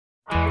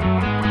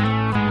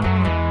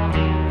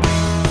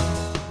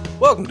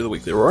Welcome to the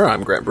Weekly Roar.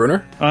 I'm Grant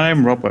Brunner.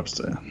 I'm Rob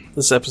Webster.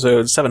 This is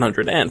episode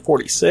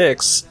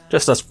 746.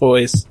 Just us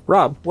boys.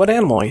 Rob, what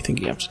animal are you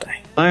thinking of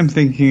today? I'm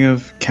thinking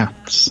of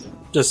cats.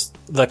 Just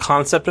the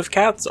concept of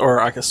cats, or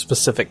like a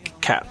specific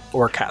cat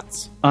or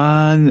cats?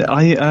 And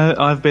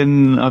I've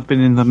been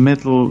in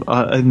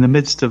the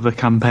midst of a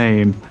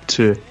campaign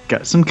to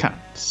get some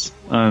cats,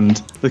 and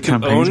the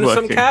campaign's own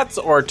working. Some cats,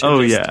 or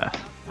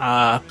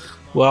to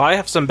well, I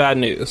have some bad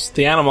news.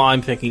 The animal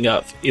I'm thinking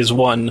of is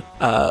one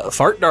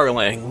Fart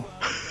Darling.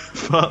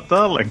 Fart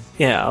Darling?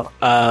 Yeah,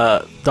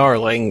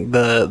 Darling,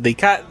 the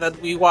cat that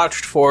we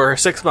watched for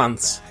 6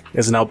 months,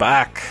 is now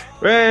back.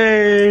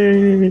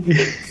 Hooray!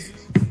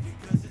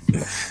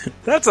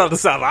 That's not the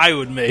sound I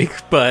would make,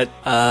 but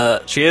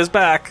she is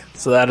back,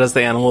 so that is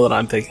the animal that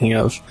I'm thinking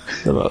of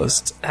the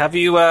most. Have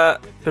you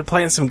been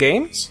playing some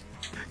games?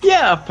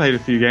 Yeah, I've played a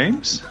few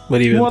games.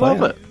 What have you been playing?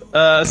 What of it?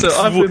 So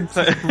I've been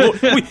playing...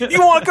 You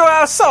want to go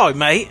outside,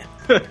 mate?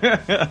 So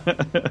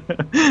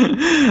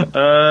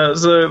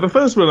the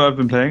first one I've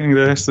been playing, and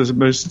the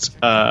most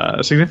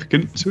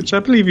significant, which I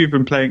believe you've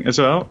been playing as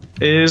well,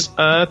 is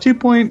 2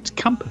 Point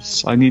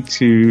Campus. I need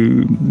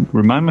to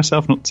remind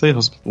myself not to say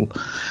hospital.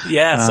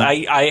 Yes,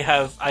 I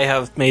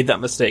have made that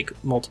mistake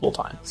multiple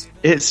times.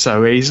 It's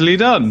so easily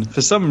done.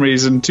 For some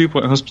reason, 2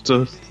 Point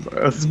Hospital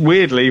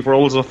weirdly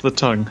rolls off the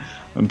tongue.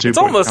 It's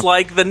almost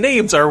like the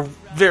names are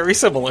very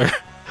similar.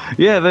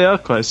 Yeah, they are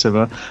quite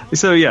similar.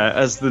 So yeah,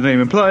 as the name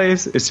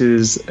implies, it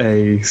is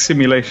a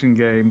simulation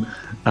game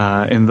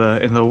in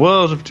the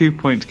world of 2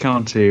 Point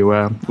County,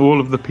 where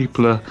all of the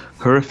people are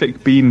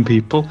horrific bean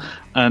people,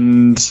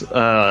 and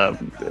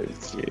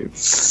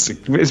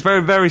it's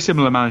very, very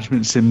similar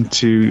management sim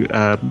to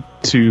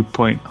 2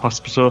 Point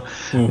Hospital,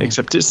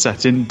 except it's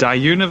set in Da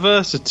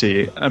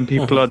University, and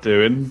people are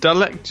doing da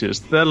lectures.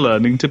 They're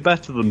learning to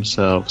better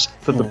themselves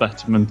for the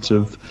betterment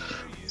of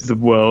the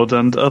world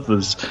and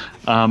others.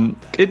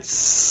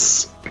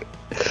 It's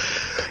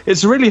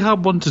a really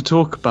hard one to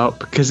talk about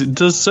because it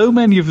does so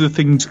many of the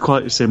things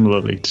quite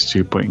similarly to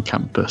 2 Point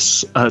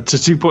Campus, to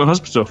 2 Point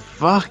Hospital.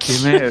 Fucking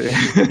hell.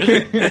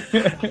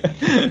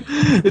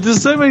 It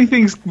does so many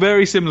things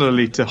very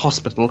similarly to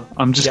Hospital.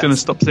 I'm just going to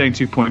stop saying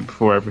 2 Point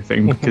before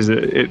everything because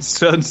it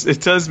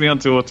turns me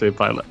onto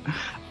autopilot.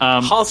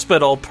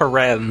 Hospital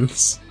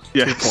parens.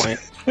 Yes.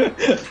 2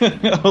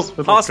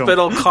 Point.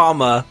 Hospital,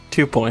 comma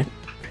 2 Point.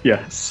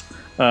 Yes.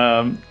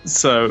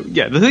 So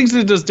yeah, the things that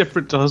it does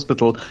different to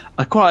Hospital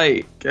are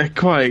quite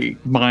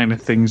minor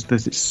things.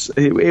 That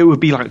it would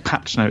be like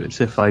patch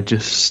notes if I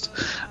just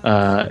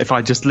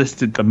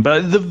listed them.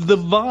 But the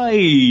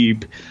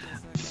vibe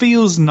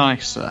feels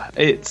nicer.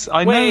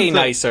 Way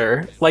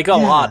nicer, like a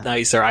lot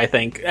nicer, I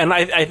think. And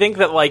I think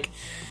that like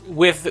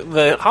with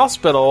the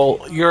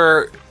Hospital,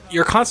 you're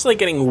constantly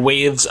getting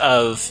waves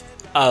of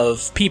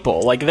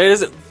people. Like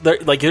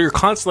you're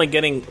constantly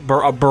getting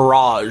a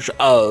barrage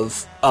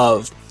of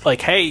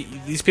like, hey,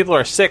 these people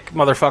are sick,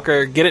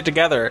 motherfucker, get it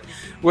together.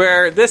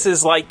 Where this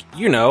is like,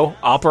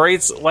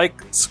 operates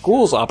like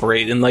schools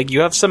operate, and like you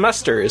have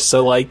semesters,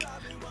 so like,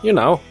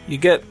 you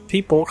get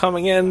people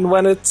coming in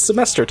when it's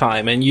semester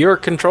time, and you're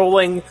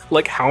controlling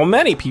like how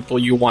many people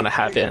you want to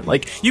have in.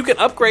 Like, you can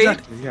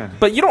upgrade,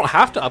 but you don't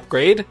have to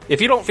upgrade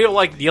if you don't feel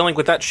like dealing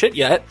with that shit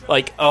yet.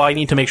 Like, oh, I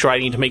need to make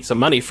some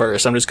money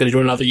first. I'm just going to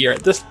do another year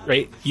at this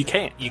rate. You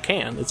can.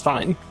 It's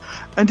fine.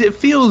 And it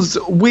feels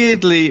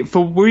weirdly,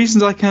 for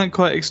reasons I can't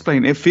quite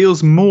explain, it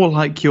feels more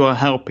like you are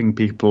helping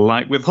people.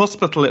 Like with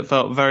Hospital, it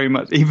felt very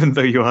much, even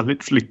though you are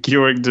literally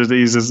curing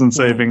diseases and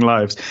saving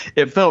lives,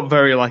 it felt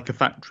very like a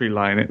factory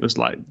line. It was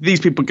like, these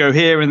people go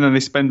here and then they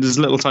spend as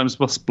little time as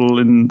possible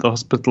in the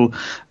hospital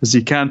as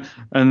you can,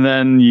 and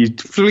then you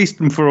fleece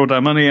them for all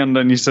their money and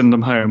then you send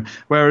them home.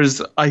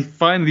 Whereas I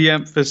find the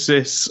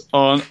emphasis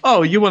on,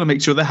 you want to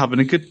make sure they're having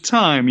a good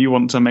time. You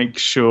want to make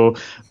sure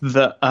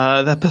that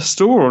their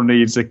pastoral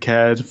needs are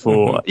cared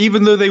for.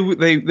 Even though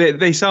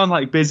they sound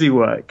like busy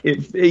work,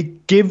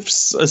 it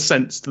gives a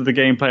sense to the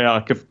gameplay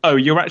arc of,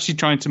 you're actually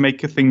trying to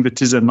make a thing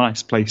that is a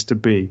nice place to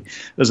be,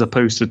 as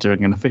opposed to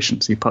doing an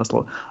efficiency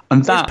puzzle.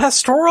 And that is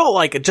pastoral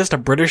like just a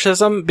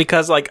Britishism?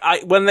 Because like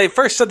when they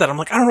first said that, I'm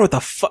like, I don't know what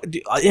the fuck,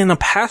 in a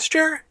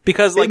pasture?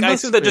 Because like I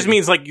assume that just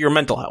means like your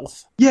mental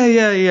health.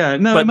 Yeah.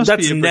 No, but it must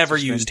that's be never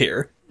used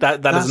here.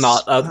 That is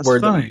not a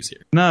word that we use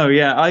here. No,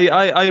 yeah,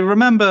 I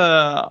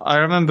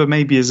remember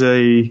maybe I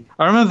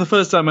remember the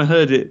first time I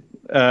heard it,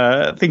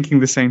 thinking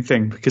the same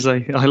thing, because I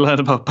learned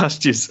about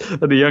pastures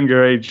at a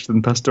younger age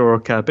than pastoral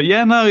care. But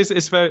yeah, no,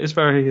 it's very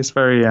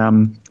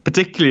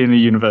particularly in a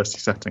university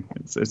setting.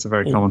 It's a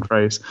very common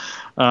phrase.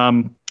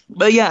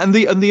 But yeah, and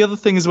the other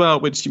thing as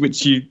well, which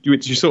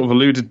you sort of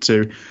alluded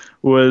to,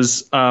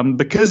 was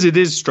because it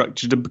is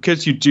structured and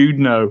because you do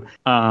know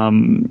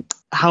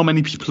how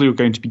many people you're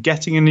going to be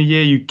getting in a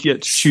year, you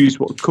get to choose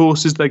what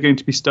courses they're going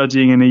to be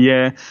studying in a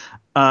year.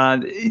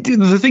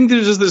 The thing that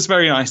it does that's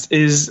very nice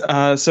is,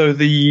 so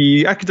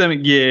the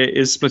academic year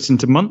is split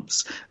into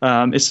months.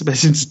 It's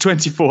split into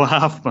 24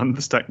 half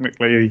months,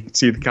 technically. You can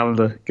see the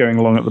calendar going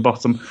along at the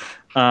bottom.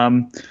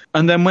 And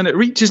then when it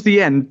reaches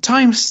the end,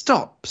 time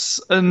stops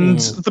and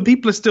the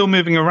people are still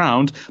moving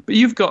around, but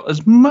you've got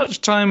as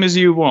much time as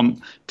you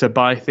want to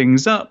buy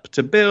things up,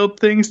 to build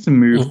things, to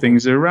move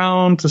things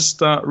around, to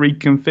start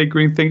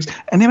reconfiguring things.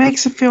 And it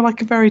makes it feel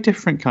like a very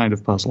different kind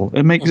of puzzle.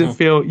 It makes it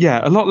feel,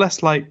 a lot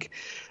less like...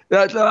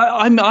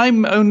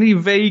 I'm only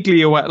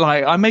vaguely aware,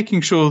 like, I'm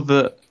making sure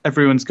that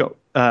everyone's got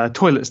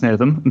toilets near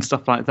them and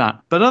stuff like that.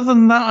 But other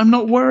than that, I'm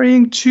not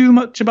worrying too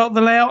much about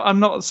the layout. I'm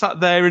not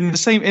sat there in the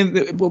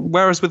same...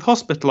 whereas with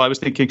Hospital, I was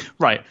thinking,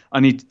 right, I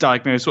need to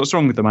diagnose what's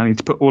wrong with them. I need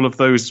to put all of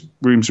those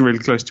rooms really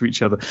close to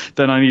each other.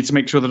 Then I need to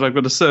make sure that I've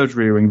got a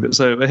surgery wing that's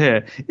over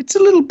here. It's a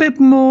little bit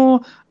more...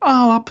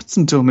 I'll put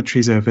some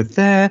dormitories over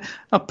there.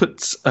 I'll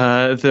put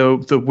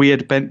the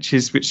weird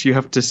benches which you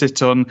have to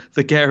sit on,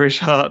 the garish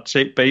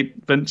heart-shaped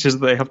benches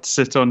that they have to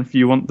sit on if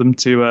you want them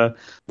to...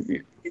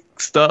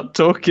 start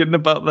talking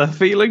about their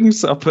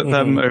feelings. I'll put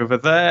them over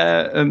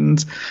there,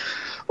 and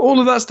all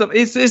of that stuff.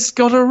 It's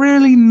got a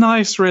really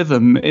nice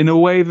rhythm in a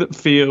way that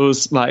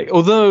feels like,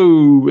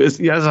 although as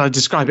I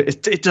describe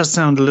it, it does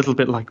sound a little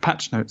bit like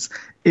patch notes.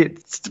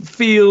 It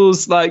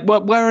feels like,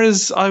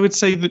 whereas I would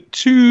say the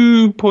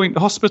 2 Point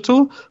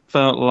Hospital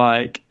felt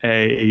like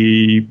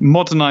a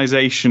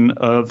modernization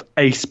of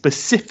a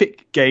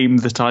specific game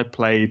that I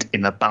played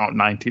in about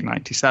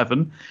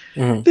 1997.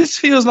 This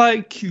feels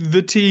like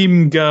the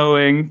team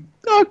going,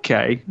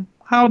 okay,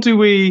 how do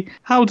we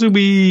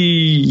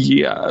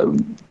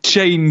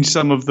change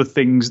some of the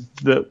things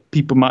that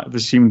people might have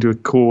assumed were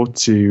core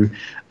to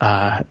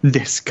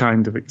this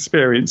kind of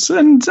experience?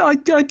 And I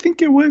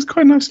think it works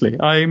quite nicely.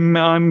 I'm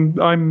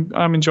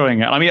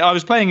enjoying it. I mean, I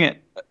was playing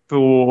it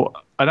for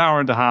an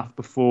hour and a half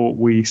before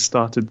we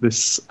started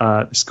this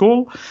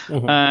call,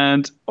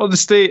 and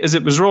honestly, as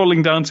it was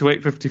rolling down to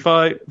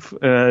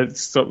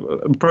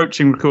 8:55,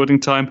 approaching recording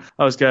time,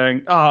 I was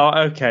going, "Oh,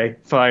 okay,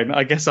 fine.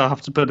 I guess I'll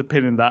have to put a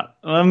pin in that."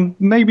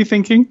 Maybe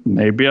thinking,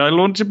 maybe I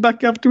launch it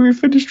back after we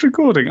finished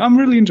recording. I'm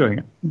really enjoying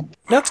it.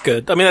 That's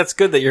good. I mean, that's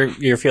good that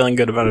you're feeling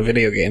good about a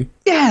video game.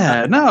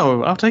 Yeah,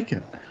 no, I'll take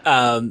it.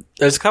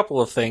 There's a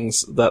couple of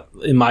things that,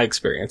 in my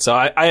experience, so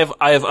I have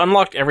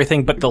unlocked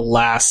everything but the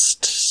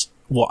last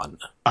one.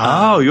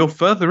 Oh, you're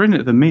further in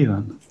it than me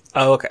then.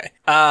 Oh, okay.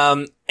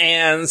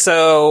 And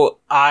so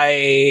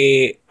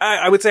I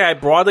would say I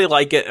broadly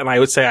like it, and I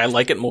would say I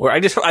like it more. I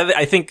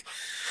think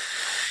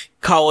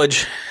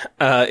college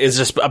is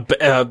just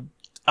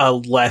a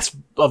less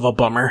of a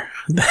bummer.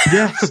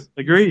 Yes,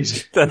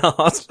 agreed. Than a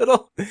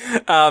hospital.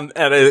 And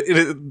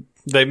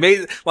they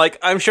made, like,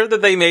 I'm sure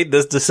that they made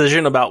this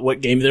decision about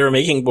what game they were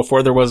making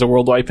before there was a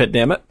worldwide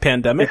pandemic.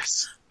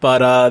 Yes.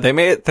 But they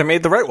made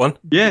the right one.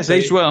 Yes,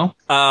 aged well.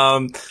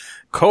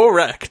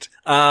 Correct.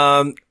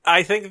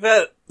 I think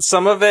that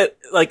some of it,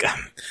 like,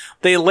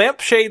 they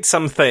lampshade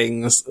some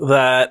things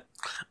that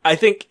I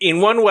think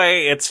in one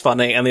way it's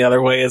funny, and the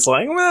other way is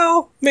like,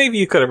 well, maybe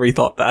you could have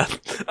rethought that.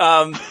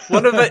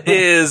 One of it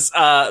is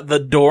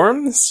the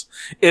dorms.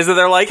 Is that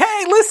they're like,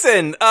 hey,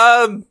 listen,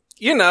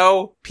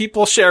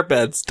 people share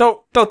beds.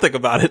 Don't think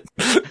about it.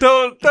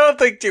 Don't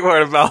think too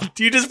hard about it.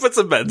 You just put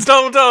some beds.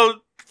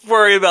 Don't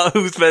worry about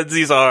whose beds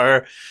these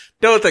are.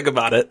 Don't think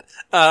about it.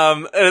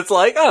 And it's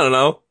like, I don't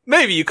know.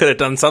 Maybe you could have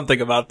done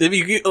something about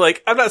it.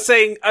 Like, I'm not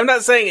saying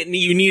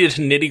you needed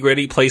to nitty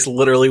gritty place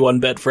literally one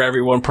bed for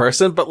every one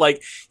person, but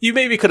like, you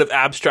maybe could have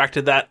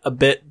abstracted that a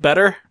bit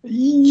better.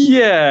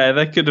 Yeah,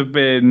 there could have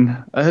been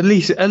at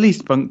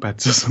least bunk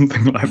beds or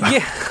something like that.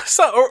 Yeah.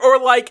 So,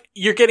 or like,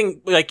 you're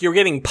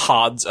getting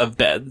pods of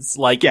beds.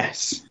 Like,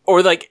 yes.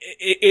 Or like,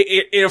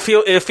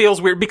 it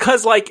feels weird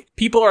because like,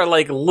 people are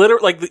like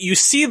like, you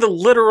see the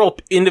literal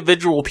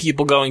individual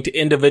people going to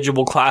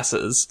individual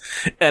classes,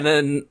 and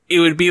then it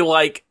would be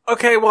like,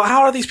 okay, well,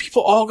 how are these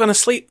people all going to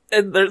sleep?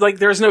 And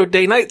there's no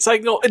day-night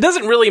cycle. It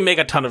doesn't really make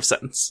a ton of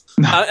sense.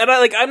 No.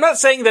 I'm not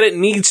saying that it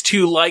needs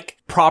to like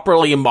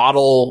properly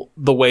model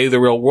the way the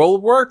real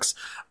world works,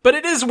 but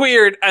it is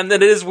weird, and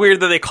then it is weird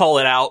that they call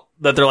it out,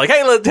 that they're like,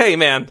 hey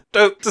man,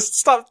 just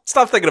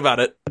stop thinking about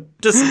it.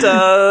 Just,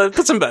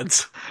 put some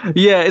beds.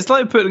 Yeah, it's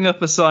like putting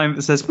up a sign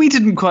that says, we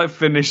didn't quite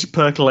finish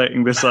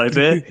percolating this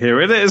idea. Here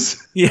it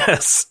is.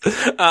 Yes.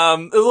 It's a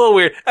little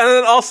weird. And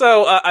then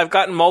also, I've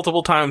gotten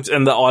multiple times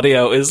in the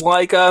audio is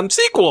like,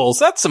 sequels.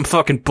 That's some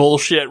fucking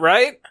bullshit,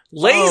 right?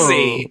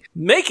 Lazy. Oh.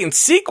 Making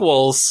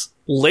sequels.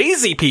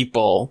 Lazy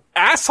people.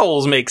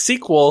 Assholes make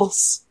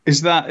sequels.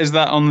 Is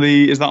that on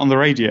the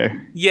radio?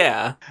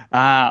 Yeah.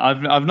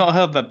 I've not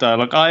heard that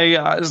dialogue.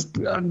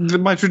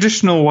 My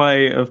traditional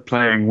way of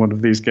playing one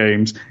of these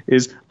games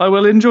is I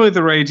will enjoy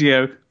the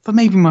radio for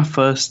maybe my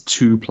first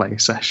 2 play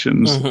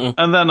sessions,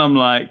 and then I'm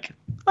like,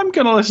 I'm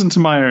gonna listen to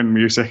my own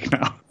music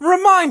now.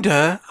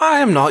 Reminder: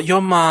 I am not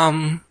your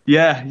mum.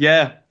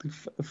 Yeah.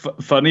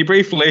 Funny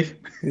briefly.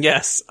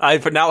 Yes,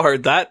 I've now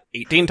heard that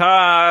 18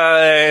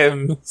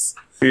 times.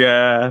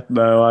 Yeah,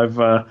 no,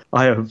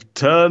 I have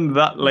turned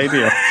that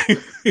lady off.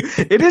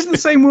 It is the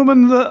same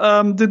woman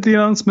that did the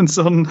announcements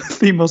on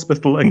Theme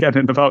Hospital again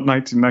in about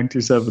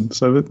 1997.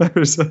 So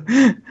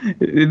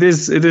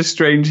it is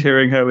strange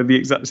hearing her with the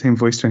exact same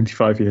voice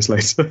 25 years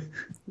later.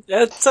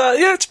 It's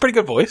a pretty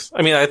good voice.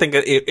 I mean, I think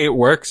it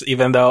works,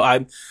 even though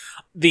I'm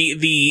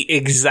the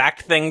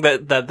exact thing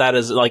that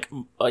is like,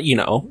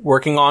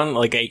 working on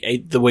like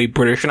the way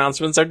British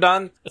announcements are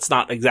done. It's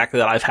not exactly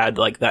that I've had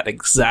like that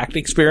exact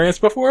experience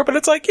before, but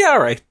it's like, yeah,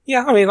 all right.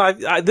 Yeah, I mean,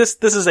 this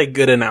is a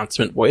good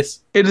announcement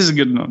voice. It is a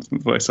good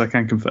announcement voice, I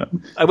can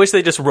confirm. I wish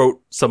they just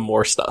wrote some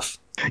more stuff.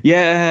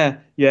 Yeah,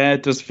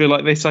 it does feel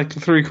like they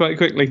cycle through quite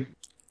quickly.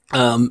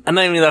 And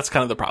I mean, that's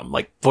kind of the problem.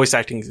 Like, voice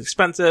acting is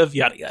expensive,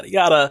 yada, yada,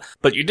 yada,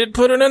 but you did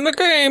put it in the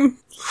game.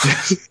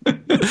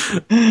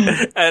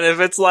 And if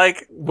it's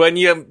like, when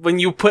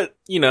you put,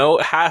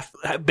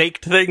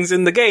 half-baked things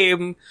in the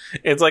game,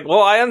 it's like,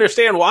 well, I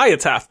understand why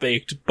it's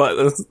half-baked,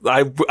 but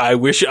I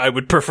wish I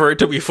would prefer it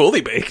to be fully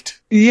baked.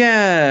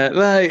 Yeah,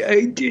 like,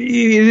 it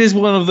is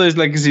one of those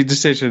legacy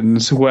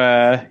decisions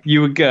where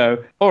you would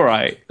go, all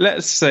right,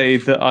 let's say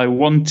that I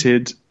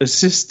wanted a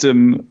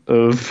system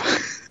of...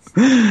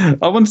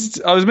 I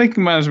was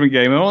making a management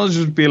game and I wanted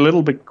it to be a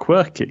little bit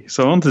quirky.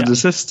 So I wanted a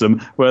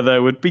system where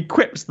there would be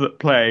quips that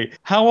play.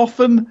 How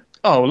often?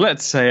 Oh,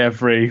 let's say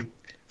every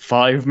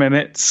 5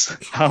 minutes.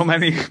 How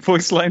many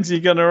voice lines are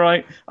you going to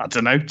write? I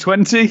don't know,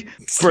 20?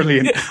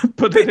 Brilliant.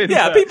 Put it in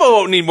there. People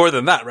won't need more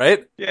than that,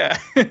 right? Yeah.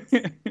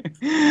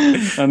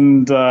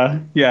 And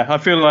I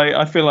feel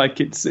like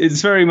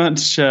it's very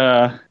much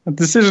a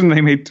decision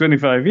they made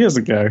 25 years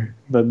ago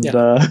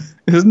that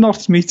is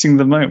not meeting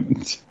the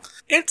moment.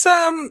 It's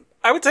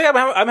I would say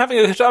I'm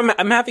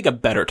having a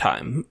better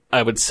time,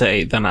 I would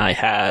say, than I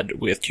had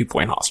with 2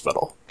 Point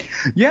Hospital.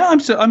 Yeah,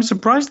 I'm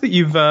surprised that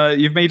you've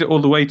made it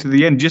all the way to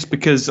the end, just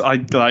because I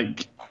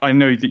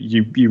know that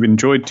you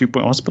enjoyed 2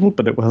 Point Hospital,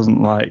 but it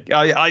wasn't like...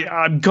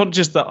 I'm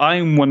conscious that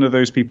I'm one of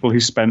those people who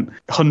spent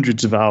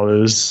hundreds of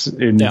hours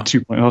in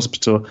 2 Point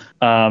Hospital.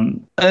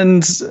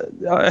 And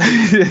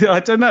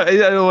I don't know,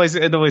 it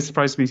always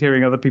surprises me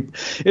hearing other people.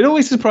 It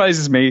always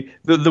surprises me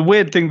that the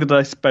weird thing that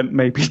I spent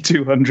maybe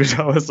 200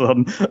 hours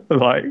on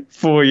like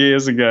 4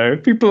 years ago,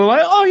 people are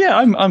like, oh yeah,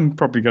 I'm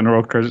probably going to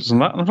roll credits on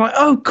that. And I'm like,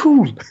 oh,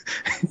 cool.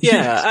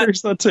 Yeah.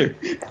 Experience that too.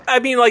 I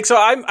mean, like, so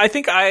I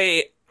think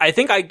I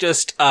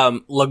just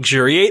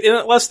luxuriate in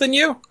it less than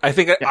you. I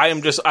think I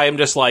am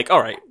just like, all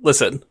right,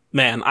 listen,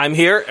 man, I'm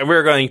here and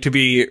we're going to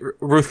be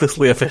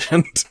ruthlessly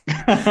efficient.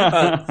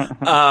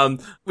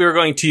 We're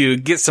going to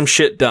get some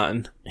shit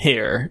done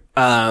here.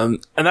 And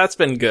that's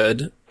been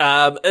good.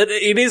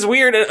 It is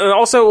weird. And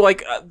also,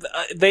 like,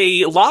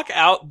 they lock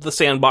out the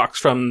sandbox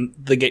from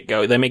the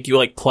get-go. They make you,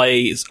 like,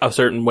 play a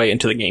certain way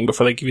into the game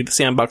before they give you the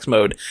sandbox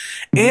mode.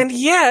 And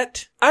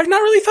yet, I've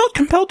not really felt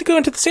compelled to go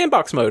into the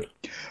sandbox mode.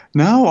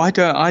 No, I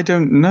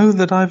don't know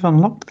that I've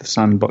unlocked the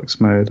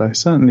sandbox mode. I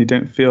certainly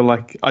don't feel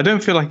like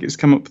it's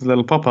come up with a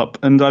little pop-up,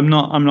 and I'm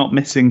not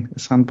missing a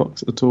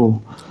sandbox at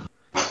all.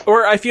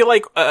 Or I feel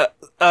like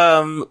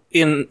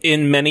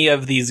in many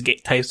of these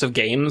types of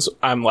games,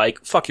 I'm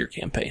like, fuck your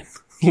campaign.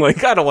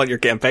 Like, I don't want your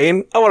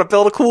campaign. I want to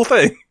build a cool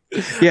thing.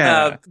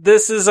 Yeah.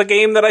 This is a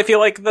game that I feel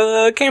like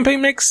the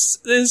campaign mix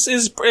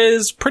is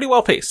pretty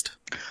well paced.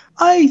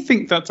 I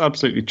think that's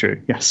absolutely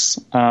true. Yes.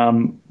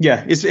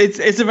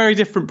 It's a very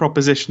different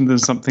proposition than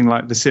something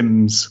like The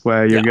Sims,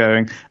 where you're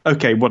going,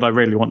 okay, what I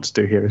really want to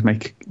do here is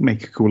make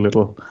a cool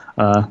little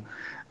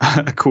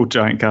a cool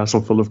giant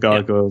castle full of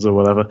gargoyles or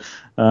whatever.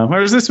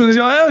 Whereas this one is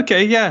like,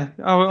 okay, yeah,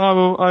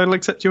 I'll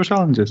accept your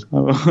challenges.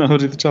 I'll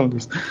do the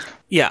challenges.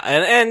 Yeah,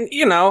 and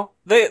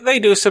they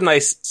do some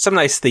nice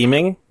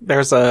theming.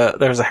 There's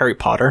a Harry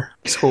Potter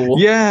school.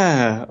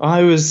 Yeah,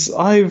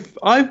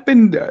 I've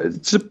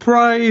been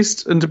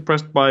surprised and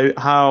impressed by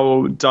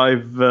how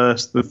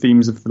diverse the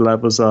themes of the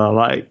levels are.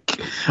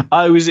 Like,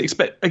 I was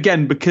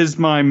again, because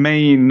my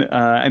main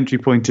entry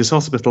point is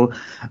hospital,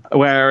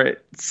 where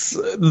it's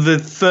the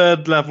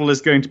third level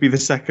is going to be the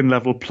second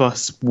level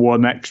plus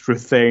one extra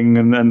thing,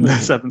 and then the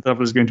seventh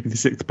level is going to be the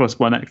sixth plus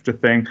one extra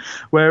thing.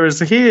 Whereas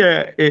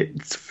here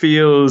it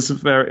feels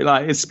very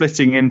like it's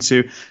splitting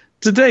into,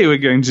 today we're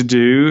going to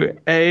do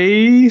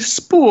a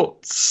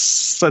sports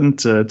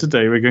centre.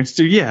 Today we're going to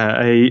do,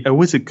 a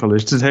wizard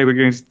college. Today we're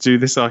going to do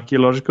this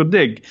archaeological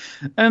dig.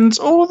 And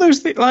all those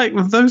things, like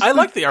those... I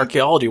like the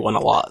archaeology one a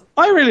lot.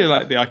 I really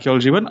like the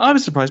archaeology one. I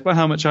was surprised by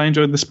how much I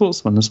enjoyed the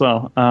sports one as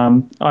well.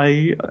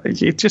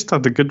 It just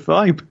had a good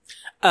vibe.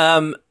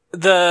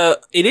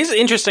 It is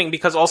interesting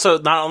because also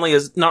not only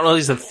is the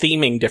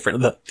theming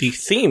different, the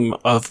theme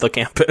of the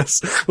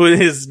campus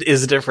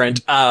is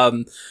different.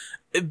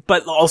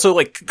 But also,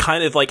 like,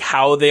 kind of like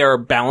how they are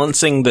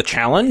balancing the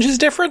challenge is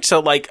different. So,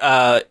 like,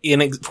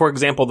 for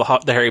example,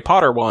 the Harry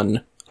Potter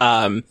one,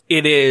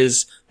 it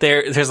is,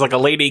 there's like a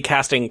lady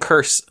casting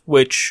curse,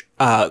 which,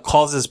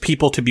 causes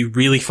people to be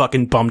really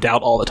fucking bummed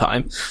out all the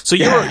time. So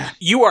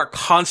you are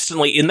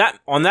constantly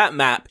on that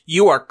map,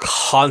 you are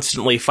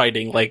constantly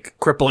fighting, like,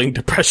 crippling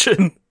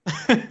depression.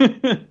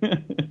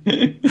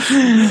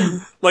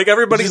 Like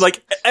everybody,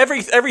 like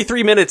every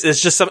 3 minutes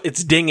is just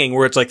it's dinging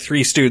where it's like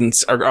 3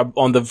 students are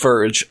on the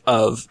verge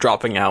of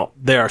dropping out.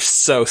 They are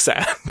so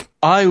sad.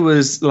 I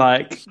was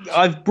like,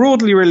 I've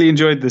broadly really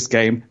enjoyed this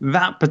game.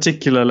 That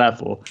particular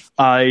level,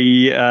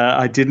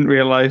 I didn't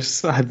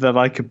realize that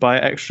I could buy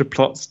extra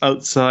plots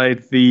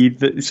outside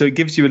so it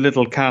gives you a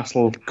little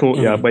castle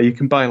courtyard where you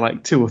can buy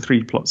like 2 or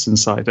 3 plots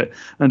inside it.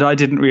 And I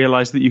didn't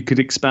realize that you could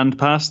expand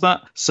past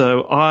that.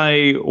 So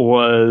I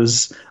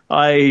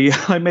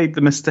made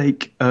the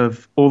mistake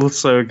of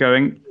also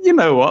going, you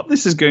know what,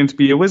 this is going to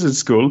be a wizard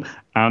school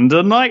and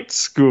a knight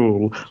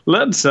school.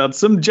 Let's add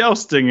some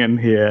jousting in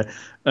here.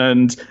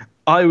 And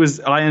I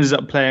ended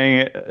up playing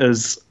it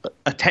as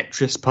a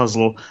Tetris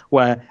puzzle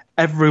where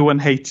everyone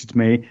hated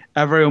me.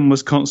 Everyone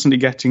was constantly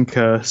getting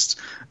cursed.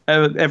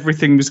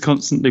 Everything was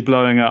constantly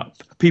blowing up.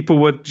 People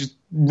were just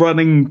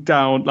running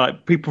down,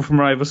 like people from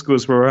rival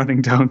schools were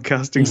running down,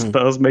 casting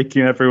spells,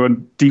 making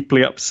everyone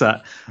deeply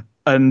upset.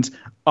 And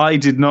I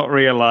did not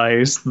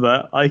realize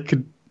that I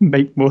could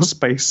make more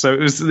space. So it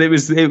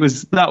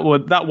was that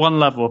one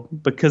level,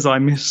 because I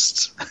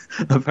missed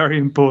a very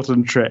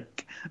important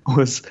trick,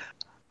 was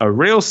a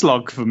real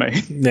slog for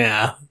me.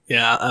 Yeah,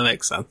 that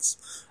makes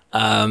sense.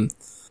 I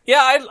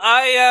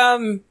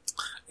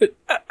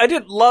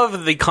did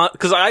love the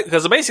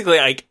because basically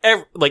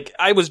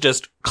I was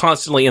just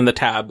constantly in the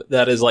tab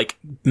that is like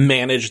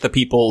manage the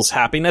people's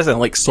happiness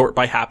and like sort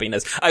by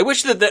happiness. I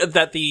wish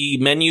that the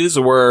menus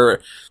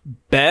were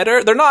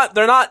better. They're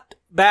not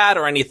bad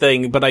or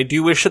anything, but I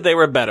do wish that they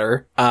were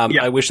better.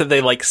 I wish that they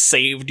like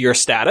saved your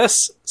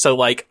status. So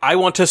like I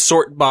want to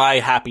sort by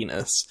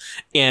happiness,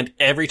 and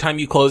every time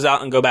you close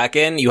out and go back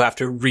in, you have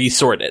to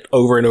resort it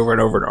over and over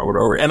and over and over and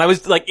over. And I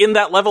was like, in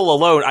that level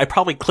alone, I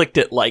probably clicked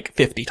it like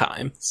 50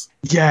 times.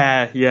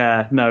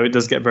 Yeah. No, it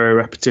does get very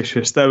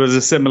repetitious. There was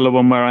a similar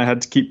one where I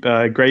had to keep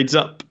grades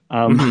up.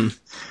 And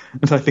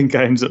I think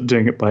I ended up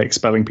doing it by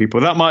expelling people.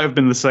 That might have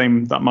been the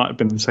same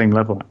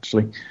level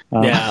actually.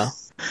 Yeah.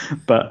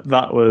 But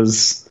that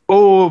was,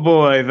 oh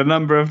boy, the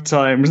number of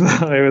times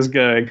that I was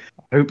going,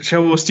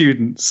 show more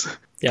students.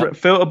 Yep.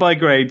 Filter by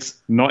grades,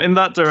 not in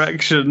that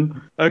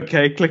direction.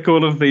 Okay, click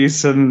all of these,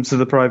 send them to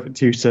the private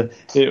tutor.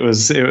 It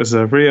was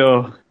a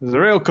real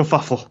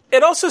kerfuffle.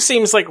 It also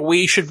seems like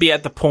we should be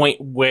at the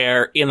point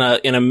where in a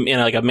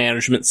like a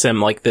management sim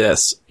like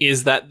this,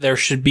 is that there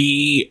should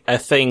be a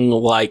thing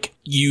like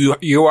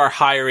you are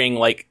hiring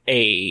like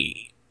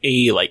a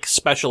like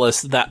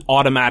specialist that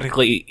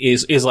automatically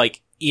is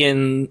like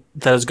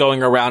that is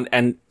going around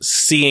and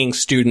seeing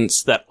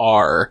students that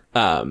are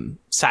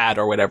sad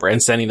or whatever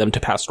and sending them to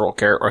pastoral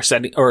care,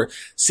 or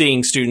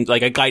seeing students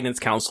like a guidance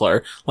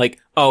counselor, like,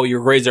 oh,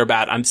 your grades are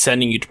bad, I'm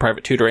sending you to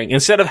private tutoring,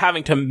 instead of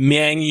having to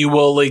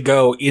manually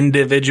go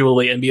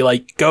individually and be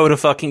like, go to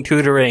fucking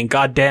tutoring,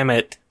 god damn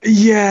it.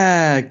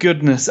 Yeah,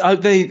 goodness. I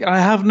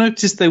have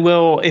noticed they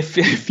will,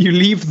 if you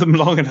leave them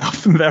long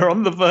enough and they're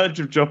on the verge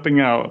of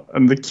dropping out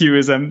and the queue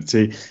is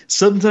empty,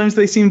 sometimes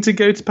they seem to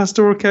go to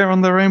pastoral care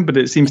on their own, but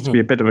it seems to be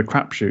a bit of a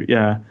crapshoot,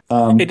 yeah.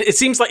 It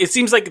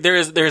seems like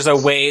there's a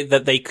way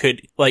that they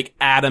could like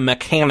add a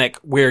mechanic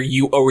where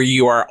you're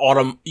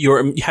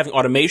having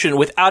automation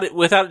without it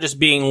just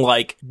being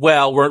like,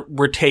 well,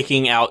 we're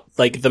taking out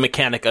like the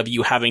mechanic of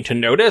you having to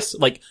notice.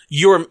 Like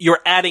you're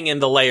adding in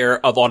the layer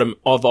of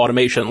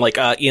automation, like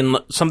in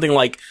something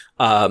like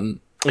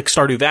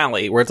Stardew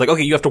Valley, where it's like,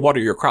 okay, you have to water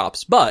your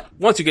crops, but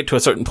once you get to a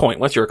certain point,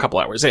 once you're a couple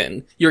hours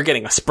in, you're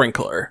getting a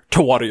sprinkler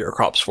to water your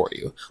crops for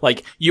you.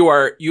 Like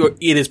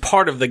it is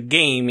part of the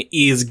game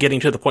is getting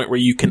to the point where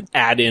you can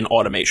add in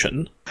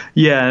automation.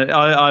 Yeah,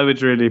 I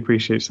would really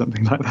appreciate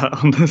something like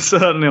that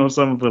certainly on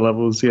some of the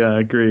levels. Yeah,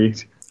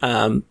 agreed.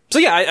 So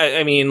yeah,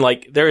 I mean,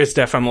 like, there is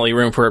definitely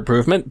room for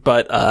improvement,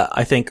 but,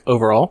 I think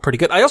overall pretty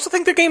good. I also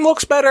think the game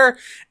looks better,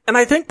 and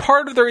I think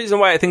part of the reason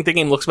why I think the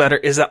game looks better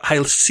is that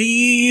I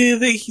see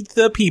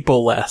the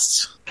people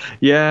less.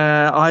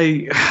 Yeah,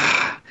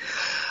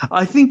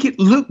 I think it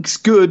looks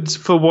good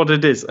for what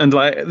it is, and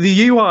like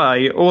the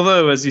UI,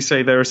 although as you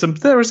say there are some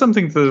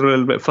things that are a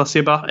little bit fussy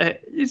about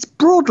it, it's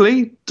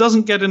broadly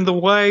doesn't get in the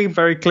way,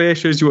 very clear,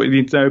 shows you what you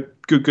need to know,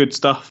 good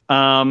stuff.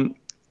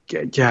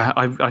 Yeah,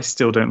 I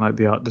still don't like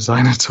the art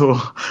design at all.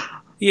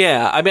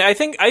 Yeah, I mean, I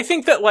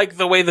think that like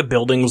the way the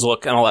buildings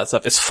look and all that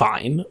stuff is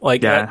fine.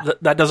 Like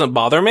that doesn't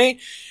bother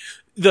me.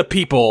 The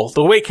people,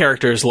 the way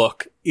characters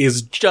look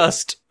is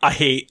just, I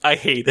hate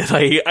it.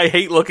 I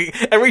hate looking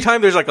every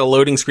time there's like a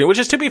loading screen, which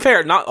is, to be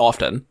fair, not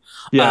often.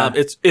 Yeah.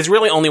 It's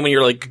really only when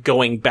you're like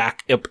going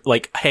back,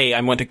 like, hey,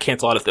 I want to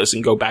cancel out of this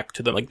and go back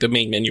to the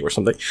main menu or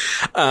something.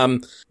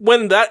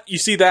 When you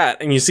see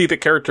that and you see the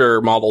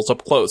character models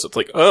up close, it's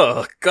like,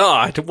 oh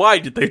god, why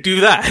did they do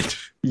that?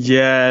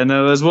 Yeah,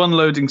 no, there's one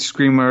loading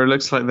screen where it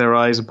looks like their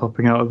eyes are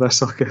popping out of their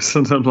sockets,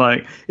 and I'm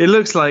like, it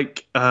looks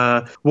like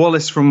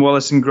Wallace from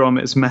Wallace and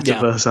Gromit's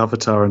metaverse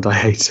avatar, and I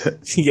hate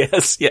it.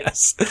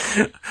 Yes.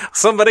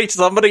 Somebody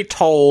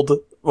told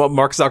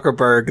Mark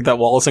Zuckerberg that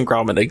Wallace and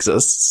Gromit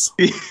exists.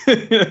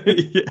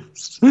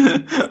 Yes.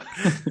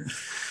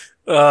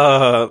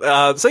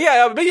 So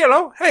yeah, but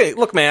hey,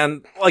 look,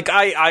 man, like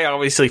I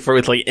obviously for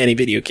with like any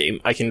video game,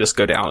 I can just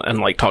go down and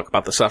like talk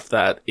about the stuff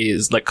that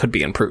is like could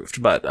be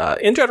improved,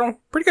 but in general,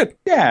 pretty good.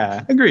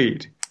 Yeah,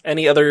 agreed.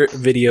 Any other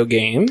video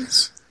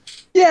games?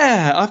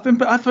 Yeah,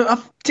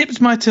 I've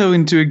dipped my toe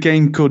into a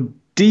game called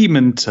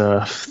Demon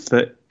Turf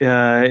that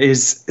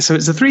it's a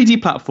 3D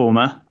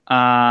platformer.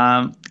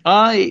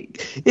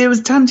 It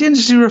was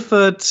tangentially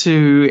referred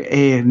to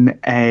in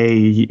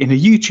a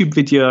YouTube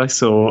video I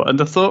saw, and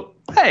I thought,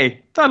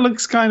 hey, that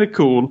looks kind of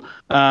cool.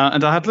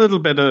 And I had a little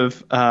bit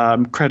of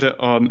credit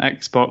on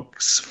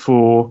Xbox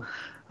for,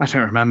 I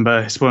don't remember.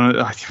 It's one.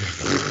 I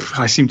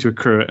seem to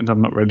accrue it, and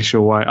I'm not really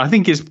sure why. I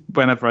think it's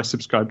whenever I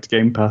subscribe to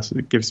Game Pass,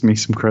 it gives me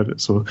some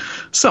credits or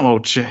some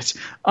old shit.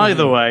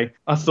 Either way,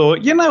 I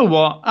thought, you know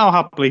what? I'll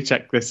happily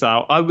check this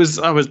out. I was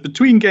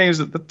between games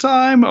at the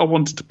time. I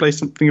wanted to play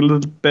something a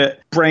little bit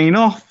brain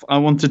off. I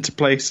wanted to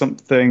play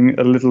something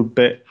a little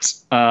bit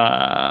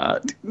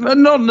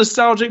not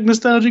nostalgic,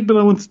 but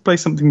I wanted to play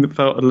something that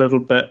felt a little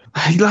bit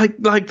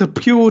like the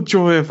pure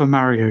joy of a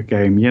Mario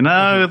game. You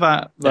know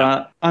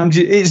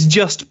it's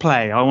just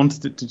play. I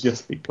wanted it to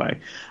just be play.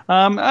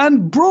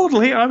 And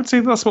broadly, I would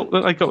say that's what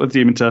I got with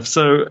Demon Turf.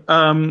 So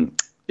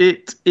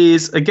it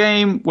is a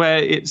game where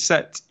it's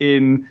set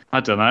in,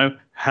 I don't know,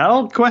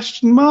 hell ?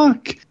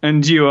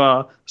 And you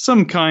are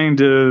some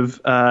kind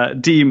of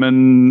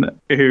demon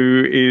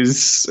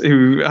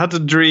who had a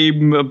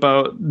dream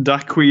about the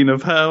Queen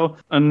of Hell,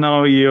 and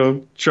now you're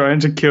trying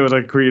to kill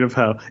the Queen of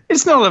Hell.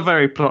 It's not a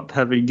very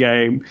plot-heavy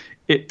game.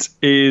 It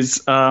is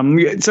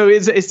so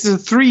it's a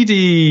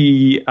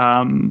 3D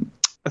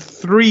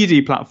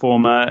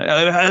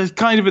platformer,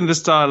 kind of in the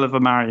style of a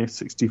Mario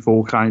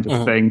 64 kind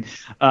of thing.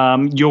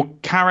 Your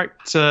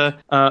character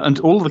and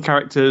all the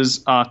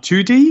characters are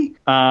 2D.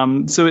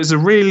 So it's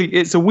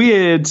a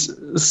weird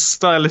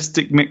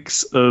stylistic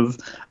mix of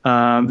this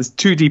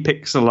 2D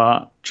pixel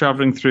art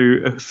traveling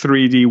through a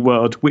 3D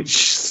world,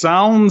 which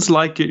sounds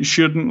like it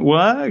shouldn't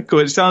work,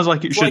 or it sounds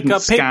like it shouldn't like a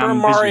scan Paper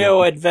Mario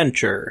visual.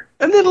 adventure.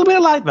 A little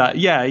bit like that,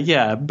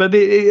 yeah. But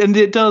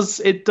it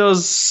doesn't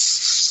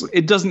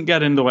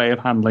get in the way of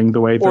handling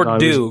the way that I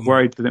was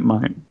worried that it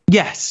might.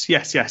 Yes.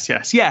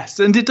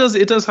 And it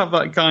does have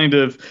that kind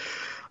of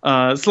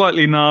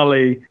slightly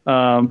gnarly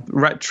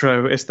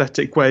retro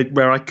aesthetic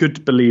where I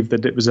could believe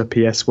that it was a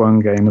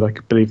PS1 game, and I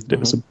could believe that it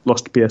was a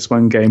lost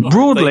PS1 game.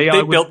 Broadly,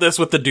 they built this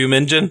with the Doom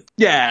engine.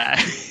 Yeah.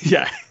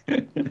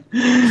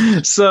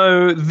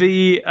 So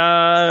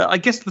I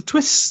guess the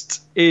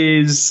twist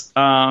is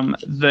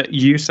that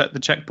you set the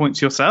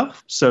checkpoints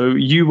yourself. So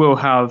you will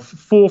have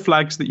 4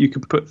 flags that you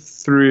can put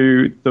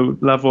through the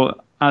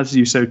level as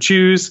you so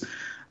choose.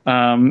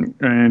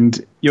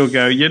 And you'll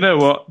go, you know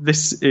what,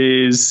 this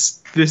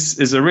is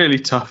a really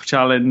tough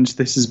challenge.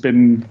 This has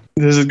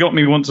got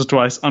me once or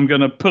twice. I'm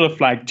going to put a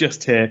flag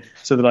just here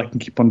so that I can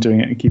keep on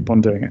doing it.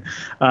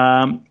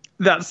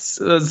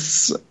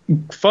 That's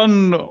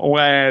fun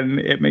when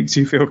it makes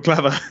you feel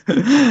clever.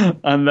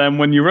 And then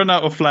when you run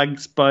out of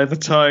flags by the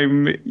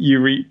time you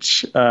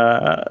reach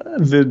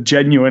the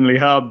genuinely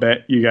hard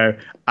bit, you go,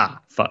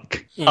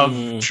 fuck.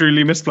 I've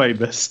truly misplayed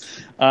this.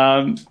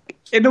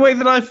 In a way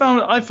that I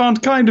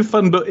found kind of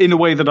fun, but in a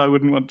way that I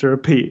wouldn't want to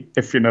repeat,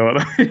 if you know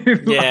what I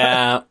mean.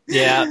 Yeah.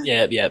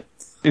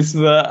 It's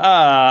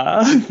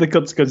the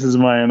consequences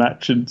of my own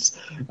actions.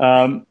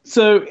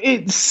 So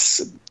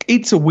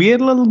it's a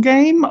weird little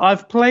game.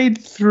 I've played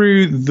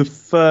through the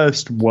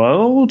first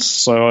world,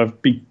 so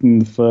I've beaten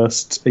the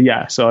first.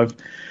 So I've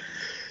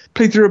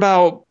played through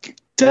about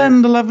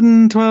 10,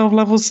 11, 12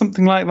 levels,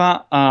 something like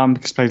that.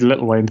 Because I played a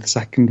little way into the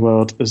second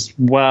world as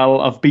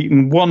well. I've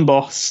beaten one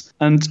boss,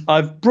 and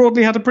I've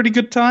broadly had a pretty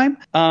good time.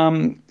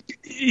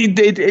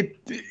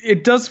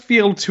 It does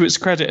feel, to its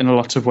credit in a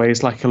lot of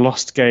ways, like a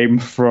lost game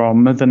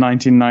from the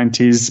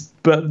 1990s,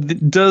 but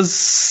it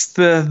does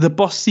the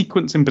boss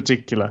sequence in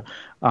particular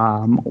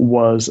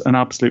was an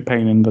absolute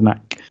pain in the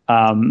neck.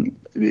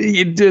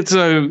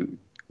 So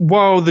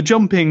while the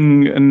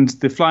jumping and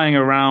the flying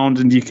around,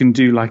 and you can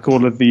do like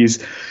all of these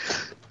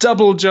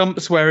double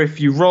jumps where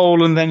if you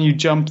roll and then you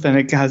jump, then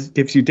it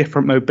gives you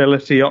different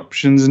mobility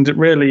options, and it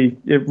really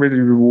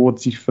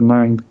rewards you for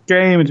knowing the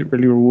game, and it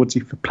really rewards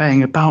you for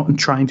playing about and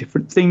trying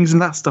different things,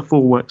 and that stuff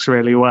all works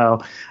really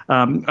well.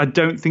 I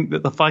don't think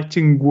that the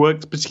fighting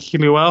works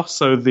particularly well,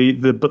 so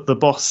the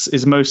boss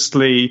is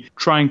mostly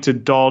trying to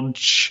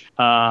dodge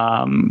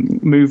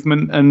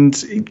movement,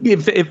 and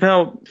it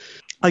felt.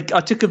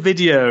 I took a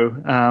video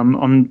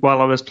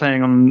while I was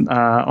playing on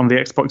the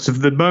Xbox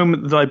of the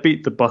moment that I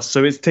beat the boss.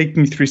 So it's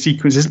taking me through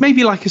sequences,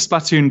 maybe like a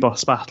Splatoon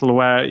boss battle,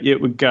 where it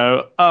would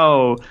go,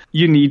 oh,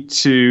 you need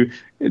to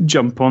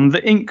jump on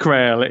the ink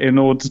rail in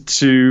order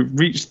to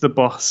reach the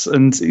boss.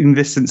 And in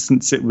this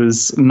instance, it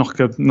was knock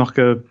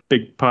a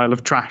big pile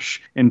of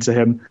trash into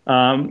him.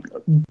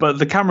 But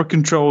the camera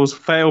controls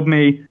failed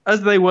me,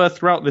 as they were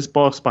throughout this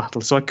boss battle.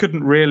 So I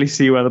couldn't really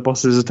see where the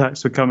boss's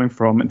attacks were coming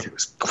from, and it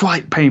was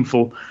quite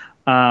painful.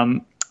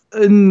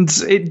 and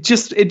it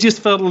just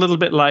felt a little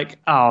bit like,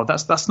 oh,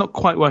 that's not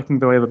quite working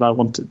the way that I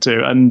want it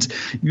to. And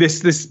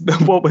this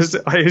what was,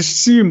 I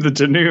assume, the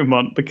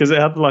denouement, because it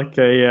had like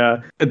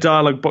a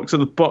dialogue box at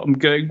the bottom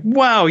going,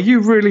 wow,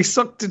 you really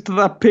sucked into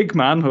that pig,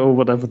 man, or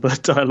whatever the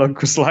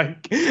dialogue was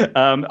like.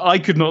 I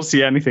could not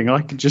see anything.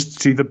 I could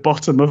just see the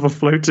bottom of a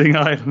floating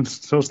island.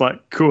 So I was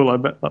like, cool, I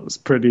bet that was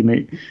pretty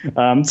neat.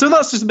 So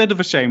that's just a bit of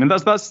a shame, and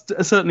that's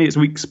certainly its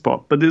weak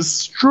spot. But its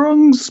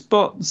strong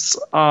spots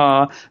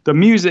are the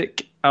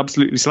music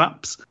absolutely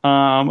slaps.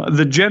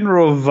 The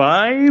general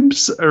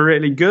vibes are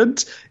really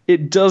good.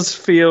 It was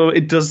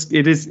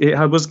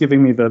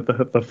giving me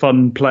the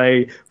fun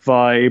play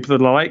vibe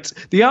that I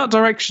liked. The art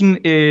direction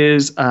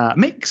is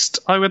mixed,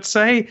 I would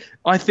say.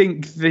 I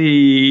think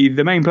the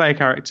main player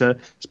character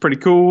is pretty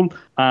cool,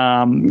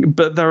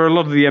 but there are a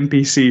lot of the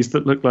NPCs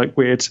that look like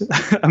weird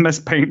MS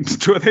Paint.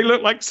 They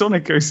look like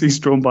Sonic OCs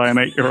drawn by an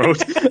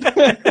 8-year-old.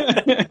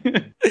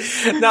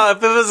 Now,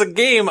 if it was a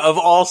game of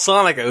all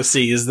Sonic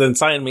OCs, then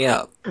sign me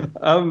up.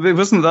 It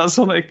wasn't that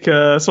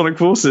Sonic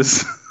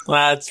Forces.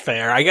 That's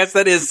fair. I guess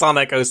that is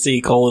Sonic OC :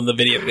 the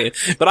video game.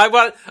 But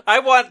I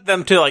want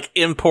them to like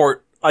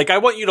import. Like, I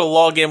want you to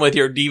log in with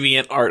your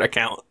DeviantArt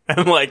account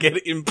and like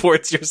it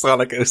imports your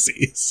Sonic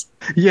OCs.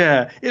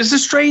 Yeah,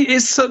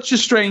 it's such a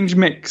strange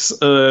mix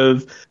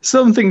of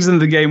some things in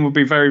the game will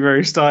be very,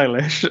 very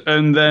stylish,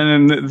 and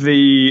then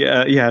the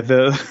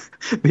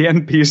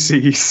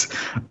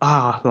NPCs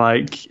are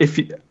like,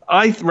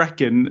 I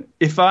reckon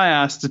if I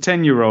asked a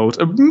 10-year-old,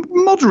 a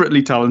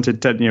moderately talented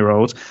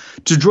 10-year-old,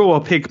 to draw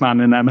a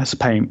Pigman in MS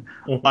Paint,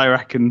 I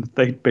reckon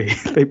they'd be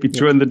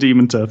drawing the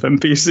Demon Turf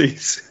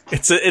NPCs.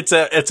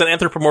 It's an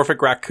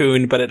anthropomorphic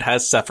raccoon, but it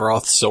has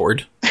Sephiroth's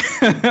sword.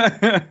 Not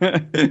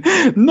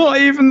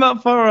even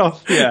that far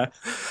off. Yeah.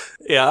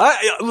 Yeah,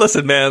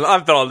 listen, man,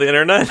 I've been on the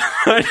internet.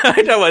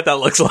 I know what that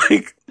looks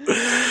like.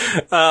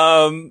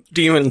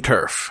 Demon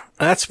Turf.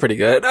 That's pretty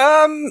good.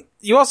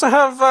 You also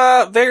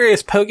have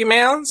various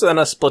Pokemons and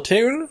a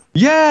Splatoon.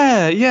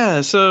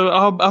 Yeah. So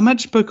I'll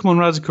mention Pokemon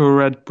Radical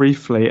Red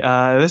briefly.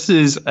 This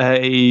is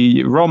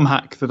a ROM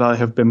hack that I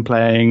have been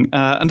playing,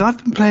 and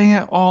I've been playing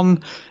it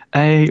on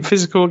a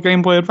physical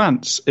Game Boy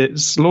Advance.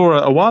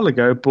 Laura a while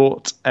ago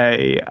bought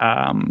a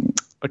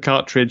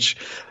cartridge,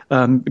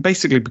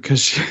 basically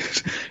because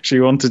she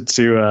wanted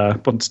to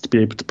be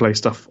able to play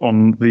stuff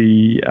on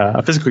the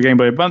physical Game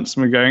Boy Advance,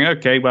 and we're going,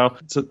 okay, well,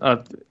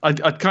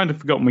 I'd kind of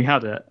forgotten we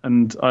had it,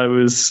 and I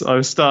was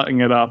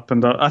starting it up,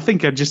 and I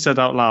think I just said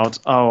out loud,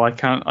 oh, I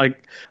don't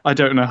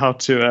know how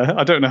to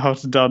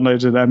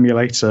download an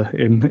emulator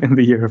in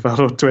the year of our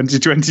Lord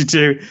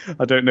 2022.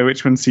 I don't know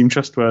which ones seem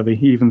trustworthy.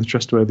 Even the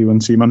trustworthy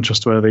ones seem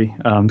untrustworthy,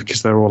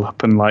 because they're all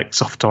up in like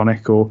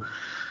Softonic or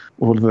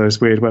all of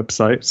those weird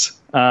websites.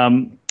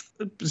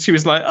 She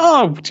was like,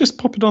 "Oh, just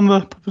pop it on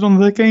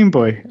the Game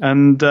Boy,"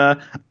 and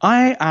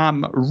I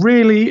am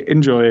really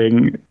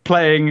enjoying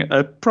playing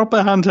a proper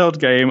handheld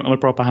game on a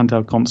proper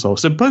handheld console.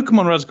 So,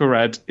 Pokemon Radical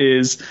Red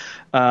is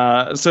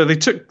so they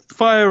took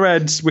Fire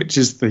Red, which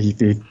is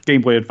the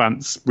Game Boy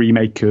Advance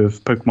remake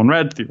of Pokemon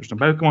Red, the original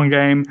Pokemon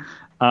game.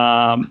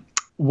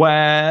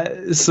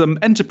 Where some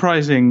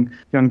enterprising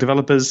young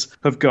developers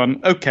have gone,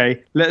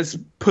 okay, let's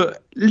put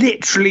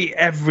literally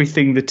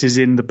everything that is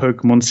in the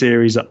Pokemon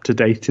series up to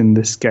date in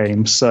this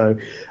game. So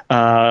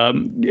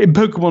in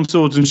Pokemon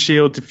Swords and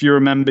Shield, if you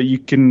remember, you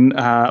can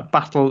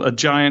battle a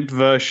giant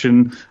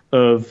version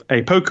of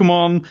a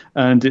Pokemon,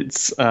 and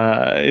it's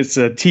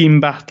a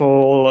team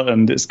battle,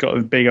 and it's got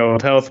a big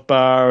old health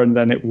bar, and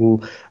then it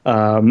will,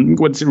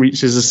 once it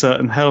reaches a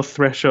certain health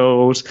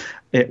threshold,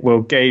 it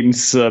will gain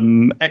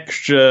some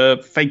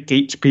extra fake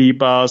HP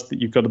bars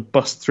that you've got to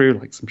bust through,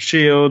 like some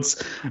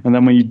shields. And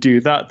then when you do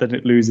that, then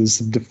it loses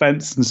some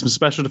defense and some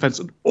special defense.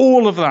 And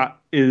all of that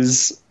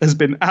has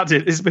been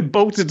added. It's been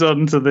bolted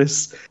onto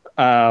this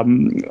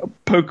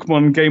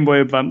Pokemon Game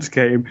Boy Advance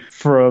game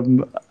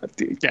from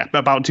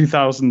about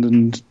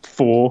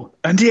 2004,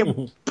 and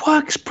it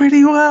works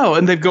pretty well.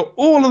 And they've got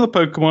all of the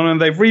Pokemon,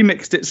 and they've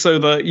remixed it so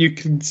that you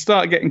can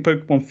start getting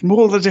Pokemon from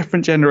all the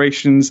different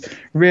generations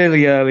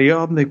really early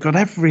on. They've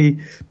got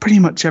pretty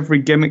much every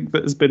gimmick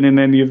that has been in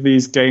any of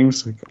these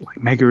games. So we've got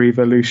like Mega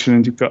Evolution,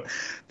 and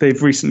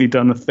they've recently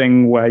done a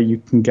thing where you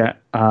can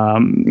get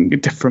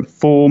different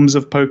forms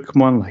of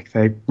Pokemon, like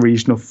they're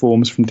regional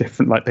forms from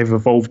different, like they've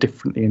evolved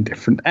differently in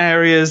different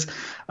areas,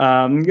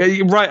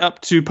 right up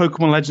to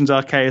Pokemon Legends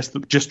Arceus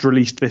that just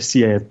released this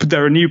year. But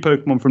there are new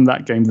Pokemon from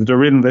that game that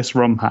are in this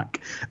ROM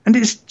hack, and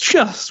it's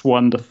just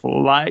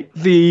wonderful. Like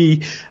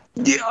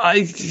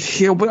I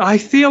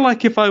feel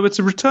like if I were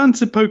to return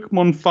to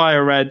Pokemon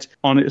Fire Red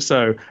on its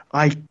own,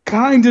 I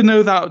kind of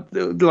know that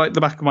like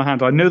the back of my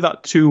hand. I know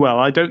that too well.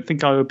 I don't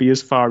think I would be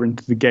as far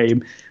into the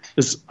game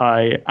as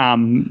I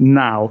am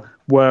now,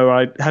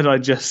 where had I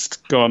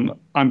just gone,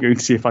 I'm going to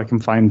see if I can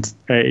find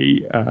a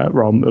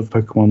ROM of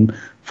Pokemon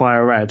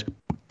Fire Red.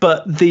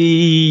 But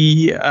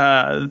the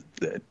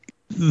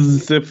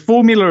the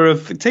formula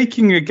of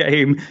taking a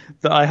game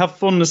that I have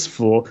fondness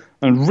for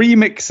and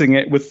remixing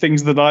it with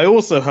things that I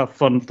also have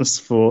fondness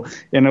for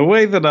in a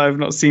way that I've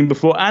not seen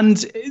before,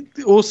 and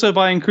also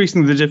by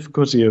increasing the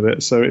difficulty of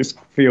it, so it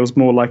feels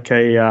more like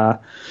a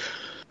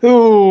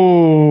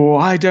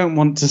I don't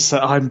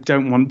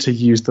want to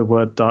use the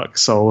word Dark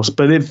Souls,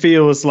 but it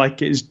feels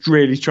like it's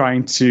really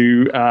trying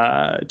to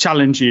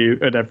challenge you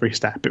at every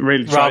step. It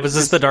really. Rob, is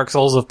this the Dark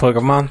Souls of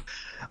Pokemon?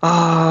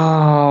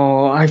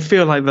 Oh, I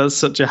feel like that's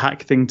such a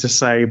hack thing to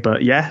say,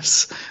 but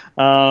yes,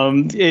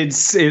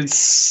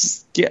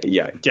 it's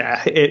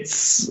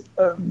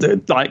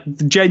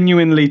like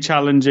genuinely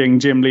challenging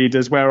gym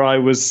leaders where I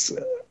was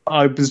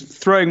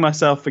throwing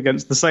myself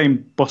against the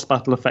same boss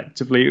battle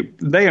effectively.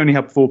 They only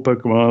had 4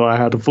 Pokemon. I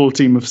had a full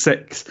team of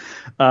 6.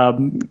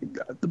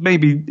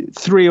 Maybe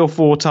 3 or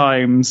 4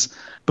 times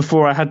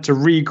before I had to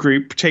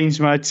regroup, change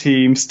my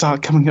team,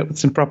 start coming up with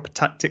some proper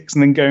tactics,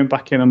 and then going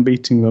back in and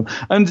beating them.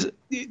 And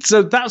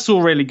so that's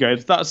all really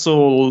good. That's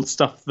all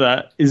stuff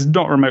that is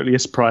not remotely a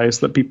surprise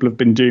that people have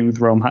been doing with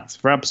Realm hacks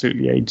for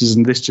absolutely ages,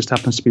 and this just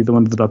happens to be the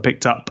one that I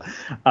picked up.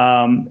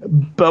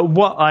 But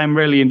what I'm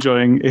really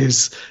enjoying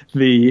is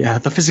the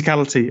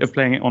physicality of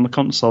playing it on a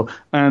console,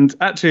 and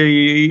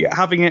actually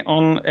having it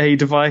on a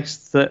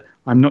device that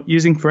I'm not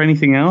using for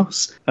anything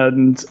else.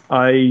 And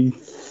I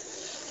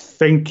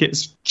think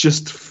it's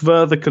just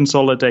further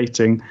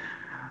consolidating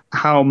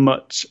how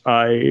much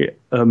I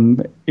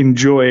am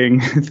enjoying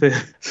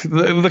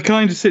the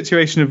kind of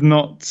situation of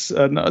not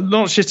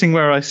shitting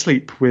where I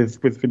sleep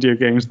with video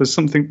games. There's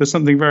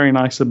something very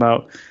nice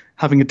about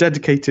having a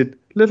dedicated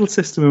little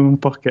system in my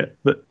pocket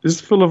that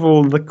is full of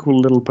all the cool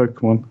little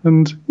Pokemon.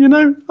 And,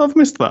 I've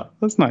missed that.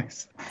 That's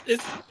nice.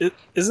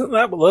 Isn't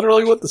that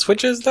literally what the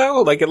Switch is,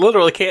 though? Like, it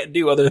literally can't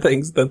do other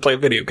things than play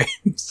video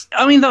games.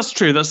 I mean, that's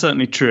true. That's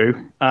certainly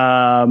true.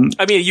 I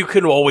mean, you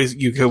could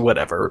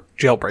whatever,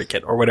 jailbreak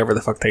it or whatever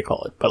the fuck they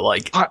call it. But,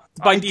 like,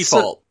 by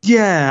default.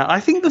 Yeah,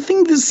 I think the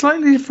thing that's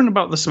slightly different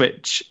about the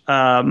Switch,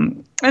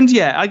 and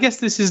yeah, I guess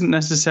this isn't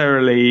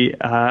necessarily...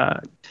 I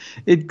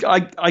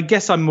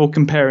guess I'm more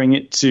comparing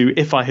it to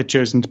if I had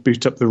chosen to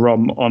boot up the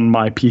ROM on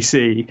my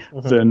PC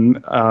than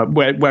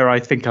where I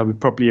think I would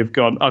probably have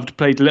gone. I've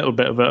played a little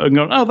bit of it and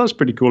gone, oh, that's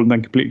pretty cool, and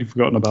then completely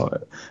forgotten about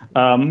it.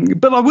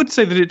 But I would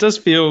say that it does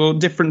feel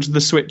different to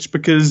the Switch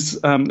because,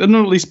 and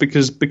not least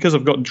because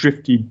I've got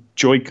drifty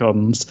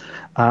Joy-Cons,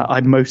 I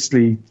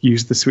mostly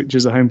use the Switch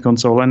as a home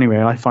console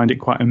anyway. I find it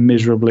quite a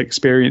miserable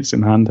experience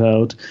in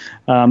handheld,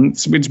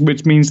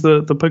 which means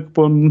that the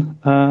Pokemon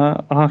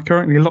are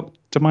currently locked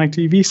to my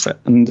TV set,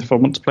 and if I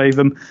want to play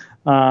them,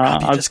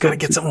 I've just got to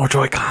get some more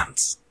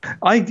Joy-Cons.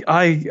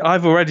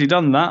 I've already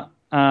done that,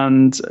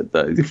 and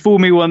fool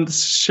me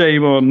once,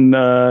 shame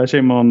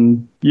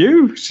on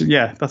you.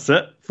 Yeah, that's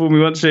it. Fool me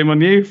once, shame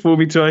on you. Fool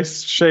me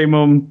twice, shame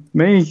on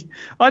me.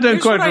 I don't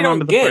Here's quite what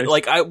remember the phrase.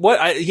 Like,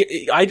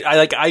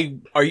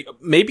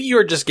 maybe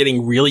you're just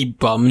getting really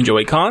bum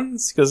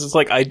Joy-Cons, because it's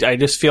like I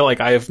just feel like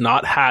I have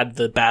not had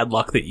the bad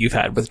luck that you've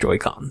had with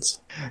Joy-Cons.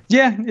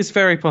 Yeah, it's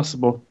very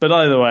possible. But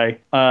either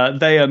way,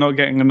 they are not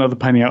getting another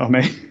penny out of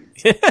me.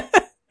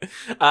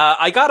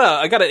 I got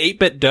an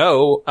 8-bit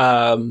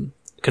DOE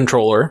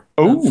controller.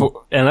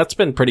 Oh, and that's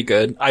been pretty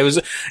good. I was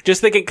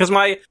just thinking, because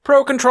my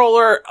Pro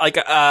controller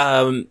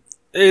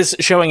is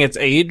showing its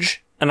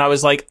age, and I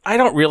was like, I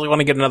don't really want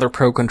to get another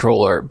Pro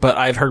controller, but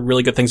I've heard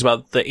really good things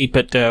about the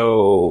 8-bit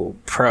DOE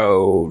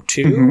Pro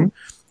 2.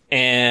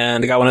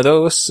 And I got one of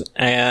those,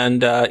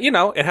 and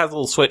it has a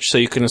little switch, so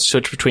you can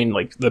switch between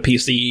like the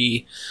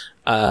PC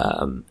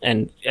and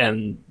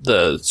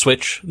the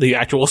Switch, the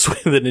actual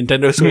Switch, the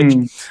Nintendo Switch.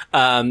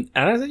 And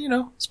I said,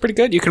 it's pretty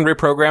good. You can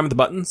reprogram the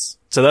buttons,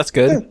 so that's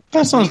good. Yeah,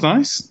 that sounds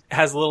nice. It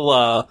has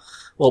little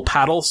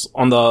paddles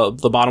on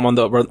the bottom on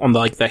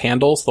the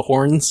handles, the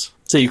horns,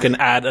 so you can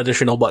add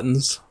additional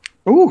buttons.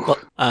 Ooh.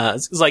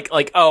 It's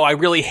like, oh, I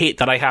really hate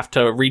that I have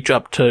to reach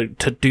up to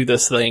do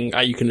this thing.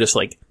 You can just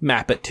like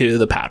map it to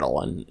the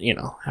paddle and,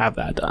 have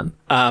that done.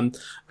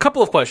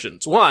 Couple of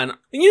questions. One,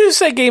 when you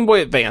say Game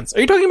Boy Advance,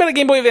 are you talking about a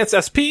Game Boy Advance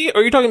SP,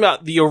 or are you talking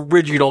about the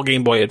original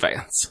Game Boy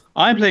Advance?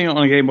 I'm playing it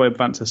on a Game Boy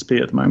Advance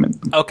SP at the moment.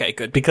 Okay,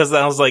 good. Because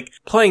I was like,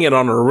 playing it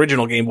on an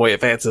original Game Boy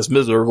Advance is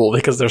miserable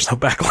because there's no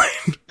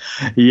backlight.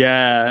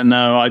 Yeah,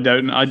 no, I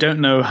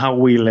don't know how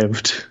we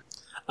lived.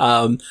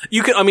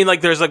 You can,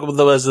 there's like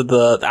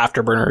the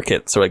Afterburner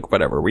kits or like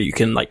whatever, where you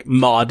can like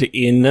mod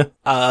in,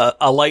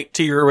 a light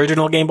to your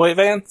original Game Boy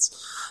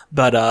Advance.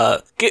 But,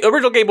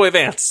 original Game Boy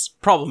Advance,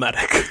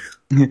 problematic.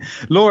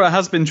 Laura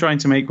has been trying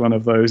to make one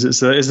of those.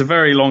 It's a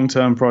very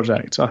long-term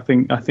project. I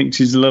think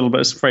she's a little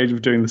bit afraid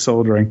of doing the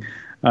soldering.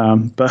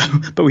 But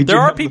there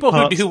are people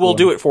who will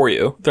do it for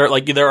you.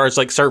 There are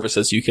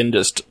services you can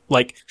just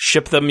like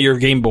ship them your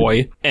Game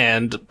Boy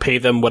and pay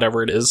them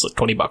whatever it is, like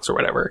 $20 or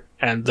whatever,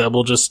 and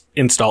they'll just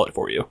install it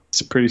for you. It's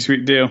a pretty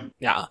sweet deal.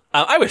 Yeah,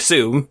 I would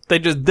assume they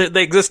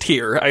exist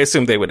here. I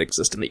assume they would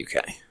exist in the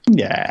UK.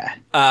 Yeah.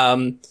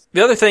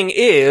 The other thing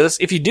is,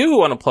 if you do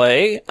want to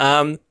play,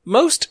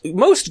 most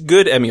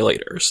good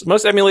emulators,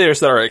 most emulators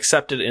that are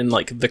accepted in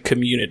like the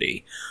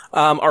community,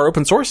 are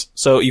open source.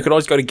 So you could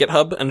always go to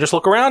GitHub and just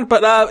look around.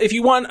 But if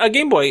you want a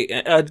Game Boy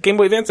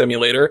Advance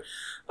emulator,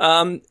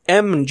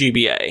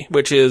 MGBA,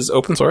 which is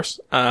open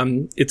source,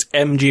 it's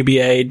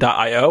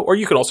mgba.io, or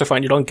you could also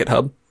find it on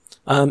GitHub,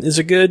 is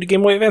a good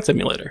Game Boy Advance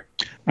emulator.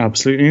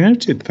 Absolutely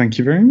noted. Thank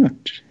you very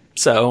much.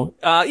 So,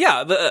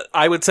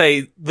 I would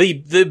say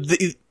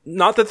the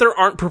not that there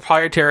aren't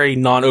proprietary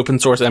non-open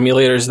source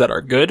emulators that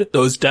are good.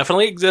 Those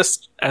definitely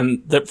exist,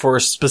 and that for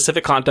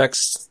specific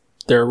contexts,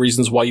 there are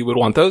reasons why you would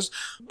want those.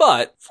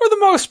 But for the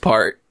most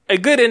part, a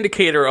good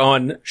indicator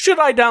on should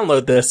I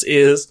download this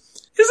is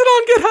it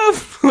on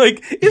GitHub?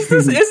 Like, is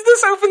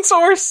this open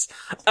source?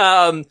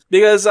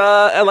 Because,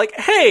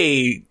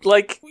 hey,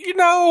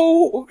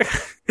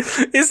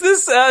 is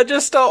this,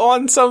 just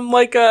on some,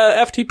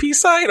 FTP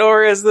site,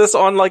 or is this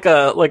on,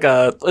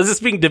 is this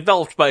being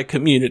developed by a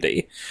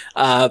community?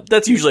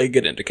 That's usually a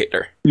good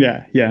indicator.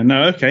 Yeah,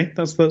 no, okay.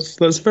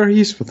 That's very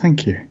useful.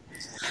 Thank you.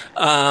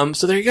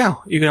 So there you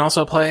go. You can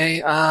also play,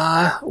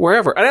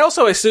 wherever. And I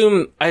also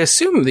assume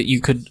that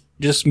you could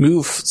just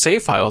move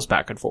save files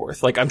back and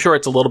forth. Like, I'm sure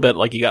it's a little bit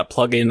like you got to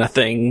plug in a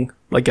thing,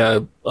 like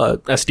a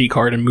SD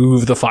card, and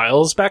move the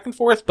files back and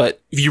forth.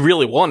 But if you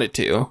really wanted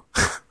to,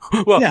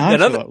 well, yeah,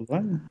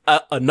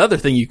 another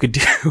thing you could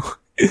do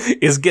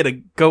is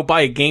go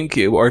buy a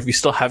GameCube, or if you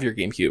still have your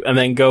GameCube, and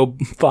then go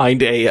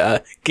find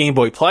a Game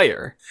Boy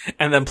player,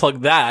 and then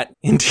plug that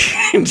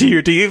into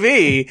your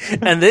TV,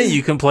 and then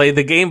you can play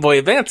the Game Boy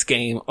Advance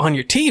game on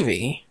your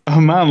TV.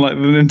 Oh man, like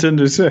the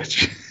Nintendo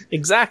Switch.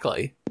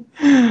 Exactly.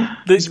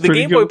 The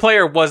Game Boy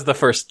player was the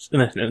first in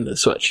the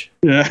Switch.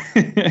 Yeah.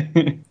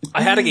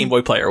 I had a Game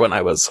Boy player when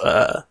I was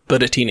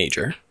but a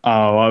teenager.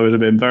 Oh, I would have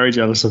been very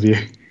jealous of you.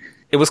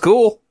 It was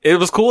cool. It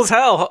was cool as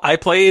hell. I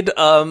played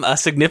a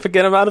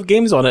significant amount of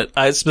games on it.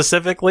 I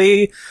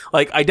definitely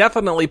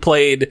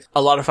played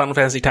a lot of Final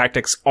Fantasy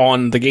Tactics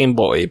on the Game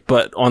Boy,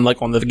 but on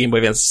the Game Boy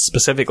Advance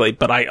specifically.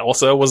 But I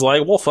also was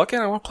like, well, fuck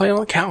it, I want to play on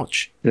the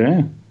couch.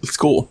 Yeah, it's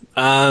cool.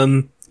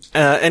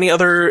 Any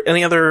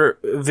other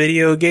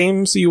video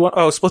games you want?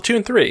 Oh,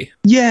 Splatoon 3.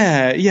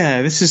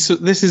 Yeah.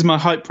 This is my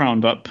hype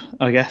roundup,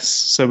 I guess.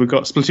 So we've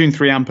got Splatoon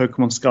 3 and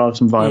Pokemon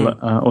Scarlet and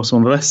Violet also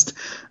on the list.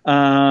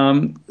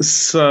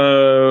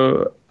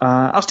 So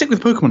I'll stick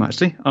with Pokemon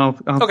actually. I'll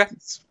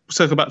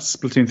circle back to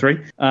Splatoon 3.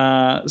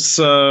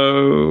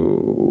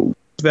 So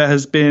there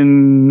has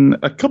been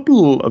a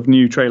couple of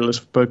new trailers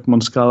for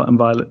Pokemon Scarlet and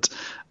Violet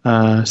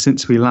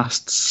since we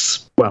last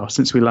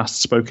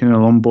spoke in an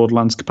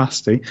on-Borderlands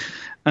capacity.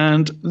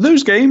 And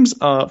those games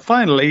are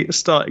finally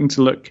starting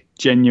to look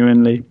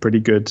genuinely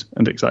pretty good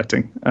and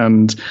exciting.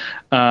 And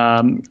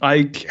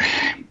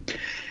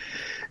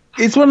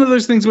it's one of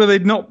those things where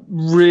they've not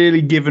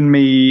really given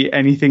me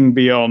anything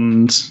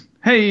beyond,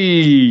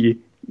 hey,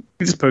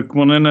 it's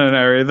Pokemon in an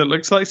area that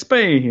looks like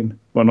Spain.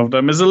 One of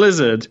them is a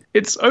lizard.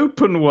 It's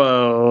open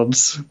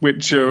worlds,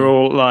 which are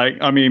all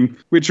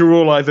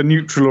either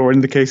neutral or,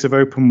 in the case of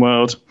open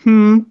world,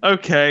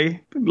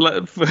 okay,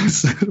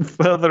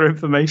 further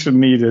information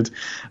needed.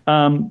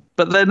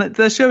 But then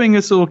they're showing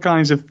us all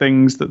kinds of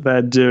things that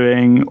they're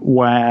doing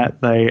where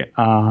they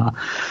are...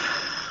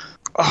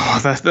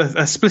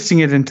 they're splitting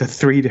it into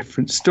 3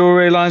 different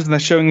storylines, and they're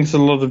showing us a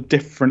lot of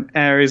different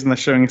areas, and they're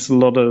showing us a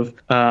lot of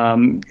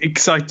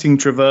exciting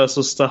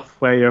traversal stuff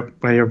where you're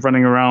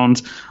running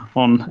around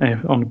on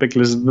a big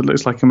lizard that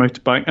looks like a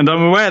motorbike. And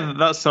I'm aware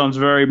that sounds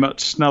very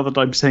much, now that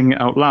I'm saying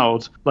it out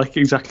loud, like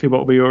exactly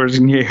what we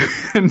already knew.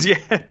 And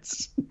yet,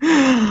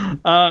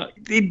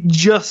 it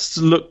just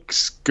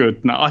looks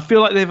good. Now, I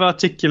feel like they've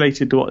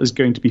articulated what is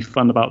going to be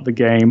fun about the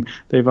game.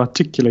 They've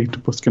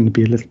articulated what's going to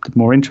be a little bit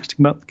more interesting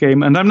about the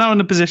game. And I'm now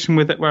in a position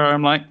with it where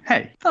I'm like,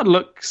 hey, that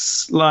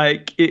looks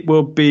like it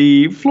will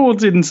be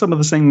flawed in some of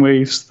the same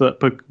ways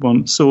that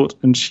Pokemon Sword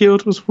and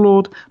Shield was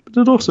flawed, but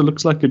it also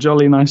looks like a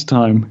jolly nice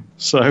time.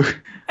 So,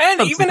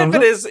 and even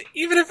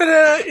if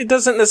it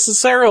doesn't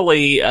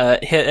necessarily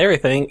hit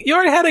everything, you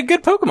already had a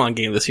good Pokemon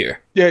game this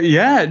year. And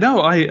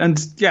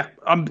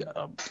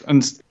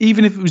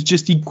even if it was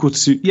just equal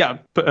to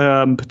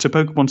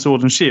Pokemon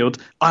Sword and Shield,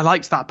 I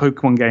liked that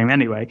Pokemon game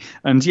anyway.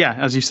 And yeah,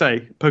 as you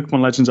say,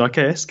 Pokemon Legends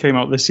Arceus came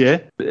out this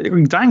year,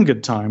 dang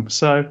good time.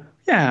 So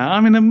yeah,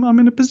 I'm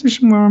in a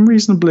position where I'm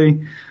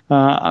reasonably,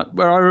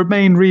 where I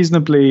remain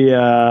reasonably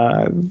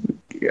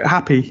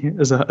happy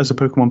as a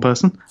Pokemon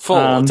person.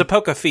 It's a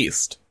Poke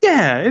Feast.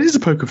 Yeah, it is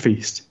a Poke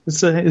Feast.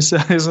 It's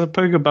a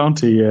Poke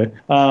Bounty year.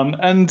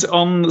 And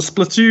on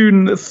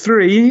Splatoon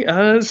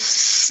 3,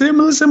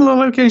 similar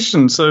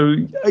location. So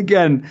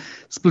again,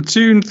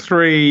 Splatoon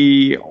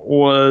 3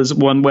 was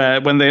one where,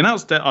 when they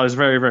announced it, I was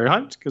very, very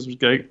hyped because I was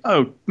going,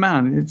 oh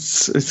man,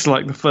 it's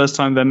like the first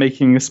time they're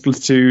making a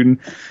Splatoon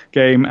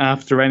game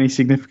after any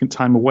significant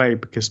time away,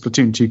 because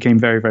Splatoon 2 came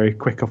very, very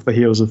quick off the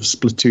heels of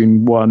Splatoon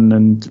 1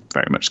 and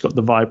very much got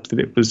the vibe that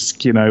it was,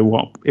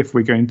 what, if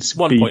we're going to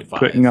be 1.5.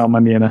 putting our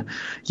money in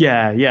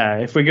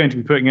if we're going to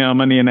be putting our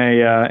money in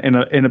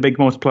a big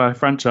multiplayer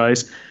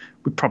franchise,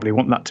 we probably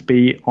want that to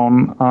be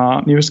on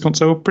our newest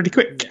console pretty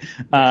quick.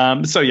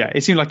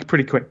 It seemed like a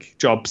pretty quick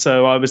job.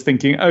 So I was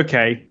thinking,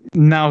 okay,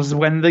 now's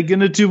when they're going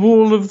to do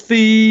all of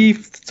the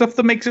stuff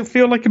that makes it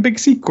feel like a big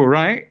sequel,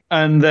 right?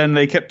 And then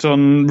they kept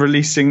on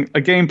releasing a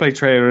gameplay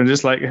trailer and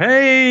just like,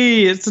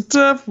 hey, it's a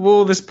turf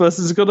war, this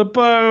person's got a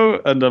bow.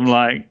 And I'm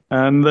like,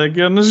 and they're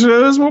going to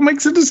show us what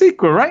makes it a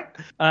sequel, right?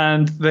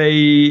 And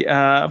they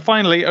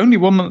finally, only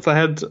 1 month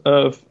ahead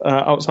of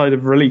outside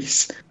of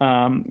release,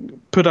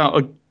 put out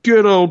a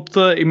good old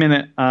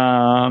 30-minute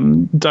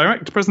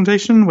direct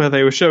presentation where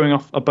they were showing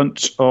off a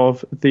bunch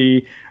of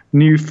the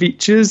new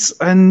features,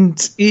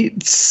 and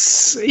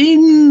it's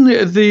in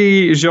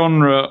the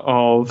genre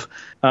of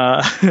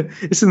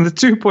it's in the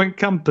 2-point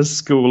compass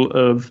school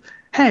of,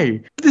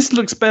 hey, this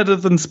looks better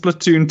than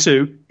Splatoon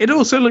 2. It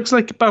also looks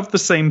like about the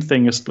same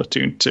thing as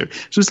Splatoon 2.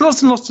 So there's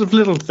lots and lots of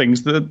little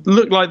things that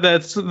look like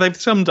they've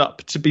summed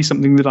up to be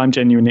something that I'm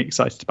genuinely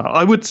excited about.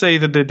 I would say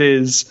that it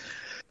is,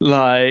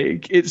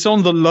 like, it's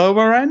on the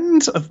lower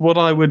end of what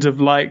I would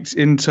have liked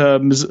in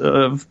terms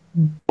of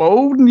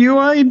bold new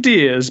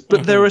ideas,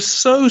 but there are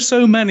so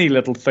many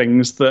little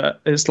things that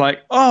it's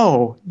like,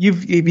 oh,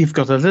 you've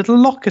got a little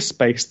locker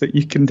space that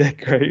you can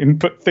decorate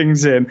and put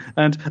things in,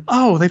 and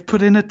oh, they've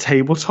put in a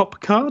tabletop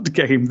card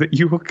game that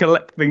you will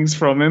collect things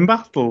from in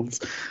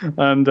battles,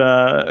 and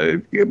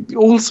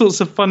all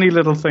sorts of funny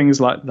little things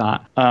like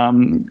that.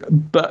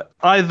 But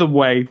either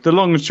way, the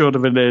long and short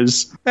of it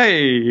is,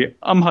 hey,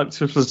 I'm hyped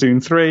for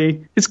Splatoon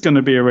 3. It's going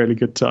to be a really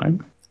good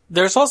time.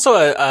 There's also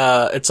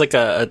it's like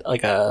a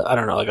I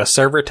don't know, like a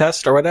server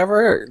test or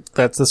whatever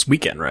that's this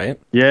weekend, right?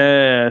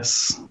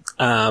 Yes.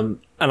 And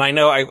I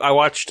know I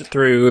watched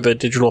through the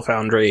Digital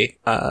Foundry,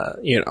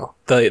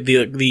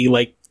 the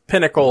like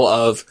pinnacle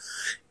of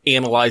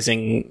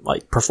analyzing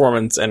like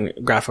performance and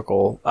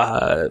graphical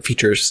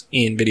features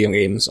in video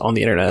games on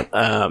the internet.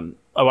 I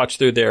watched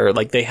through their,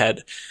 like, they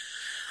had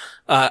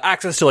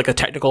access to like a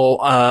technical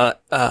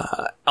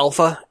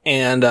alpha,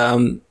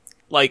 and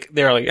like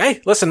they're like,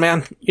 hey, listen,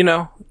 man,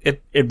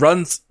 it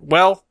runs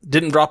well,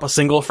 didn't drop a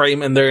single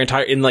frame in their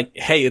entire,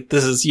 hey,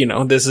 this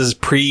is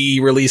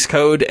pre-release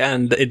code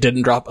and it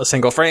didn't drop a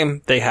single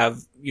frame. They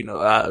have,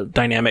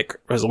 dynamic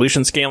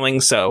resolution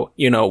scaling. So,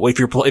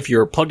 if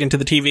you're plugged into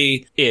the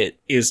TV, it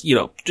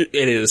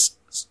is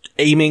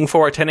aiming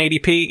for a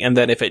 1080p. And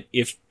then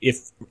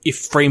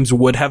if frames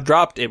would have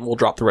dropped, it will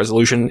drop the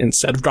resolution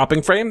instead of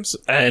dropping frames,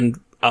 and,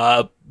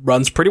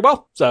 runs pretty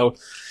well. So,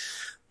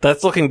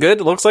 that's looking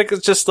good. It looks like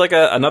it's just like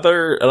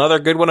another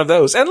good one of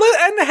those. And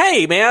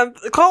hey, man,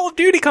 Call of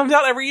Duty comes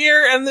out every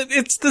year and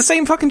it's the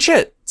same fucking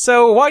shit.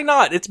 So why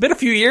not? It's been a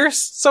few years,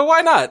 so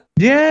why not?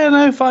 Yeah,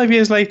 no, 5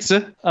 years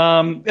later.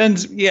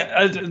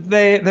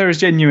 There is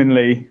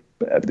genuinely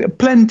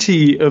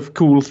plenty of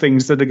cool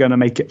things that are going to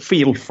make it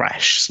feel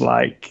fresh.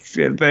 Like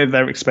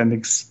they're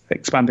expanding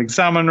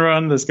Salmon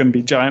Run. There's going to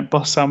be giant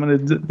boss salmon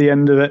at the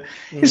end of it.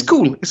 It's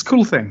cool. It's a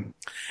cool thing.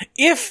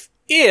 If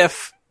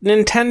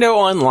Nintendo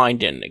Online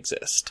didn't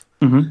exist,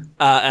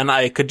 and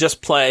I could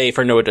just play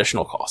for no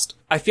additional cost,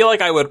 I feel like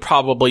I would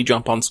probably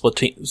jump on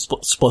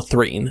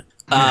Splatoon.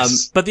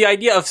 Yes. But the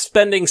idea of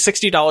spending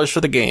 $60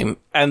 for the game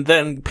and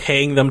then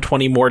paying them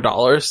 $20 more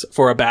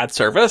for a bad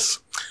service,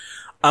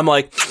 I'm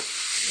like,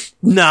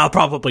 no,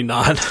 probably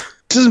not.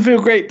 Doesn't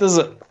feel great, does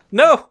it?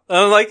 No,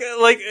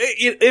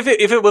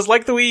 if it was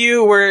like the Wii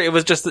U, where it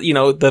was just,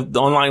 the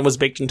online was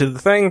baked into the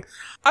thing,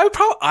 I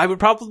would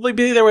probably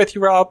be there with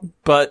you, Rob.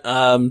 But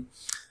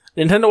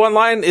Nintendo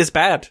Online is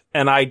bad,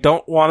 and I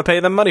don't want to pay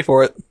them money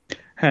for it.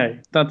 Hey,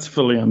 that's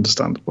fully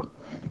understandable.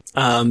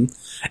 And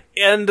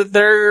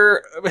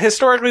their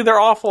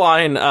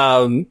offline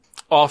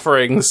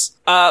offerings,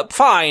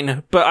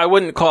 fine, but I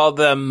wouldn't call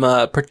them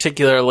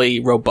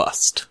particularly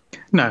robust.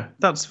 No,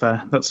 that's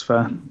fair. That's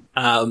fair.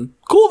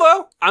 Cool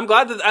though. I'm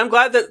glad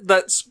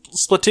that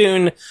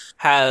Splatoon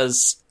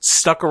has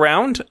stuck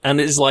around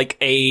and is like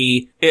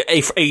a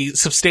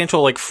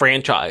substantial like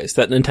franchise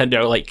that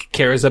Nintendo like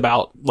cares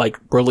about like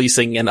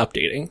releasing and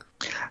updating.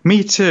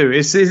 Me too.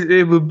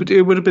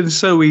 It would have been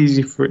so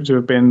easy for it to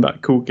have been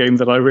that cool game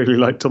that I really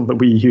liked on the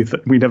Wii U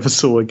that we never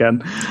saw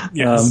again.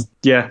 Yes.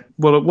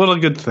 What a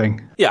good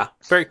thing. Yeah,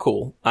 very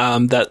cool.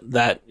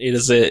 That it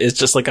is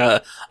just like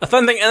a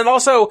fun thing, and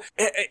also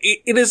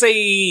it is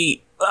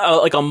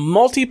like a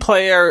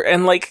multiplayer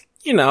and like,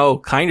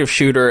 kind of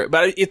shooter,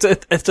 but it's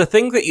a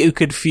thing that you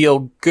could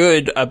feel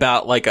good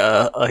about, like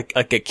a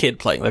kid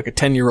playing, like a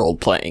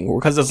 10-year-old playing,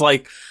 because it's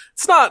like,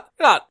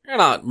 you're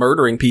not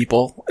murdering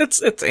people.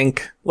 It's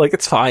ink. Like,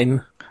 it's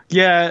fine.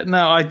 Yeah,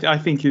 no, I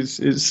think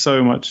it's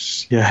so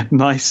much,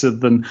 nicer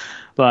than,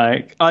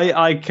 like,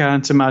 I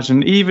can't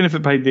imagine, even if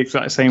it played the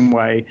exact same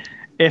way,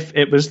 if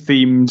it was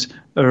themed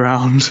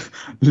around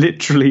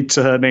literally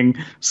turning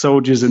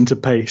soldiers into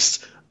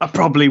paste, I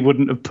probably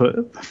wouldn't have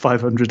put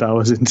 500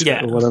 hours into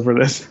it or whatever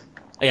it is.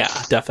 Yeah,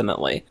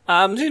 definitely.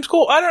 Seems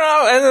cool. I don't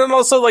know. And then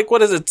also, like,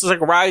 what is it? It's like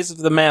Rise of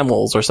the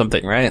Mammals or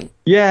something, right?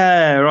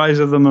 Yeah, Rise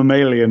of the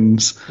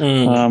Mammalians.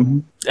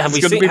 Have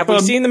we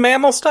seen the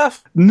mammal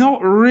stuff?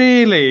 Not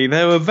really.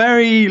 There were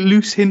very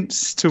loose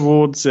hints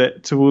towards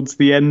it towards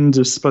the end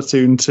of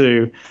Splatoon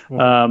 2.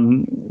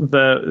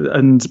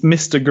 And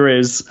Mr.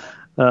 Grizz,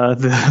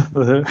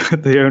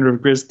 the owner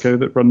of Grizzco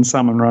that runs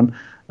Salmon Run,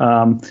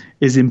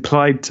 is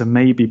implied to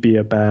maybe be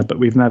a bear, but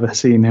we've never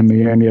seen him.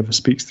 He only ever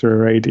speaks through a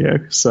radio.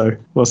 So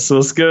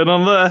what's going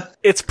on there?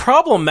 It's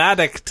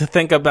problematic to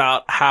think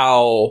about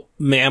how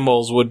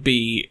mammals would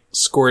be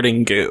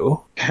squirting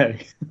goo.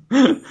 Hey,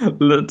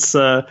 let's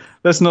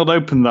not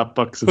open that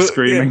box of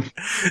screaming.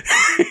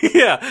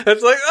 Yeah,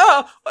 it's like,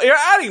 oh, you're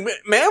adding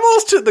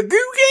mammals to the goo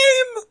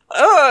game?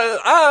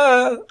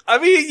 I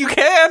mean, you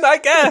can, I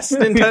guess,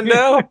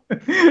 Nintendo.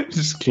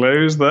 Just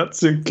close that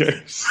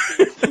suitcase.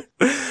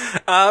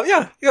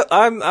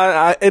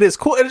 It is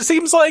cool. And it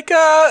seems like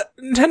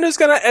Nintendo's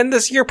gonna end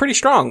this year pretty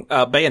strong.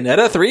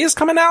 Bayonetta 3 is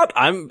coming out.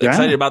 I'm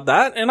excited about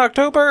that in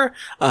October.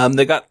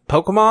 They got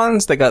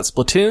Pokemons, they got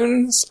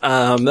Splatoons.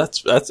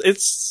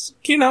 It's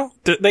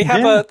they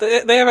have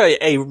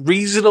a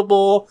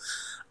reasonable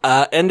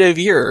end of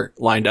year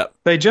lined up.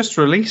 They just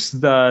released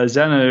the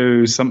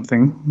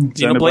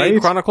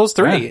Xenoblade Chronicles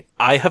 3. Yeah.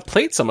 I have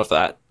played some of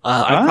that.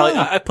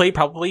 I played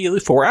probably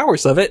 4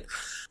 hours of it.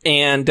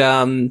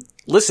 And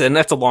listen,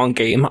 that's a long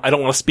game. I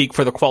don't want to speak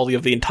for the quality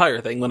of the entire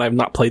thing when I've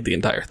not played the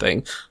entire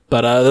thing.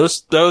 But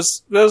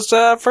those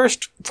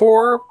first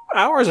 4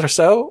 hours or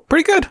so,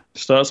 pretty good.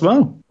 Starts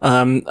well.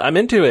 I'm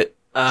into it.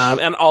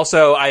 And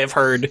also I have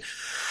heard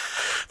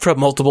from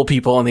multiple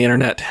people on the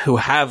internet who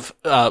have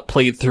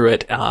played through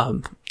it.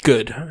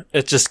 Good.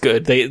 It's just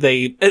good.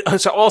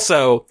 So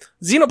also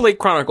Xenoblade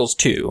Chronicles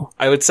 2,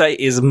 I would say,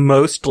 is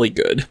mostly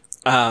good.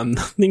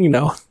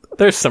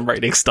 There's some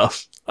writing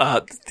stuff.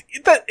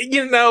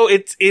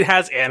 It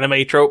has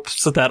anime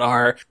tropes that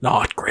are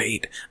not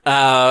great.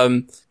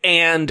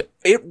 And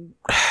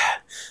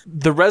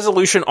the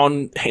resolution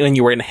on when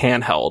you were in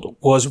handheld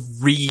was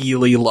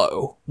really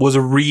low.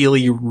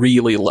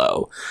 Really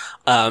low.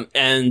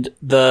 And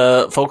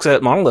the folks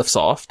at Monolith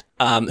Soft,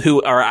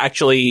 who are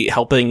actually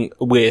helping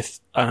with,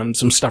 some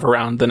stuff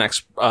around the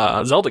next,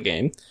 Zelda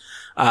game,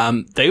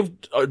 they've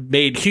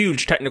made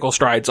huge technical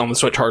strides on the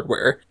Switch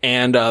hardware,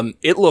 and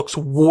it looks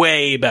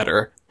way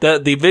better.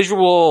 The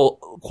visual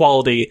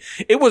quality,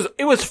 it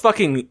was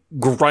fucking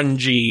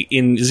grungy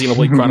in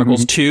Xenoblade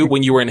Chronicles 2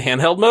 when you were in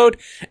handheld mode,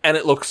 and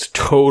it looks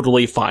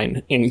totally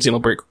fine in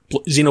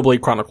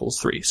Xenoblade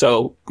Chronicles 3.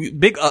 So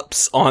big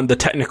ups on the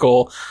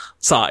technical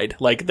side.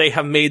 Like, they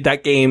have made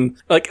that game,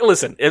 like,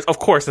 listen, of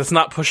course, it's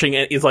not pushing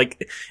it.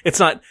 It's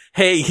not,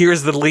 hey,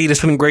 here's the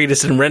latest and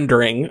greatest in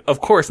rendering.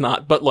 Of course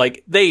not. But,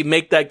 like, they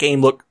make that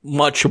game look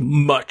much,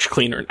 much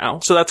cleaner now.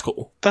 So that's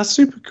cool. That's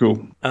super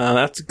cool.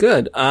 That's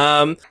good.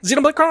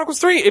 Xenoblade Chronicles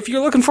 3, if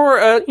you're looking for,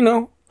 an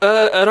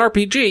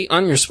RPG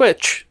on your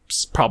Switch,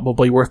 it's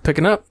probably worth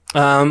picking up.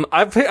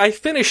 I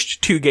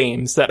finished 2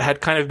 games that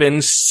had kind of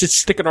been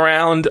sticking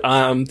around,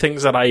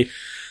 things that I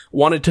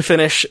wanted to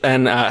finish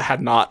and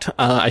had not.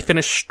 I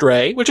finished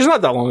Stray, which is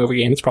not that long of a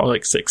game. It's probably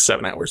like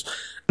 6-7 hours.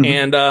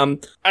 Mm-hmm.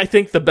 And I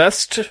think the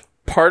best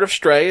part of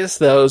Stray is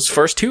those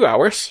first 2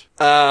 hours.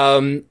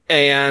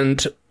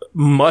 And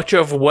much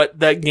of what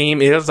that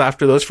game is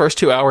after those first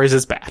 2 hours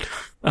is bad.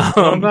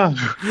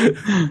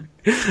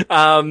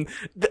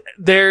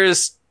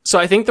 So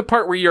I think the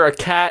part where you're a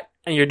cat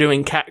and you're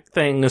doing cat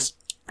things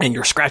and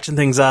you're scratching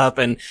things up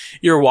and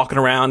you're walking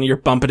around and you're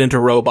bumping into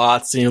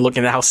robots and you're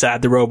looking at how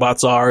sad the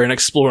robots are and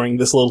exploring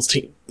this little,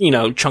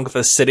 chunk of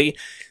the city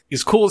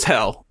is cool as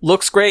hell.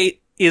 Looks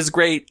great, is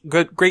great,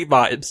 great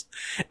vibes.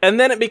 And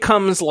then it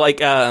becomes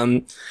like,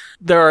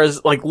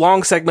 there's like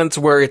long segments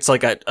where it's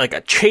like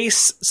a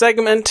chase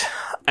segment,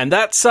 and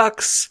that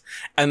sucks.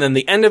 And then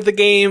the end of the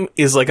game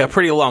is like a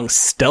pretty long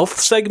stealth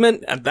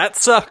segment, and that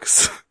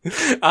sucks.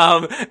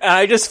 And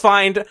I just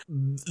find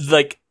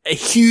like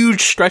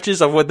huge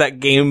stretches of what that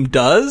game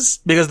does,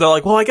 because they're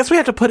like, well, I guess we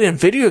have to put in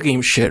video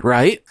game shit,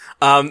 right?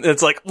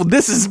 It's like, well,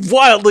 this is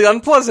wildly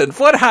unpleasant.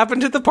 What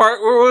happened to the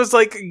part where it was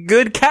like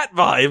good cat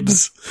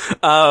vibes?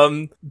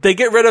 They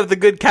get rid of the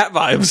good cat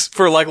vibes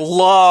for like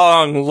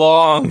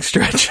long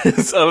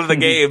stretches of the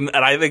game,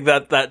 and I think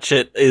that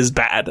shit is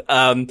bad.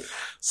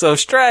 So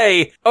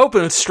Stray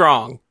opens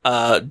strong,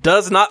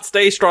 does not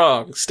stay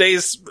strong,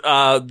 stays,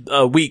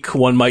 weak,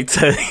 one might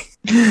say.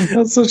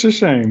 That's such a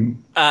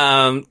shame.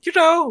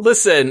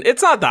 Listen,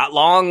 it's not that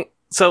long.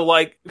 So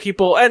like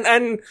people,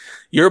 and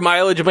your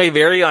mileage may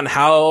vary on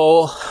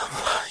how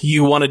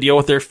you want to deal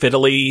with their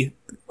fiddly,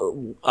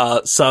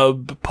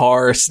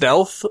 subpar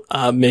stealth.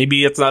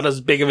 Maybe it's not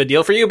as big of a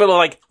deal for you, but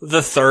like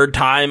the third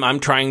time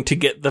I'm trying to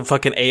get the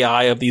fucking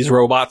AI of these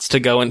robots to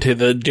go into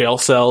the jail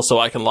cell so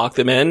I can lock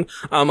them in,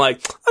 I'm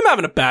like, I'm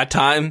having a bad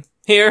time.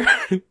 here.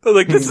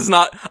 Like, this is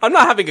not, I'm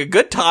not having a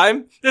good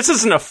time. This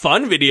isn't a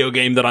fun video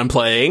game that I'm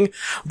playing,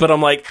 but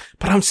I'm like,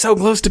 but I'm so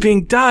close to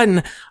being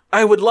done.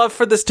 I would love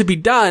for this to be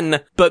done,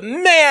 but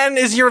man,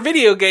 is your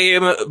video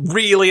game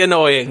really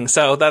annoying.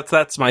 So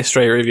that's my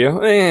Stray review.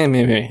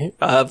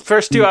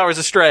 First 2 hours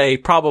of Stray,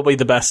 probably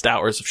the best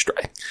hours of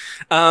Stray.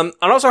 And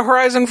also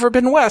Horizon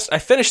Forbidden West. I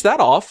finished that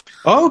off.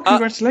 Oh,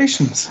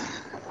 congratulations.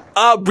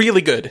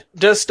 Really good.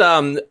 Just,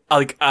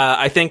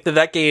 I think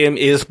that game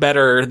is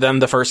better than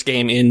the first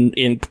game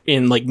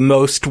in like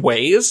most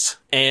ways.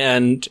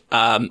 And,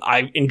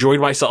 I enjoyed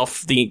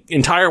myself the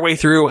entire way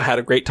through, had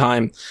a great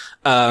time.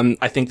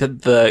 I think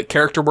that the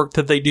character work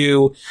that they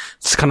do,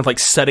 it's kind of like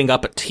setting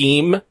up a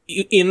team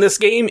in this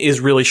game is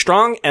really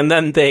strong. And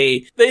then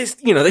they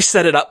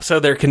set it up so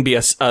there can be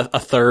a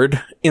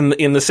third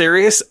in the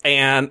series.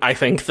 And I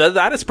think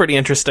that is pretty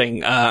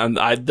interesting.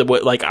 I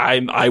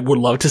would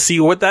love to see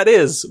what that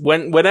is.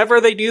 Whenever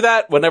they do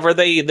that, whenever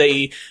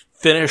they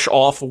finish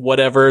off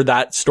whatever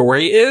that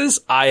story is,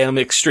 I am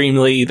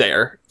extremely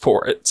there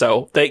for it.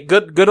 So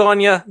good on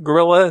you,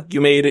 Guerrilla.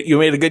 You made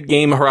a good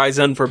game.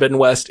 Horizon Forbidden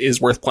West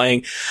is worth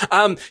playing.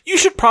 You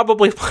should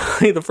probably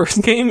play the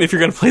first game if you're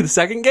going to play the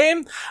second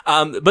game.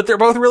 But they're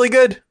both really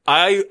good.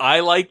 I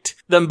liked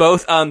them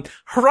both.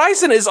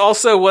 Horizon is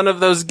also one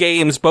of those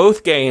games,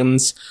 both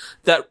games,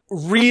 that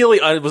really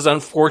was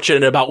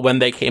unfortunate about when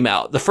they came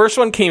out. The first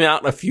one came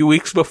out a few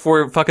weeks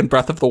before fucking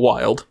Breath of the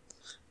Wild.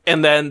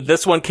 And then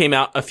this one came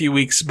out a few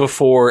weeks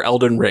before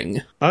Elden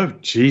Ring. Oh,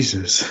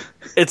 Jesus.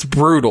 It's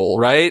brutal,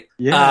 right?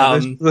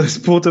 Yeah, those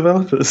poor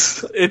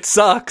developers. It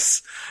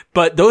sucks.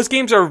 But those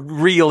games are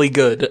really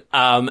good.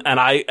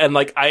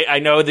 I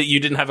know that you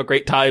didn't have a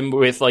great time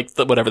with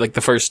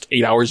the first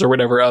 8 hours or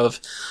whatever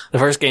of the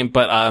first game,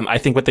 but I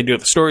think what they do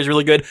with the story is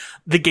really good.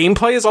 The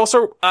gameplay is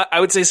also, I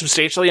would say,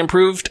 substantially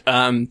improved.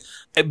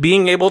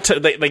 Being able to,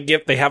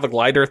 they have a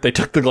glider. They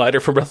took the glider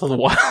from Breath of the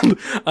Wild.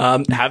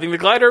 Having the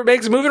glider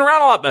makes moving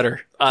around a lot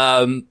better.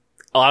 A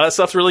lot of that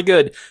stuff's really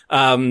good.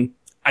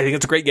 I think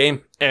it's a great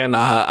game, and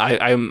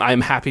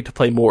I'm happy to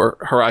play more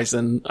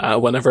Horizon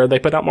whenever they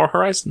put out more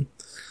Horizon.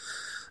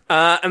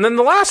 And then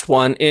the last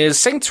one is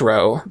Saints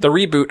Row, the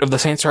reboot of the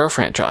Saints Row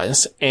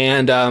franchise,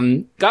 and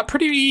got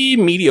pretty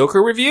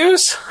mediocre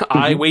reviews. Mm-hmm.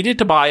 I waited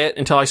to buy it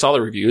until I saw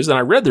the reviews, and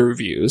I read the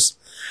reviews,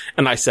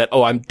 and I said,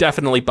 "Oh, I'm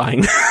definitely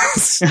buying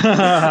this."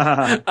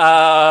 And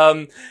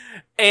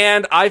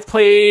I've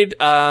played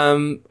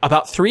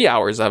about 3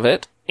 hours of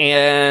it.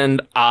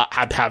 And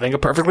I'm having a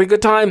perfectly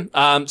good time.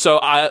 So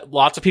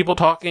lots of people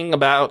talking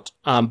about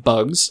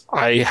bugs.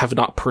 I have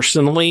not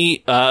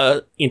personally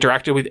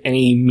interacted with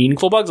any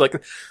meaningful bugs.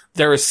 Like,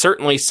 there is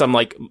certainly some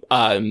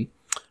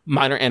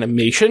minor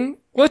animation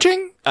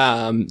glitching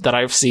that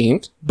I've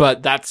seen,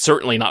 but that's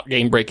certainly not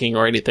game breaking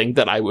or anything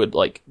that I would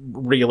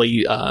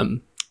really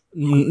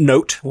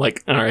note.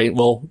 Like, all right,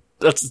 well,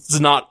 it's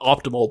not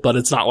optimal, but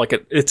it's not like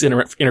it's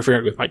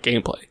interfering with my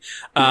gameplay.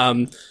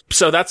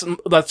 So that's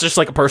just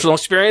like a personal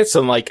experience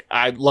and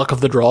luck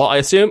of the draw, I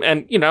assume.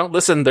 And,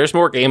 listen, there's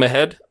more game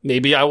ahead.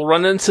 Maybe I will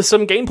run into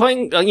some game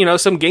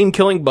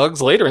killing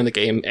bugs later in the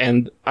game,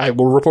 and I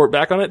will report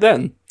back on it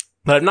then.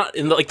 But I've not,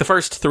 in the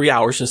first 3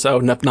 hours or so,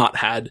 I've not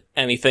had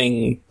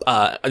anything,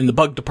 in the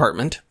bug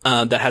department,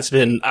 that has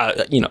been,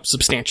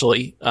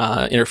 substantially,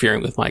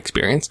 interfering with my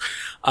experience.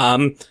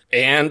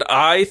 And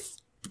I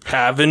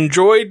have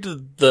enjoyed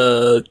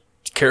the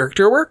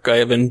character work. I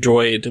have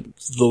enjoyed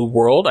the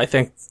world. I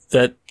think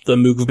that the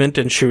movement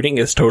and shooting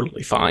is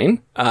totally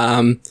fine.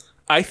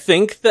 I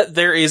think that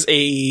there is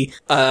a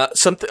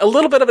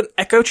little bit of an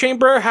echo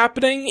chamber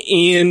happening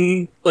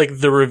in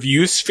the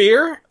review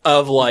sphere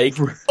of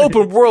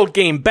open world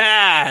game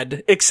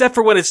bad, except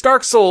for when it's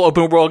Dark Soul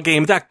open world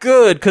game that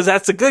good, because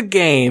that's a good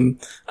game.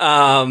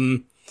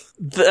 Then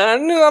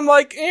I'm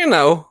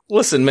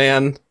listen,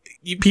 man.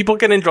 People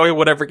can enjoy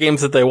whatever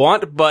games that they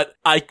want, but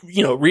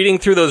reading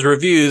through those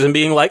reviews and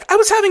being I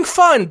was having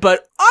fun,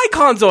 but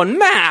icons on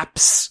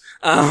maps.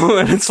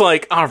 And it's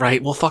all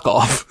right, well, fuck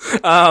off.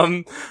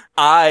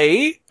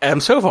 I am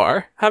so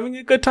far having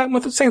a good time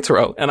with Saints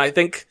Row. And I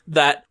think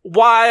that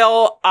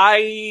while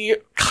I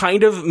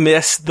kind of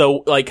miss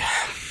the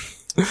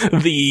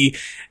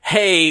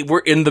hey, we're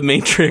in the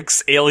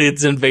Matrix,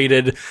 aliens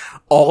invaded,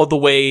 all the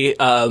way,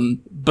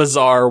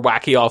 bizarre,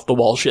 wacky off the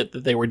wall shit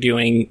that they were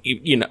doing,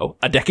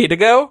 a decade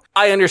ago.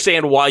 I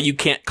understand why you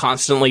can't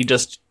constantly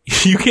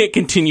you can't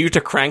continue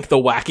to crank the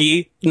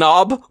wacky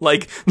knob.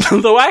 The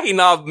wacky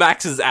knob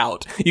maxes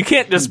out. You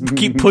can't just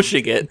keep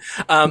pushing it.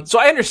 So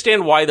I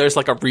understand why there's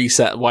a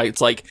reset, why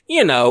it's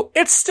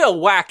it's still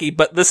wacky,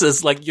 but this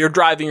is you're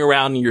driving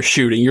around and you're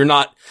shooting. You're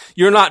not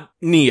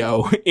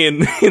Neo in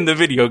the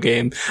video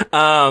game.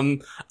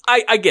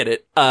 I get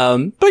it.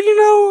 But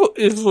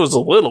if it was a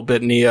little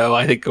bit Neo,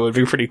 I think it would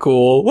be pretty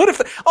cool. What if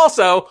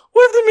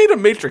they made a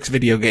Matrix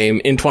video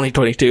game in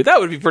 2022? That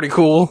would be pretty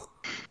cool.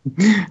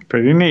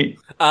 Pretty neat.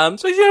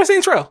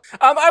 Saints Row.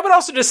 I would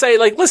also just say,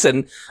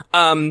 listen,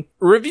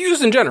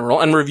 reviews in general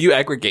and review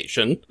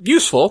aggregation,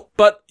 useful,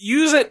 but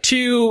use it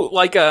to,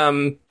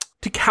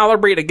 to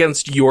calibrate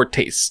against your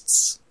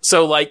tastes.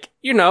 So, like,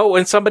 you know,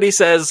 when somebody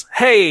says,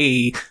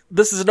 hey,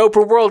 this is an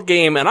open world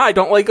game and I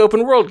don't like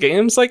open world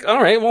games, like,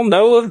 all right, well,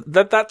 know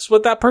that that's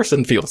what that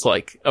person feels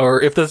like.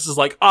 Or if this is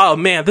like, oh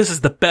man, this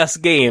is the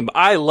best game.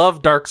 I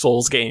love Dark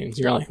Souls games.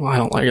 You're like, well, I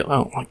don't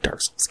like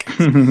Dark Souls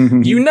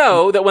games. You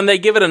know that when they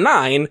give it a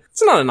 9,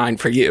 it's not a 9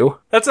 for you.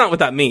 That's not what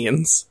that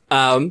means.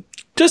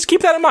 Just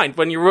keep that in mind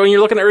when you're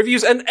looking at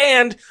reviews.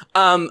 And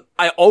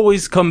I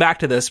always come back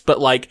to this, but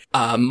like,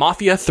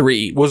 Mafia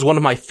 3 was one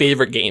of my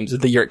favorite games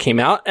of the year it came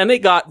out, and it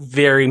got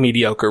very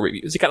mediocre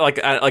reviews. It got like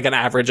an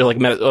average of like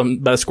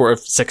Metascore of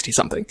 60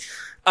 something.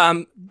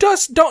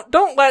 Just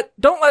don't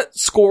let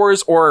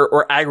scores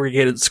or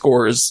aggregated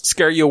scores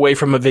scare you away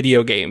from a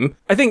video game.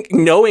 I think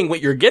knowing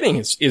what you're getting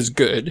is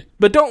good,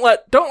 but don't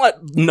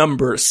let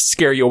numbers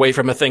scare you away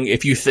from a thing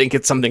if you think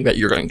it's something that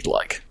you're going to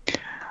like.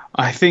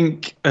 I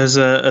think as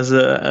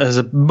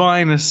a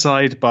minor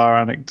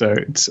sidebar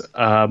anecdote,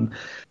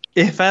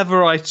 if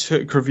ever I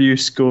took review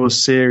scores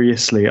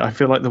seriously, I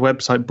feel like the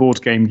website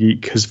Board Game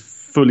Geek has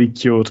fully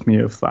cured me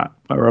of that.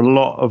 Where a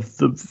lot of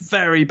the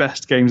very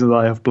best games that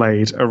I have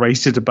played are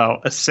rated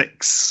about a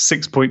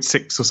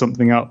 6.6 or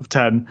something out of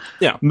 10.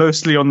 Yeah.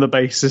 Mostly on the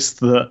basis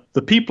that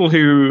the people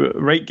who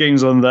rate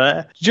games on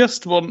there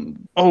just want,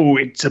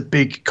 it's a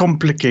big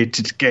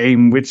complicated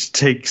game which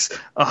takes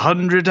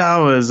 100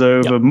 hours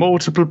over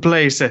multiple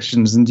play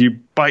sessions and you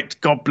bite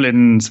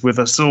goblins with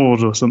a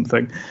sword or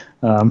something.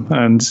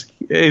 And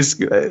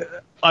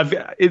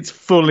it's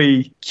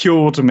fully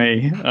cured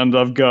me, and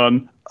I've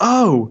gone,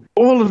 oh,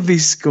 all of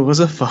these scores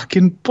are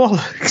fucking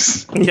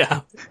bollocks. Yeah.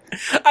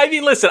 I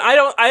mean, listen,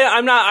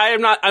 I'm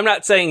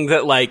not saying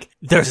that like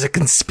there's a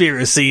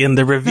conspiracy and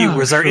the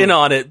reviewers are in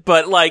on it,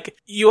 but like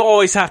you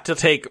always have to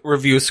take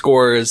review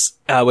scores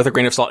with a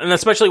grain of salt. And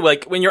especially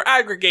like when you're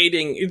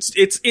aggregating,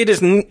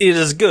 it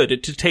is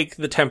good to take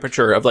the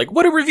temperature of like,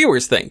 what do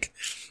reviewers think?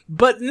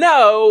 But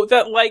know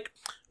that like,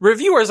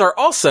 reviewers are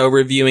also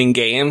reviewing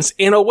games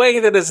in a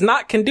way that is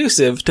not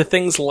conducive to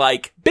things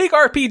like big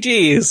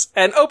RPGs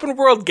and open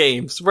world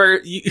games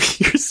where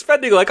you're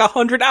spending like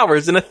 100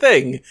 hours in a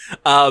thing.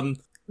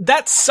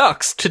 That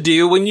sucks to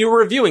do when you're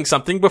reviewing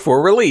something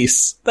before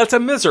release. That's a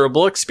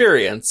miserable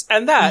experience,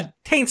 and that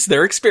taints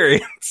their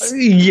experience.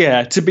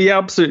 Yeah, to be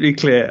absolutely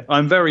clear,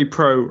 I'm very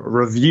pro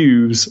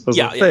reviews as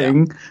a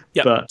thing,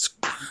 but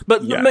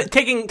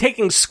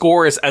taking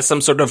scores as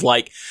some sort of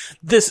like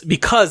this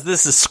because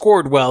this is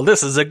scored well,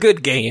 this is a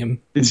good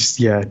game. It's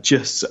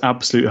just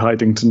absolute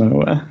hiding to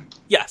nowhere.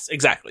 Yes,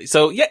 exactly.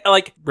 So yeah,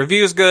 like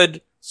reviews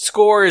good,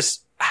 scores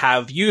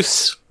have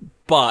use.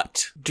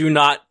 But do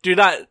not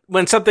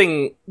when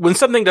something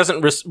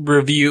doesn't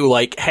review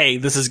like, hey,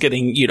 this is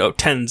getting,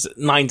 10s,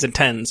 9s and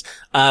 10s,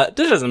 that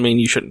doesn't mean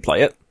you shouldn't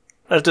play it.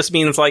 That just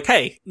means like,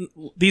 hey,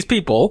 these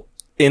people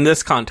in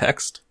this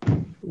context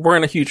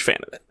weren't a huge fan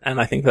of it. And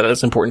I think that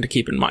is important to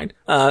keep in mind.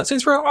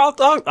 Saints Row,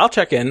 I'll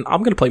check in. I'm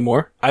going to play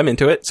more. I'm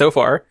into it so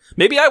far.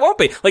 Maybe I won't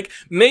be. Like,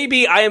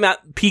 maybe I am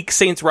at peak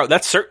Saints Row.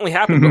 That's certainly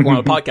happened before on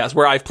a podcast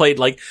where I've played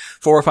like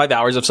 4 or 5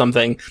 hours of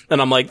something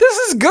and I'm like, this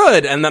is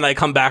good. And then I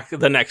come back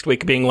the next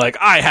week being like,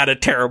 I had a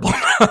terrible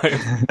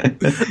time.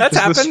 That's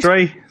happened.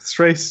 The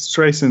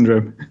stray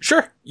syndrome.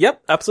 Sure.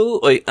 Yep.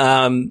 Absolutely.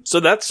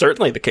 So that's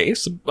certainly the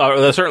case. Or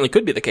that certainly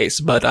could be the case.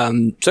 But,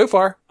 so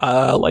far,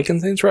 liking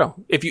Saints Row.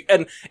 If you,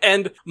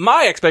 and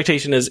my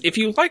expectation is if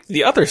you liked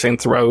the other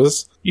Saints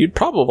Rows, you'd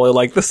probably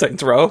like the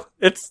Saints Row.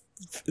 It's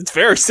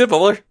very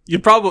similar. You're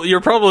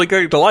probably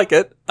going to like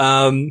it.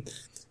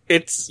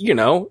 It's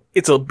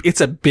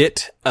a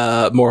bit,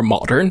 more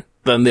modern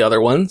than the other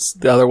ones.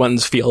 The other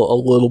ones feel a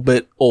little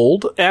bit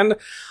old. And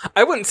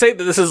I wouldn't say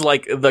that this is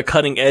like the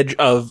cutting edge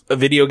of a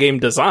video game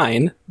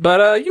design,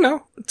 but,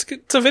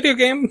 it's a video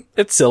game.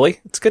 It's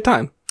silly. It's a good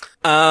time.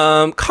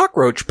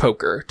 Cockroach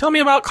Poker. Tell me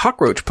about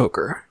Cockroach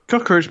Poker.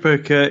 Cockroach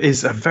Poker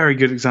is a very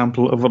good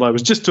example of what I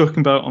was just talking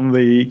about on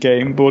the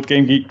game Board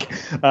Game Geek,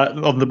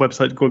 on the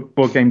website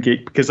Board Game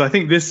Geek, because I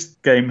think this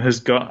game has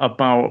got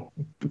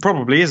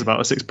probably is about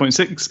a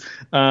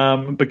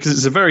 6.6, because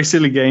it's a very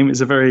silly game,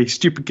 it's a very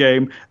stupid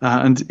game,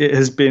 and it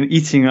has been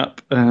eating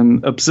up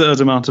an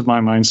absurd amount of my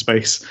mind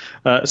space.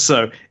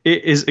 So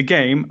it is a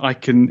game, I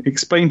can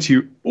explain to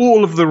you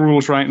all of the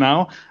rules right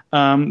now.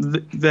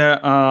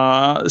 There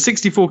are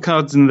 64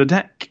 cards in the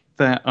deck.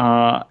 There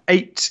are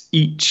 8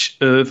 each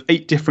of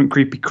 8 different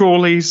creepy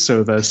crawlies.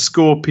 So there's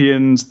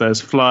scorpions,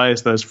 there's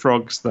flies, there's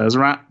frogs, there's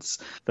rats,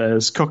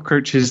 there's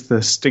cockroaches,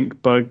 there's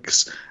stink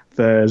bugs,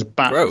 there's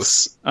bats.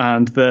 Gross.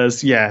 And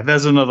there's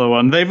another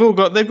one. They've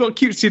got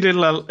cutesy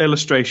little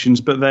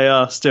illustrations, but they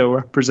are still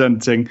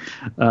representing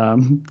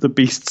the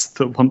beasts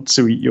that want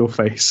to eat your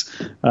face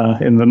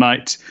in the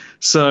night.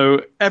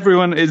 So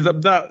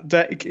that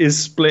deck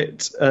is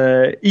split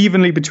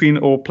evenly between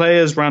all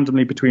players,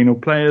 randomly between all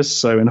players.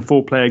 So in a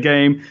 4-player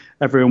game,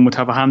 everyone would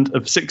have a hand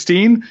of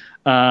 16,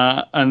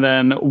 and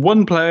then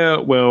one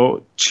player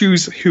will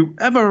choose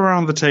whoever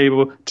around the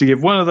table to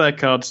give one of their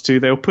cards to.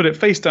 They'll put it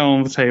face down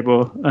on the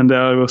table, and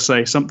they will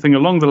say something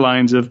along the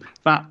lines of,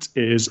 that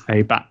is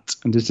a bat.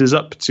 And it is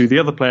up to the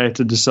other player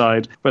to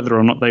decide whether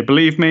or not they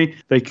believe me.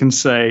 They can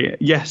say,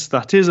 yes,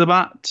 that is a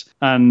bat.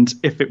 And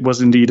if it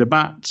was indeed a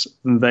bat,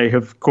 then they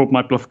have called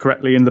my bluff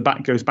correctly, and the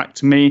bat goes back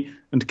to me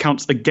and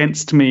counts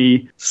against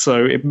me,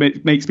 so it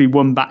makes me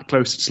one bat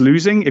closer to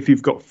losing. If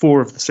you've got 4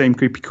 of the same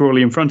creepy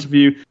crawly in front of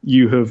you,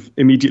 you have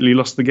immediately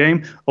lost the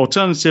game.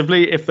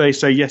 Alternatively, if they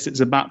say, yes, it's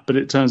a bat, but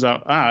it turns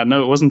out,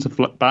 no, it wasn't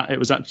a bat, it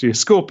was actually a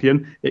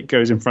scorpion, it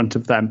goes in front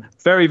of them.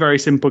 Very, very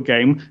simple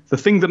game. The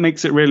thing that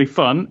makes it really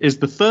fun is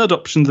the third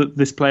option that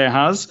this player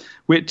has,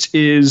 which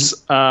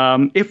is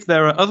if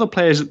there are other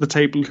players at the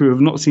table who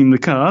have not seen the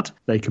card,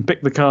 they can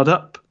pick the card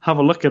up, have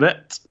a look at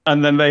it,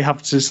 and then they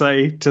have to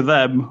say to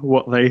them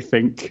what they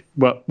think.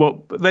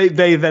 Well,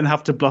 they then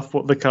have to bluff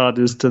what the card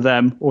is to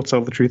them, or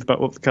tell the truth about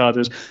what the card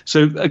is.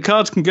 So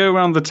cards can go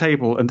around the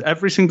table, and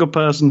every single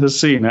person has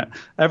seen it.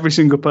 Every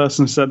single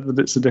person said that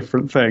it's a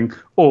different thing,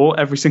 or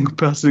every single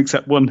person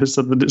except one has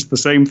said that it's the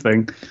same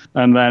thing.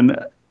 And then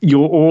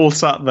you're all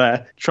sat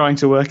there trying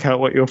to work out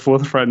what your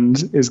fourth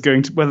friend is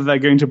going to, whether they're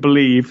going to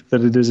believe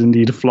that it is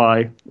indeed a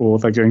fly or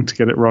they're going to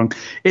get it wrong.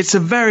 It's a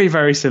very,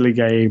 very silly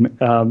game.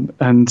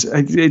 And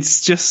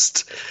it's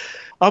just,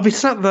 I'll be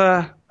sat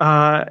there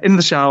in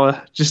the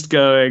shower just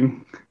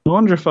going, I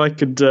wonder if I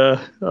could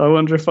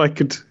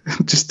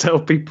just tell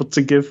people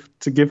to give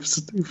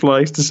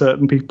flies to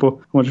certain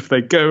people. I wonder if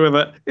they go with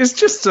it.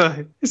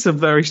 It's a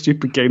very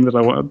stupid game that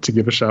I wanted to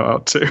give a shout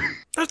out to.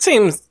 That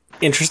seems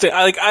interesting.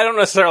 I don't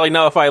necessarily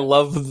know if I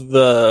love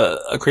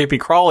the creepy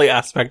crawly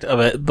aspect of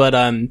it, but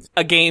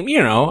a game,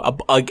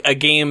 a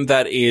game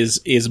that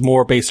is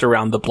more based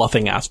around the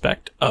bluffing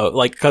aspect,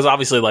 because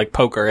obviously like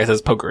poker, it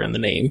has poker in the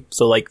name,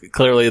 so like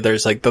clearly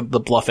there's like the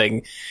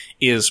bluffing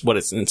is what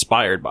it's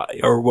inspired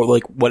by, or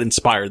what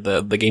inspired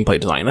the gameplay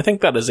design. I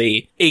think that is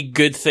a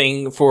good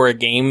thing for a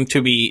game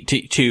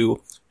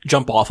to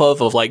jump off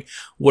of like,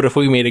 what if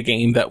we made a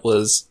game that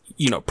was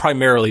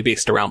primarily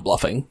based around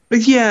bluffing?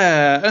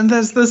 Yeah, and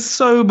there's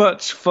so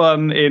much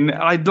fun in.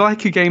 I'd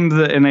like a game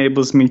that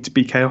enables me to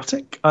be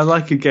chaotic. I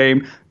like a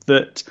game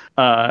that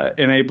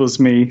enables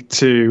me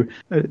to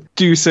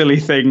do silly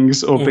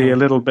things or be a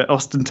little bit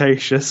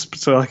ostentatious,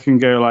 so I can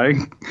go like,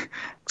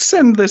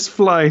 send this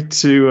fly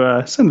to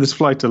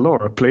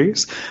Laura,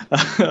 please,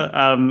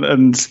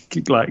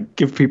 and like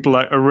give people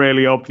like a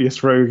really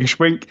obvious roguish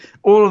wink.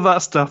 All of that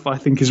stuff I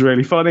think is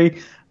really funny.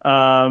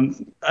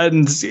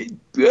 And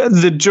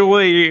the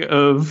joy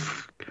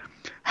of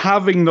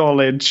having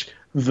knowledge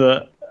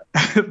that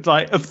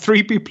like of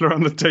 3 people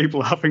around the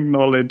table having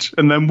knowledge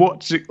and then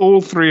watching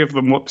all 3 of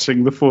them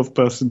watching the 4th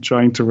person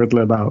trying to riddle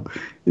it out.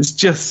 It's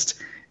just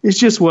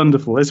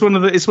wonderful. It's one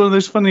of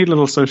those funny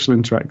little social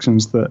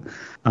interactions that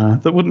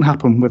wouldn't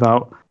happen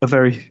without a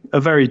very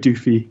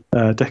doofy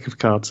deck of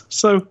cards.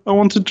 So I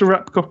wanted to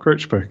wrap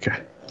Cockroach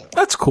Poker.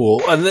 That's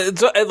cool. And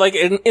it's, like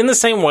in the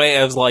same way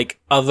as like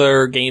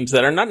other games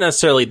that are not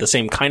necessarily the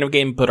same kind of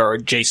game but are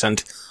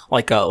adjacent,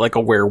 like a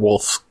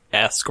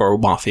werewolf-esque or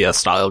mafia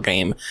style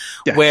game,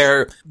 yes,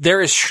 where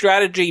there is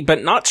strategy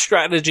but not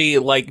strategy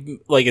like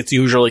it's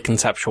usually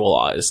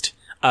conceptualized.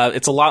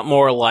 It's a lot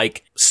more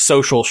like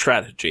social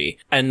strategy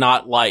and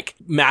not like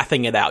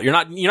mathing it out. You're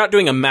not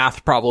doing a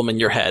math problem in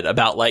your head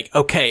about like,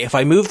 okay, if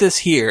I move this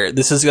here,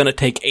 this is going to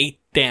take 8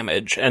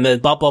 damage and then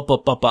blah, blah, blah,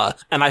 blah, blah.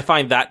 And I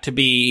find that to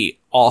be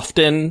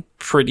often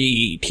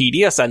pretty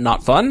tedious and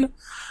not fun.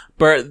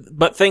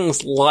 But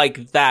things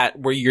like that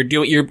where you're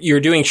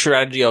doing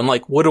strategy on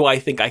like, what do I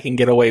think I can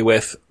get away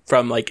with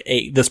from like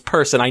this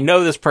person? I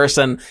know this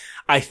person.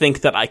 I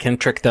think that I can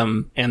trick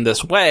them in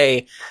this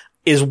way.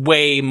 Is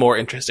way more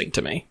interesting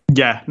to me.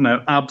 Yeah,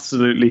 no,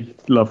 absolutely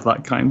love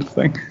that kind of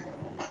thing.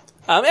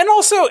 And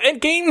also in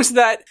games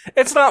that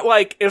it's not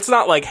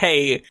like,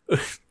 hey,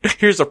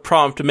 here's a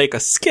prompt to make a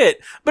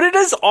skit, but it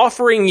is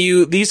offering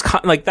you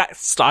like that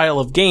style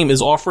of game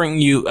is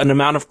offering you an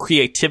amount of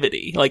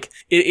creativity. Like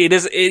it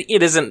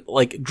isn't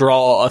like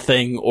draw a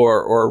thing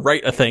or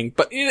write a thing,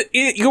 but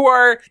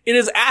it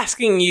is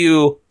asking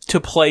you to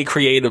play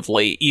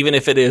creatively, even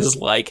if it is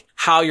like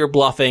how you're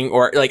bluffing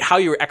or like how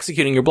you're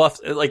executing your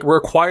bluff, it like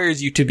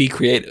requires you to be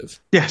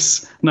creative.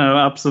 Yes, no,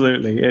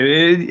 absolutely.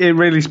 It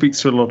really speaks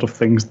to a lot of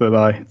things that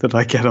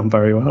I get on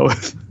very well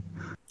with.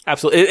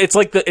 Absolutely. It's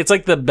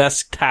like the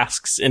best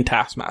tasks in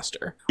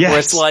Taskmaster. Yes, where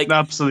it's like,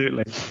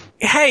 absolutely.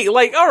 Hey,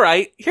 like, all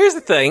right, here's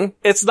the thing.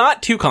 It's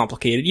not too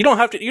complicated. You don't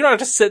have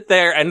to sit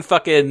there and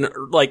fucking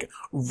like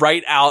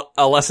write out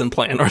a lesson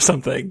plan or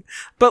something.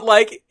 But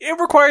like, it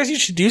requires you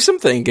to do some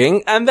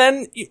thinking and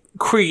then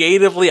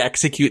creatively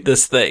execute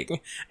this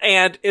thing.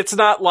 And it's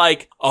not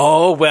like,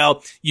 oh,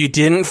 well, you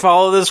didn't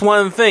follow this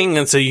one thing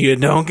and so you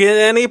don't get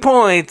any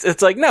points.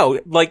 It's like, no,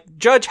 like,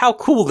 judge how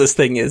cool this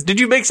thing is. Did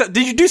you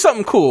do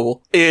something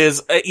cool?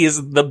 Is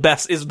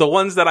the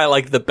ones that I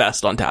like the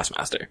best on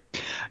Taskmaster.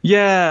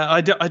 Yeah,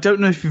 I don't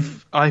know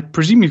if I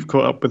presume you've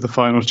caught up with the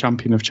final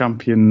Champion of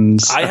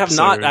Champions. I have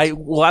not.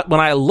 When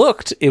I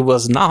looked, it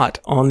was not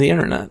on the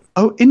internet.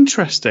 Oh,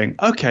 interesting.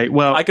 Okay,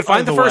 well, I could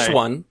find the first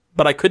one.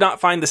 but I could not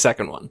find the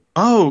second one.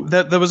 Oh,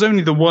 there was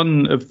only the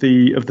one of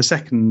the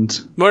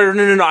second. No.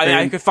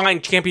 I could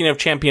find Champion of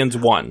Champions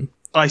 1.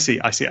 I see.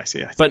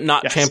 But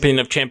not Champion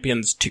of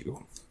Champions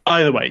 2.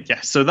 Either way,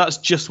 yes. So that's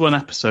just one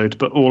episode,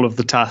 but all of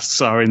the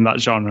tasks are in that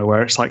genre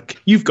where it's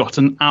like, you've got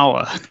an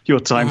hour. Your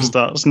time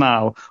starts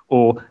now.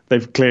 Or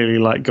they've clearly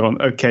like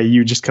gone, okay,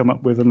 you just come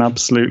up with an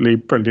absolutely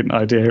brilliant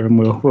idea and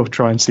we'll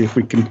try and see if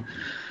we can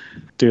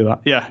do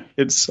that. Yeah,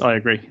 I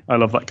agree. I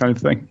love that kind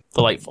of thing.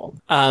 Delightful.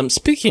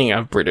 Speaking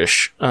of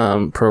British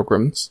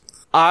programs,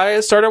 I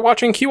started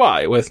watching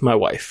QI with my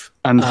wife.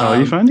 And how are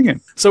you finding it?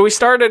 So we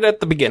started at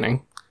the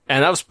beginning,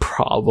 and that was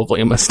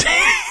probably a mistake.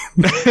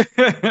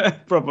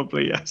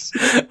 Probably, yes.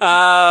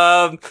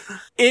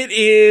 It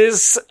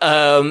is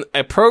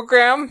a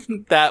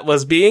program that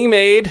was being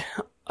made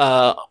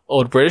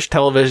on British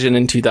television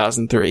in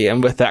 2003,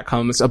 and with that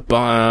comes a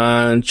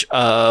bunch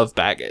of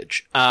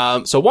baggage.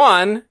 So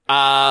one,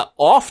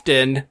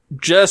 often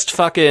just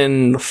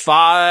fucking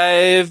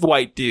 5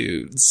 white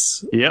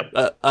dudes. Yep.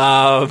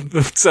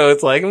 So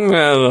it's like,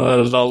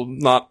 I'm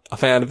not a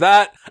fan of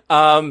that.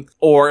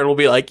 Or it'll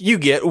be like, you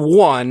get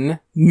 1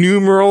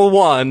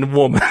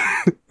 woman.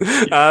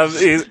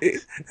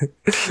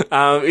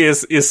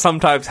 Is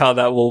sometimes how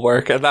that will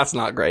work, and that's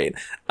not great.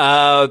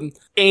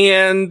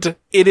 And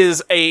it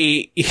is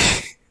I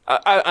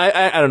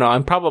don't know,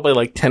 I'm probably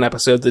like 10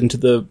 episodes into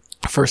the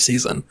first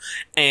season.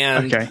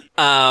 And,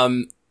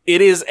 it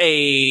is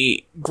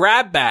a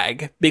grab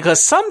bag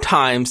because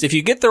sometimes if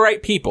you get the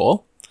right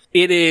people,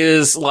 it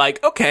is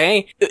like,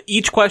 okay,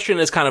 each question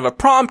is kind of a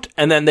prompt,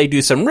 and then they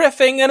do some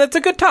riffing, and it's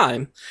a good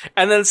time.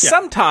 And then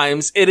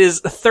sometimes it is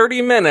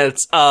 30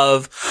 minutes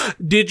of,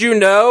 did you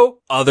know?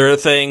 Other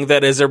thing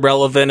that is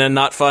irrelevant and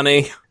not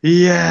funny.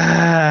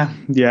 Yeah.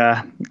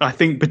 I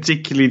think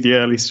particularly the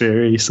early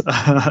series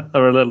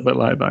are a little bit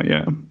like that,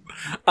 yeah.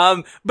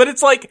 But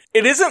it's like,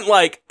 it isn't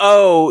like,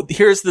 oh,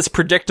 here's this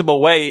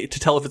predictable way to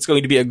tell if it's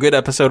going to be a good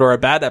episode or a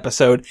bad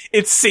episode.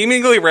 It's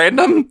seemingly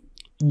random.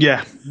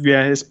 Yeah,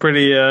 it's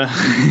pretty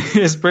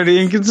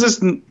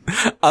inconsistent.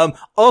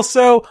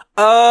 Also,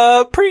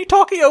 pretty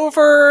talky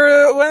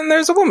over when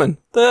there's a woman.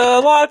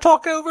 A lot of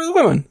talk over the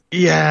women.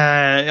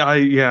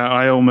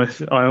 I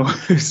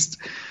almost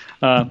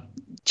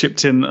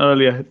chipped in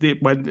earlier.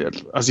 When,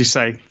 as you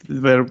say,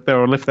 there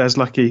will, if there's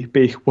lucky,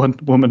 be one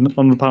woman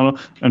on the panel,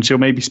 and she'll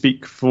maybe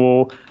speak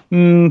for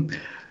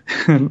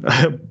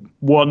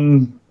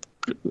one,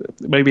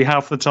 maybe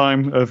half the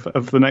time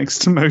of the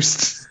next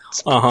most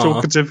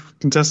talkative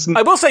contestant.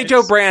 I will say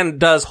Jo Brand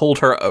does hold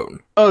her own.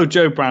 Oh,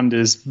 Jo Brand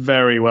is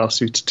very well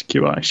suited to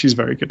QI. She's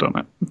very good on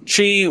it.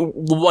 She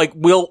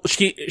will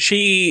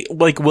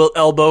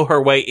elbow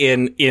her way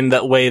in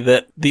that way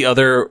that the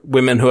other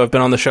women who have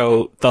been on the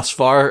show thus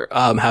far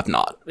have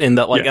not. In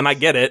that, and I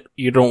get it.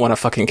 You don't want to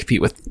fucking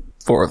compete with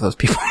 4 of those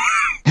people.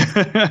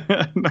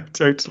 No,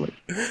 totally.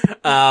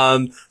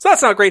 So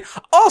that's not great.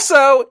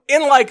 Also,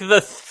 in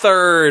the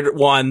third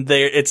one,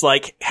 it's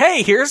like,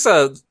 hey, here's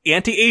a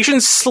anti-Asian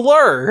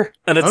slur,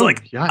 and it's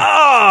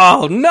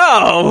oh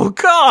no,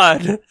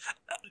 God.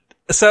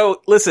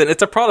 So listen,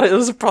 it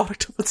was a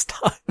product of its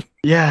time.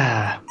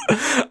 Yeah.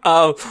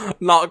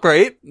 Not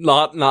great.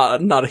 Not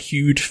a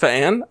huge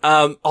fan.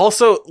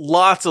 Also,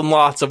 lots and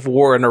lots of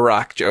war in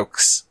Iraq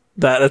jokes.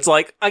 That it's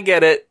like, I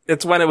get it.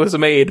 It's when it was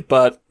made,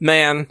 but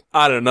man,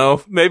 I don't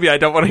know. Maybe I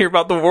don't want to hear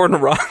about the war in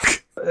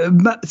Iraq.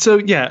 So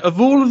yeah,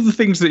 of all of the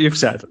things that you've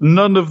said,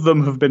 none of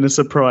them have been a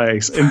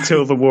surprise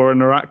until the war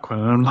in Iraq one.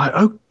 And I'm like,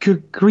 oh,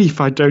 good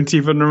grief, I don't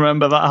even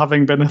remember that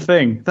having been a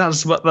thing.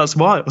 That's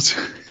wild.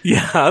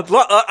 Yeah,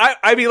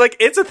 I mean,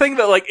 it's a thing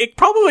that, it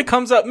probably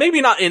comes up,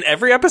 maybe not in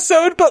every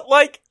episode, but,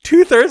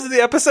 2/3 of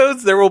the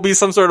episodes, there will be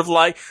some sort of,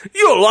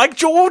 you're like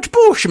George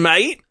Bush,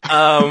 mate.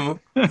 And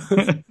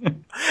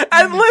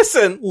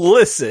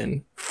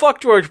listen,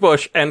 fuck George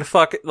Bush and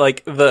fuck,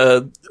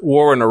 the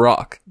war in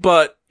Iraq.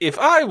 But if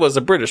I was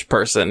a British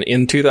person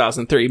in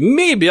 2003,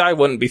 maybe I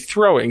wouldn't be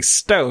throwing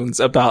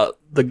stones about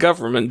the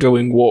government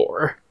doing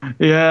war.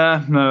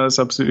 Yeah, no, that's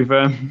absolutely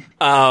fair.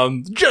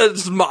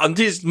 Just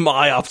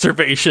my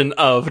observation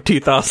of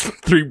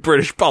 2003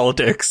 British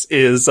politics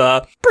is,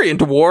 pretty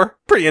into war,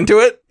 pretty into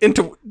it,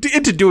 into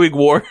doing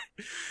war.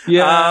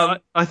 Yeah,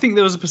 I think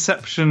there was a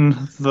perception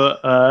that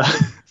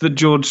that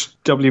George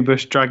W.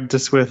 Bush dragged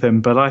us with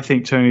him, but I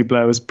think Tony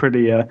Blair was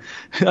pretty. I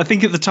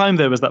think at the time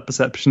there was that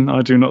perception.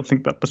 I do not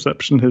think that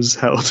perception has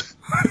held.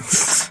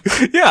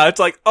 Yeah, it's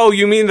like, oh,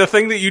 you mean the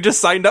thing that you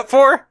just signed up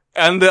for?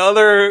 And the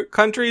other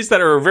countries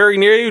that are very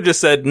near you just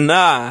said,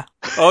 nah.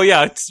 Oh,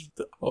 yeah,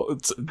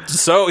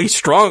 so he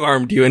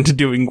strong-armed you into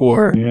doing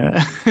war.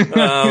 Yeah.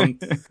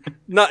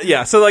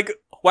 So,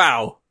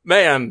 wow.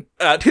 Man,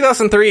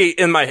 2003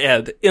 in my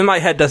head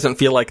doesn't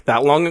feel like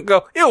that long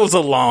ago. It was a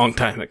long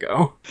time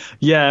ago.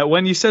 Yeah,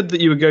 when you said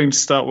that you were going to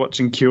start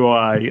watching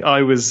QI,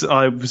 I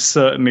was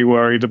certainly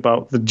worried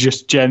about the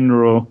just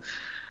general,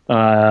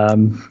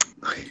 the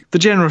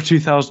general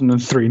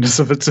 2003-ness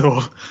of it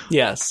all.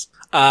 Yes.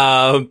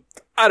 I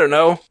don't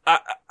know.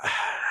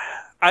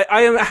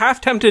 I am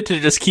half tempted to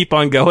just keep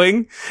on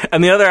going,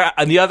 and the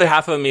other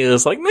half of me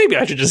is like, maybe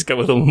I should just go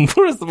with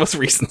what is the most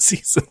recent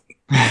season.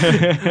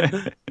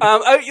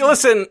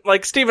 Listen,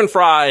 like Stephen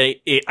Fry,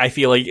 I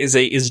feel like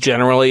is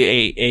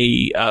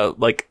generally a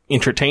like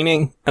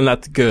entertaining, and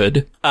that's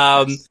good.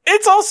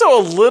 It's also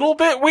a little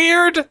bit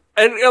weird,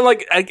 and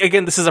like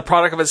again, this is a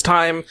product of its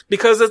time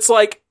because it's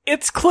like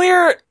it's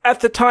clear at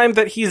the time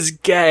that he's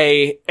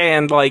gay,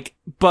 and like,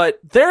 but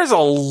there's a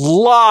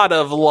lot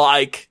of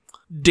like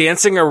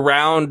dancing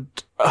around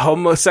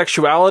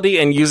homosexuality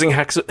and using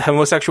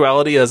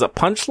homosexuality as a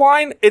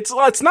punchline. It's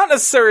not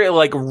necessarily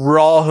like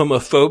raw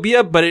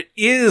homophobia, but it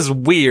is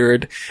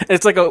weird.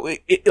 It's like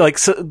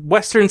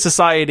Western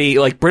society,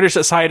 like British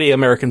society,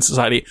 American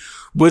society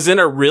was in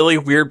a really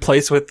weird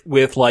place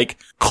with like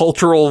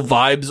cultural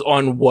vibes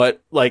on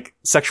what like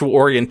sexual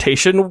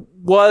orientation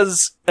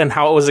was and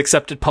how it was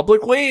accepted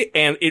publicly.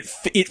 And it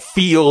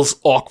feels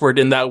awkward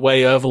in that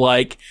way of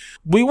like,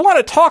 we want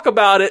to talk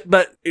about it,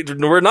 but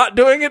we're not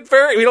doing it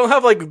we don't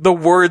have like the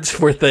words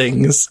for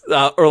things,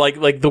 or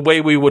like the way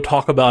we would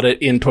talk about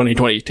it in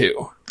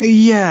 2022.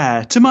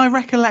 Yeah, to my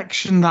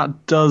recollection,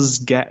 that does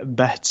get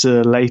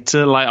better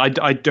later. Like,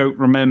 I don't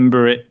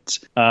remember it.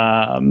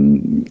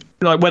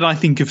 Like, when I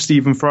think of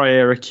Stephen Fry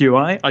era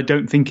QI, I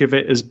don't think of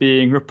it as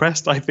being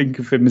repressed. I think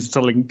of him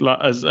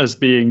as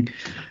being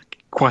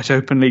quite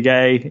openly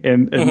gay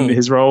in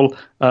his role,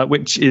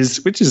 which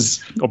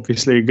is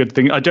obviously a good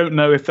thing. I don't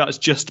know if that's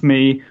just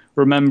me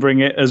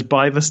remembering it as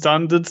by the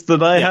standards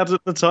that I had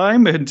at the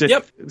time, and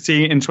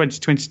seeing it in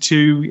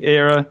 2022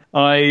 era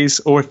eyes,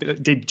 or if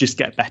it did just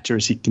get better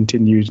as he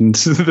continued and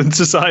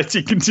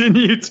society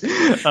continued.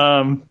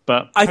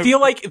 But I feel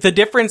like the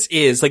difference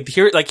is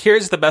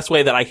here's the best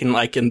way that I can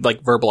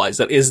verbalize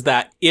that is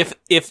that if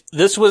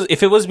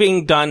it was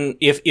being done,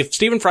 if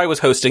Stephen Fry was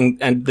hosting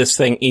and this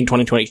thing in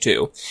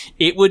 2022,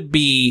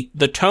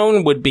 the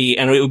tone would be,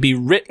 and it would be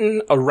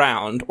written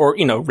around, or,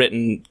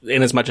 written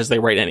in as much as they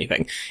write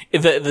anything.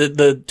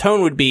 The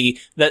tone would be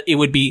that it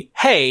would be,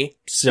 hey,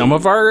 some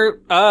of our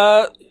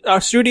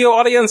studio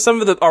audience,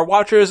 some of our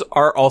watchers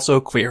are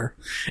also queer.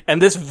 And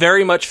this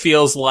very much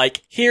feels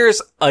like, here's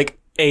like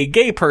a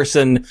gay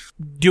person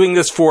doing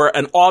this for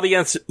an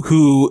audience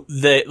who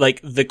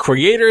the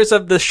creators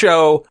of the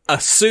show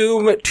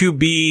assume to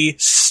be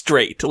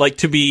straight, like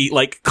to be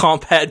like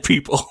compad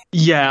people.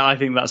 Yeah, I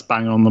think that's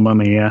bang on the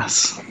money,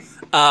 yes.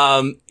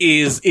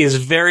 Is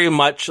very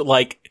much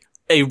like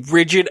a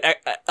rigid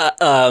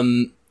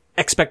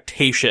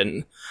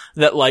expectation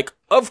that, like,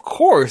 of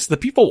course, the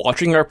people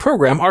watching our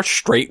program are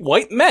straight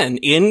white men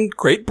in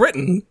Great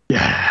Britain.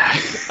 Yeah.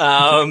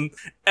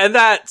 And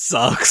that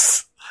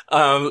sucks.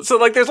 So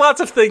like, there's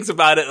lots of things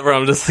about it where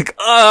I'm just like,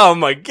 oh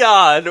my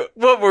god,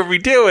 what were we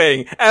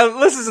doing?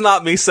 And this is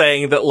not me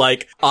saying that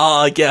like,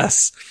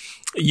 yes,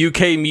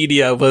 UK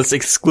media was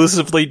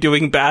exclusively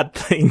doing bad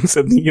things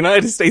and the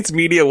United States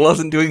media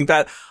wasn't doing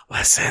bad.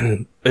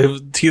 Listen,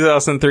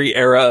 2003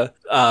 era,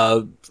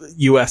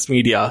 US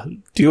media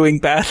doing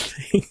bad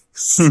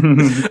things.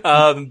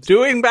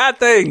 Doing bad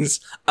things.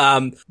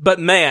 But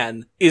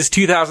man, is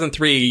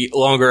 2003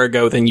 longer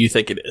ago than you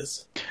think it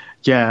is?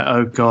 Yeah,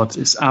 oh god,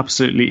 it's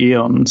absolutely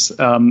eons.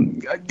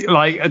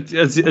 Like,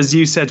 as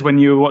you said when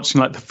you were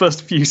watching like the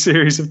first few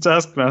series of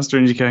Taskmaster,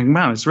 and you're going,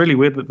 man, it's really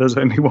weird that there's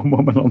only one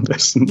woman on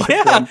this. And, like,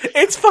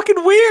 it's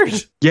fucking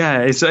weird. Yeah,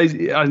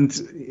 and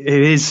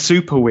it is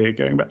super weird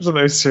going back to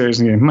those series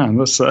and going, man,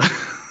 that's what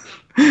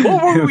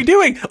were we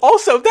doing?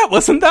 Also, that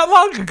wasn't that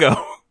long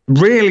ago.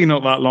 Really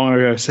not that long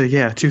ago. So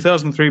yeah,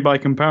 2003 by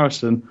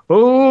comparison.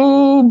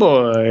 Oh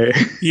boy.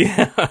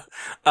 Yeah.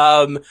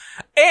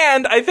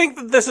 And I think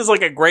that this is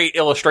like a great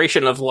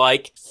illustration of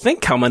like,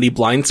 think how many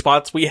blind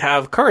spots we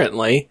have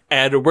currently,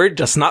 and we're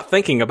just not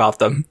thinking about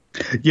them.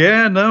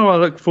 Yeah, no, I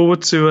look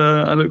forward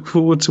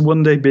to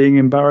one day being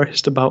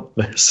embarrassed about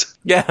this.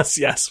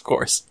 Yes, of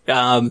course.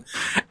 And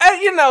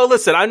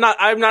listen, I'm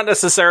not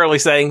necessarily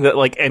saying that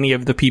like any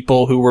of the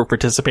people who were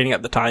participating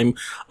at the time,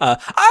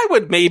 I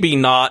would maybe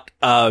not,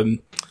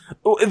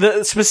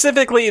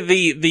 specifically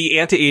the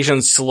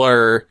anti-Asian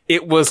slur,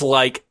 it was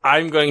like,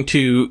 I'm going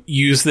to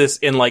use this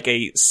in like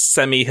a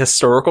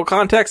semi-historical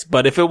context,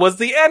 but if it was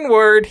the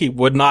N-word, he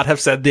would not have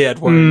said the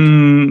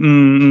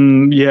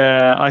N-word.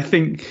 Yeah, I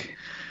think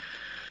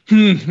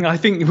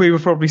we were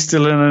probably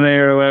still in an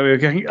era where we were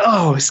going,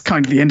 oh, it's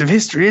kind of the end of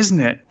history, isn't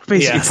it?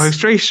 Basically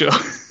post-racial.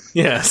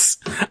 Yes.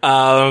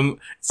 We're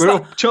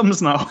all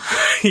chums now.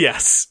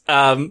 Yes.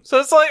 So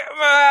it's like,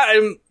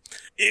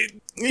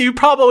 you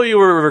probably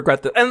will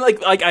regret that. And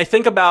like I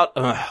think about,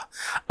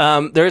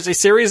 there's a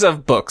series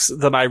of books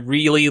that I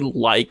really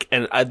like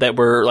and that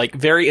were like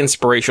very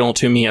inspirational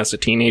to me as a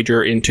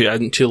teenager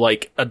into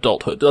like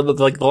adulthood.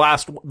 Like the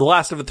last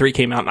of the three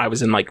came out and I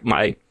was in like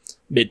my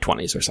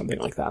mid-20s or something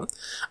like that.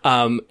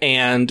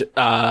 And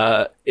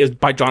it's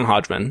by John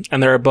Hodgman.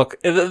 And they're a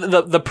book,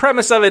 the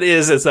premise of it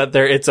is that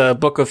it's a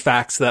book of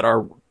facts that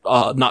are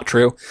not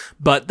true,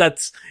 but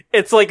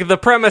it's like the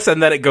premise,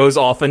 and then it goes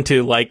off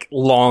into like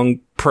long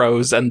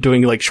prose and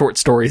doing like short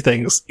story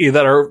things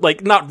that are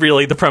like not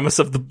really the premise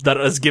of that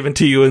is given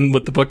to you and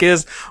what the book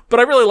is, but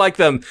I really like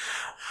them.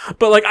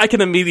 But like I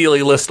can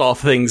immediately list off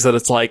things that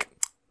it's like,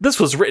 this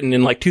was written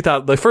in like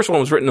 2000, the first one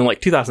was written in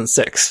like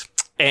 2006.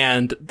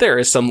 And there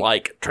is some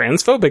like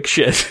transphobic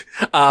shit.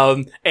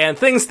 And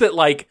things that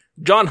like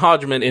John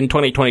Hodgman in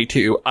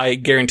 2022, I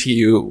guarantee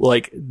you,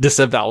 like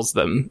disavows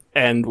them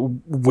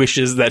and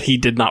wishes that he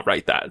did not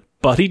write that.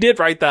 But he did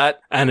write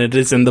that, and it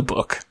is in the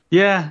book.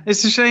 Yeah,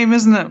 it's a shame,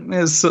 isn't it?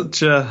 It's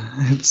such a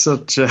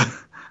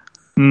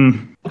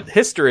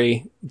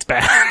history. It's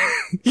bad.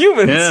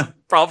 Humans,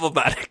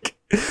 problematic.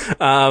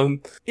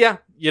 Yeah,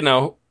 you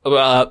know.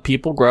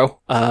 People grow,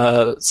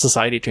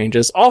 society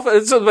changes.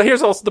 Often, so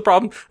here's also the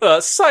problem.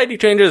 Society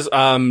changes,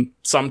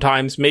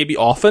 sometimes, maybe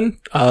often,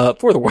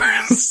 for the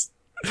worse.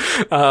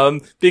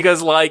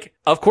 Because like,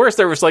 of course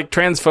there was like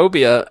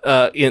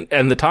transphobia,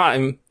 in the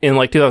time, in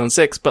like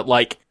 2006, but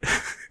like,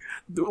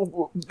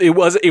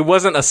 it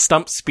wasn't a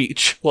stump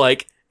speech.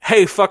 Like,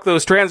 hey, fuck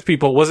those trans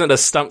people wasn't a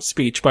stump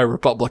speech by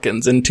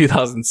Republicans in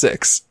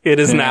 2006. It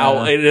is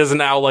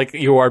now like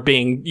you are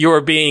being,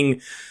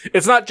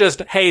 it's not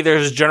just, hey,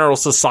 there's general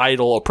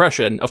societal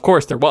oppression. Of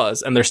course there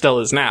was, and there still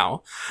is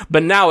now.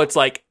 But now it's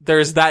like,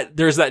 there's that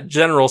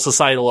general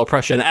societal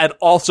oppression, and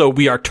also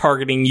we are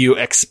targeting you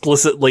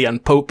explicitly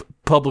and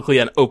publicly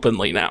and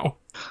openly now.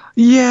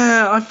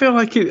 Yeah, I feel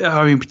like it.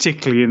 I mean,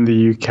 particularly in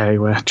the UK,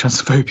 where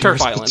transphobia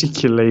is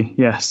particularly,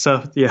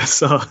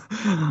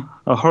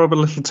 a horrible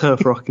little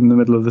turf rock in the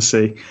middle of the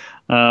sea.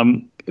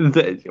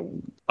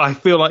 I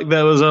feel like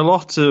there was a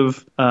lot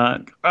of.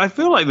 I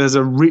feel like there's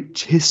a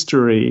rich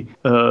history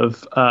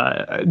of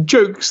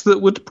jokes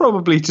that would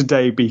probably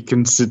today be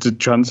considered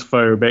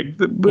transphobic,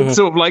 but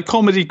sort of like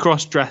comedy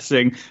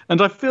cross-dressing.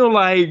 And I feel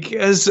like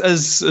as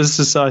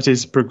society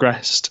has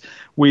progressed,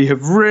 we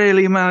have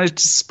really managed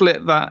to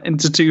split that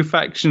into two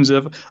factions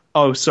of,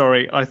 oh,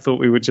 sorry, I thought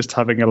we were just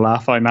having a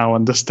laugh, I now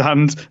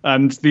understand.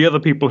 And the other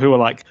people who are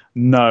like,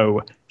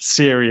 no,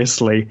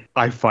 seriously,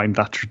 I find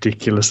that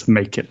ridiculous,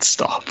 make it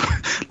stop.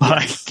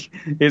 Like,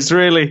 it's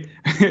really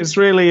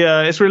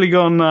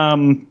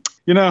gone,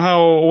 you know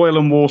how oil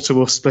and water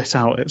will split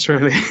out? It's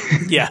really...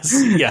 Yes.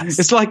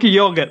 It's like a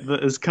yogurt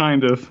that is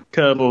kind of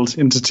curdled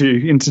into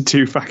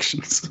two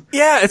factions.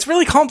 Yeah, it's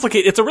really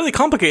complicated. It's a really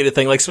complicated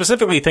thing, like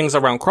specifically things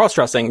around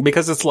cross-dressing,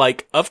 because it's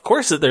like, of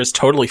course there's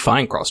totally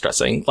fine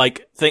cross-dressing,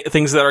 like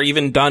things that are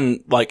even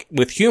done like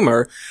with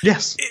humor.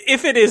 Yes.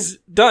 If it is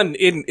done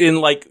in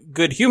like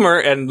good humor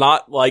and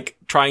not like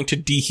trying to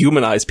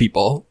dehumanize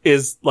people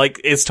is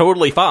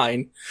totally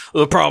fine.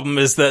 The problem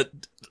is that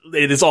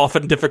it is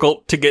often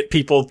difficult to get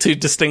people to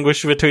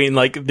distinguish between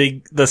like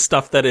the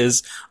stuff that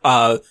is,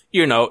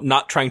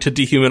 not trying to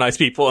dehumanize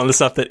people and the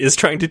stuff that is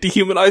trying to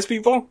dehumanize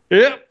people.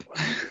 Yep.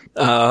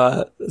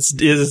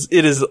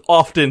 It is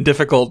often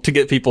difficult to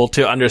get people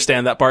to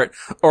understand that part.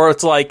 Or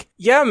it's like,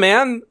 yeah,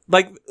 man,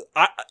 like,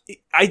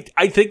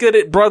 I think that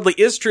it broadly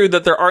is true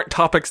that there aren't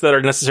topics that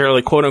are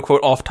necessarily quote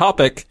unquote off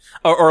topic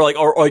or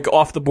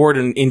off the board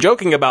in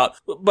joking about,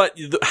 but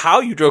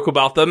how you joke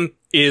about them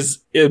is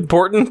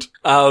important.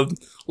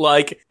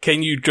 Like,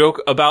 can you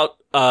joke about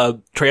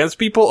trans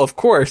people? Of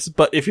course,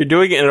 but if you're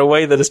doing it in a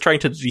way that is trying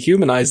to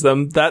dehumanize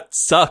them, that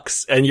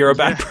sucks, and you're a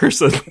bad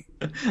person.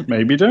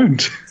 Maybe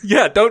don't.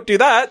 Yeah, don't do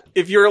that.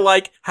 If you're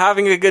like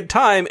having a good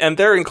time and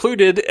they're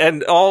included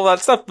and all that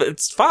stuff,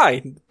 it's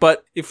fine.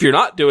 But if you're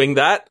not doing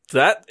that,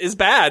 that is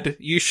bad.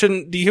 You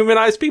shouldn't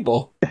dehumanize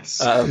people.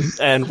 Yes.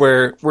 And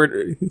we're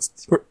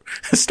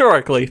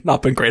historically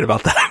not been great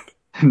about that.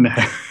 No.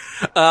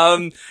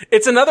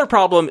 It's another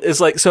problem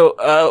is like,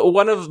 so,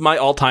 one of my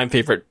all-time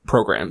favorite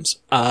programs,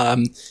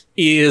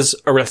 is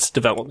Arrested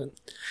Development.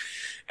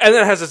 And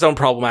it has its own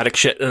problematic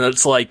shit. And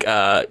it's like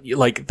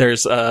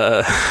there's, in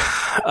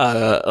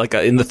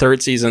the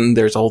third season,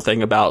 there's a whole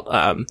thing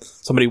about,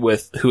 somebody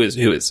who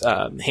is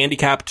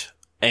handicapped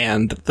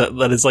and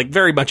that is like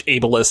very much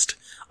ableist,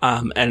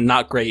 and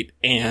not great.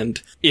 And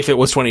if it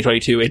was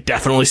 2022, it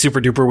definitely super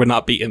duper would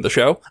not be in the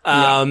show.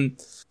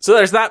 So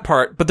there's that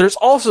part, but there's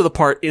also the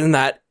part in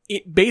that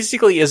it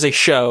basically is a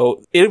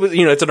show. It was,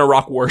 it's an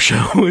Iraq War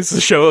show. It's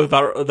a show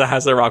that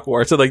has the Iraq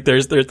War. So like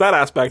there's that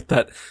aspect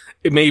that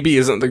it maybe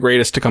isn't the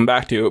greatest to come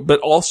back to,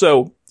 but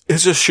also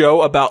it's a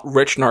show about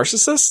rich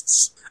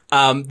narcissists.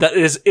 That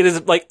it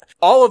is like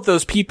all of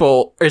those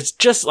people is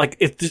just like,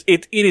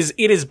 it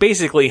is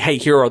basically, hey,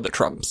 here are the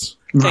Trumps.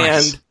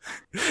 Right.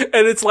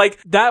 And it's like,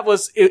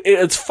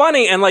 it's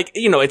funny and like,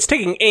 it's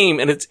taking aim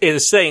and it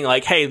is saying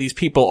like, hey, these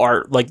people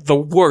are like the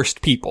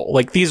worst people.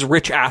 Like these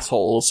rich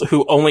assholes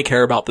who only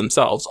care about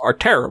themselves are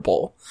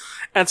terrible.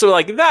 And so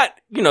like that,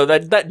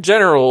 that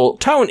general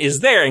tone is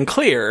there and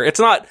clear. It's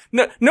not,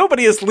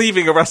 nobody is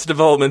leaving Arrested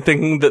Development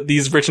thinking that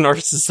these rich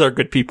narcissists are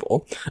good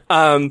people.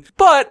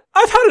 But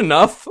I've had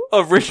enough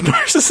of rich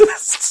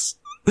narcissists.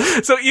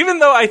 So even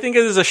though I think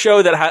it is a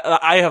show that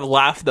I have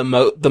laughed the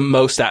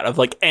most at of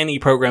like any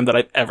program that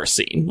I've ever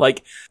seen,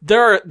 like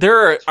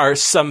there are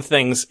some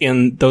things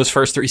in those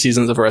first 3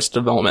 seasons of Arrested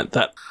Development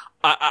that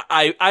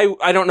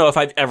I don't know if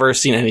I've ever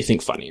seen anything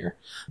funnier,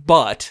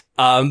 but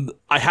I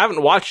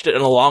haven't watched it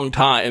in a long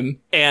time,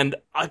 and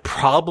I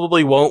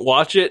probably won't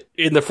watch it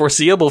in the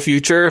foreseeable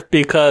future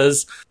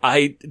because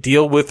I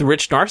deal with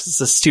rich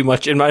narcissists too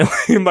much in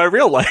my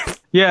real life.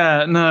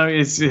 Yeah, no,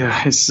 it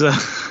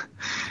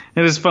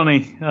is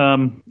funny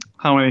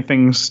how many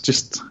things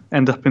just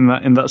end up in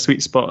that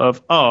sweet spot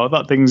of, oh,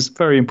 that thing's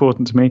very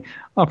important to me.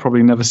 I'll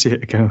probably never see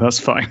it again. That's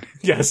fine.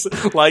 Yes,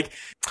 like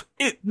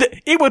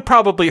it would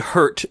probably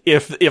hurt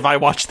if I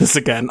watch this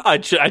again. I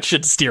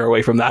should steer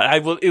away from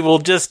that. It will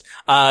just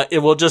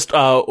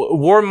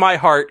warm my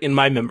heart in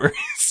my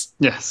memories.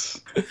 Yes,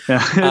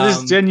 yeah, it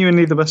is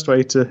genuinely the best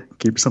way to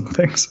keep some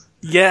things.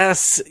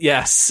 Yes.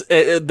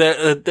 In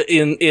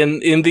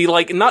the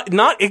like,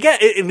 not again.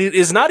 It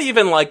is not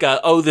even like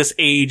this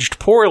aged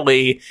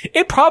poorly.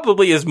 It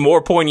probably is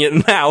more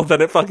poignant now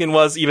than it fucking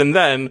was even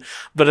then.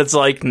 But it's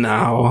like,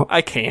 no,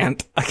 I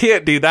can't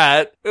do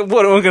that.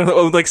 What am I going to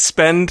like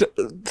spend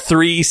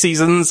 3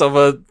 seasons of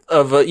a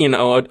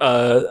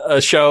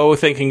show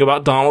thinking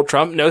about Donald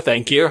Trump? No,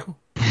 thank you.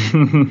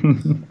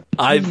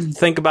 I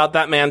think about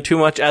that man too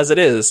much as it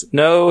is.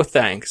 No,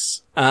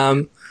 thanks.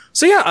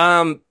 So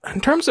yeah,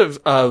 in terms of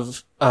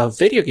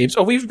video games,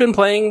 we've been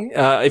playing,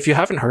 if you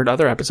haven't heard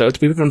other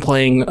episodes, we've been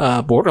playing,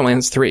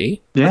 Borderlands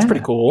 3. Yeah. That's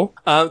pretty cool.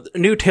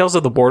 New Tales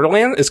of the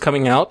Borderland is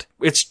coming out.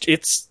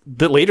 It's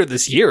later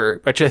this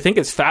year, which I think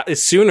is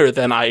sooner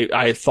than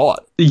I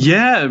thought.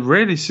 Yeah,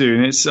 really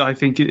soon. Is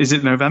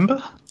it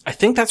November? I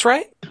think that's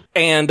right.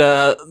 And,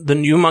 the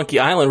new Monkey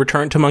Island,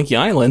 Return to Monkey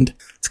Island,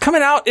 it's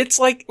coming out. It's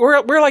like,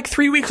 we're like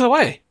 3 weeks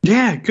away.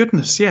 Yeah,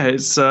 goodness. Yeah,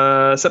 it's,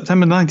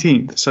 September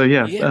 19th. So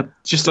yeah.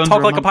 Just under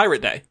Talk Like a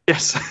Pirate Day.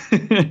 Yes.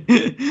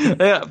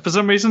 Yeah, for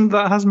some reason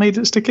that has made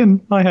it stick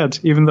in my head,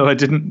 even though I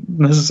didn't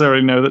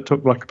necessarily know that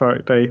Talk Like a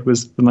Pirate Day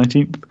was the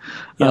 19th.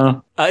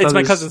 Yeah. It's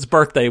my cousin's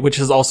birthday, which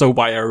is also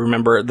why I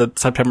remember that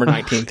September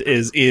 19th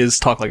is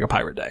Talk Like a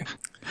Pirate Day.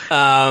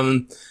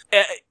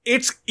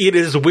 It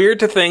is weird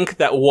to think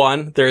that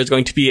one, there is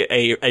going to be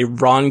a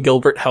Ron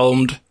Gilbert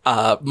helmed,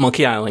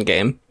 Monkey Island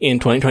game in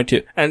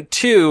 2022. And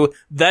two,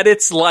 that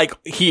it's like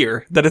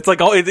here, that it's like,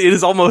 it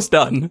is almost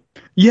done.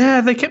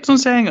 Yeah, they kept on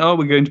saying,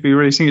 we're going to be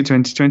releasing it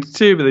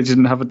 2022, but they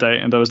didn't have a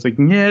date. And I was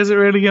thinking, is it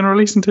really going to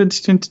release in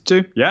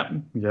 2022? Yeah,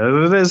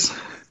 it is.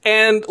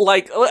 And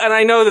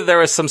I know that there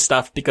was some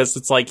stuff because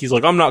it's like, he's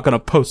like, I'm not going to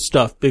post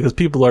stuff because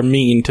people are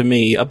mean to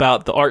me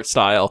about the art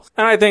style.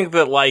 And I think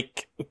that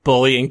like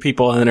bullying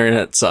people on the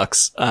internet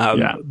sucks.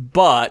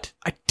 But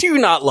I do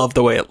not love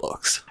the way it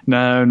looks.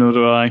 No, nor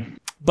do I.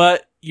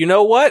 But you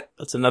know what?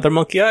 It's another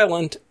Monkey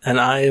Island and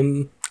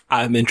I'm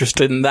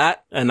interested in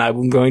that, and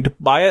I'm going to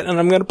buy it, and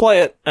I'm going to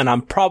play it, and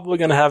I'm probably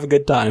going to have a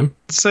good time.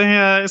 So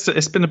yeah,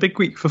 it's been a big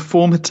week for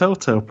former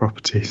Telltale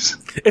properties.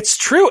 It's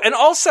true, and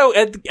also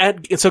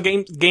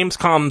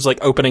Gamescom's like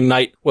opening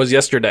night was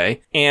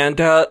yesterday, and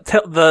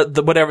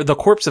the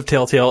corpse of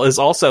Telltale is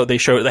also they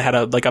had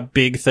a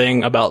big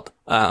thing about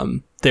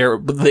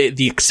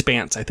the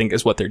Expanse, I think,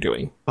 is what they're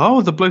doing.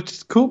 Oh, the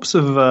bloated corpse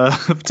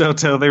of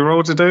Telltale. They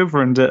rolled it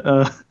over and it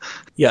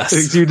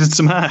exuded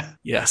some hair.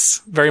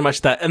 Yes, very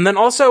much that. And then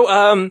also,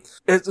 I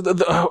think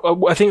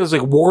it was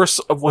like was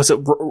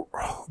it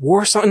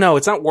Warsong? No,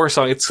 it's not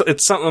Warsong.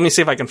 It's something. Let me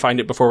see if I can find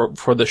it before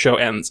the show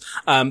ends.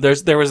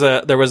 There was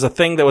a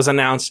thing that was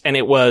announced, and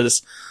it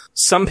was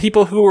some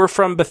people who were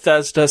from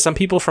Bethesda, some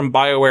people from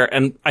BioWare,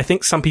 and I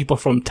think some people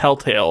from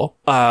Telltale,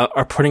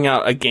 are putting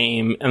out a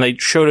game, and they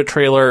showed a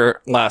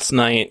trailer last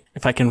night,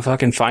 if I can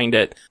fucking find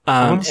it.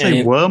 I want to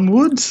say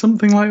Wormwood,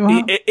 something like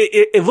that.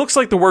 It looks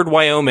like the word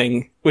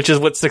Wyoming, which is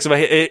what sticks in my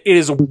head. It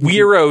is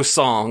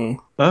Wyrosong.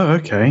 Oh,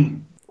 okay.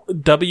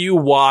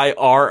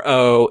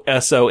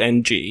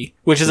 Wyrosong,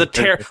 which is a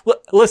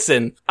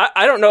listen,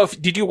 I don't know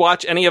did you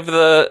watch any of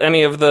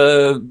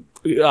the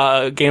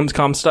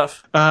Gamescom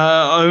stuff?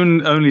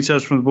 Only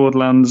Tales from the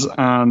Borderlands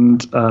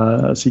and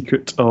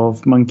Secret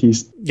of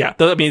Monkeys. Yeah,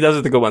 those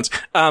are the good ones.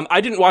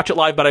 I didn't watch it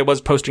live, but I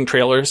was posting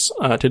trailers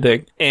to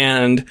dig,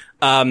 and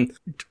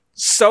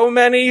so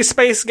many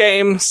space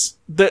games.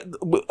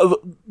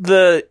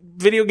 The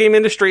video game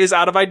industry is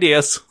out of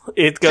ideas.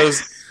 It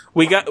goes,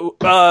 we got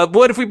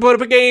what if we put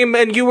up a game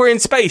and you were in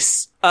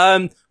space?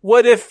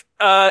 What if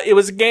it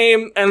was a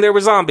game and there were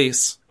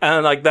zombies?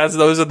 And like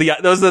those are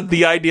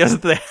the ideas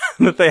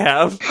that they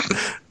have.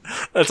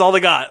 That's all they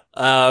got.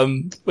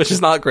 Which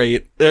is not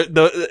great.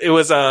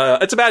 It's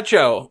a bad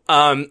show.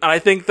 And I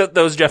think that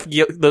those Jeff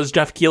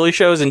Keighley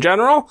shows in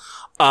general,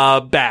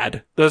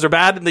 bad. Those are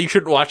bad and you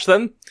shouldn't watch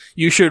them.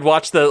 You should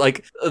watch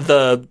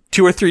the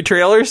 2 or 3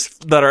 trailers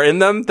that are in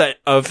them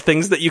of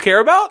things that you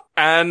care about,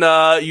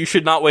 and you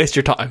should not waste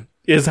your time.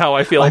 Is how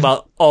I feel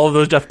about all of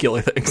those Jeff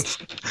Keighley things.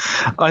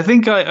 I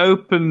think I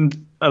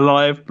opened a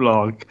live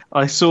blog,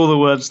 I saw the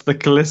words "the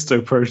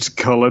Callisto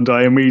Protocol" and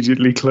I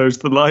immediately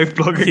closed the live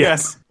blog again.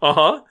 Yes.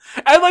 Uh-huh.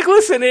 And like,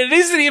 listen, it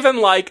isn't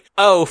even like,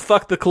 oh,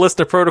 fuck the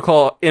Callisto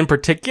Protocol in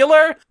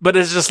particular, but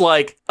it's just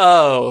like,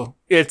 oh,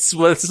 this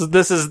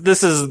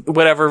is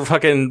whatever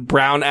fucking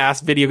brown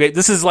ass video game.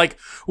 This is like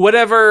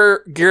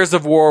whatever Gears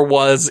of War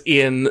was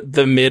in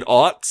the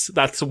mid-aughts.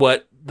 That's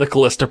what the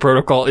Callisto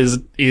Protocol is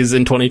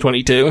in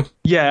 2022.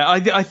 Yeah,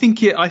 I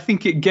think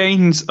it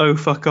gains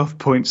fuck off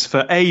points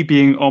for A,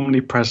 being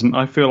omnipresent.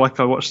 I feel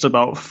like I watched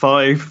about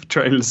 5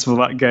 trailers for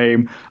that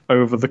game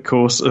over the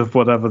course of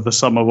whatever the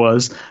summer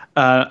was,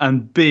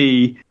 and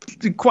B,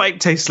 quite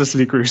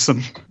tastelessly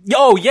gruesome.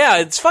 Oh yeah,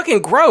 it's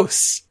fucking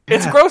gross. Yeah.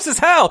 It's gross as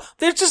hell.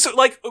 They're just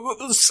like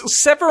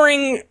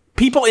severing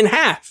people in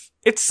half.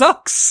 It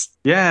sucks.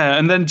 Yeah,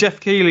 and then Jeff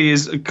Keighley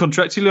is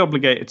contractually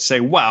obligated to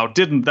say, "Wow,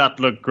 didn't that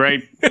look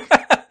great?"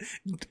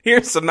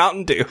 Here's some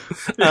Mountain Dew.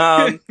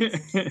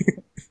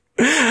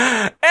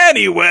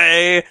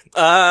 Anyway,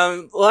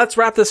 let's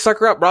wrap this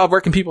sucker up. Rob,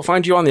 where can people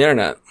find you on the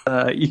internet?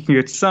 You can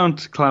go to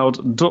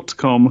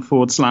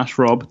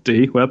soundcloud.com/Rob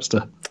D.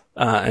 Webster.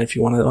 And if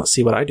you want to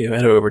see what I do,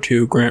 head over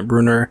to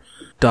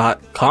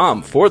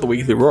grantbruner.com. For the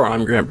Weekly Roar,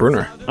 I'm Grant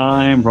Bruner.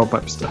 I'm Rob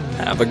Webster.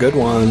 Have a good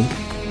one.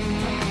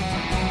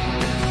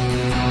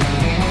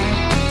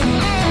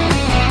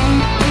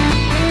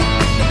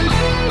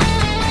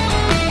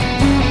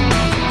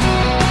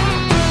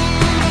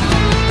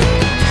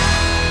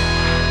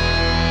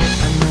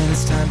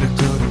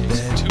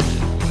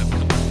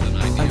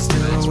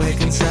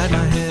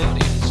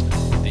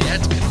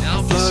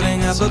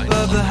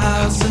 Above the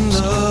house and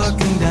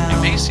looking down.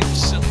 You may seem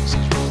silly.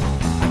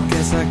 I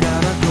guess I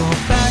gotta go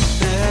back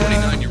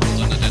there.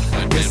 49-year-old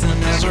unidentified guess there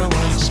never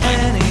was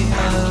any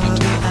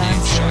other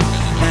answer.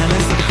 And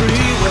as the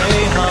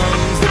freeway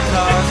hums, the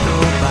cars go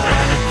by.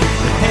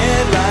 The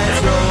headlights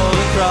roll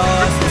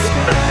across the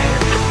sky.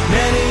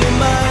 Many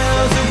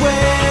miles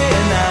away,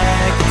 and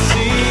I can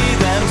see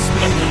them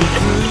speeding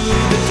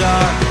through the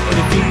dark.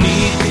 But if you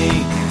need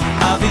me,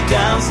 I'll be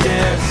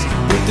downstairs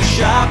with the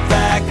shop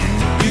vac.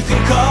 You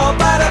can call,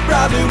 but I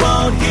probably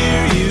won't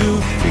hear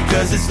you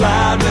because it's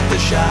loud with the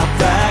shop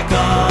vac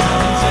on.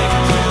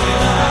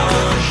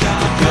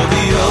 You'll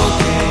be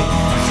okay,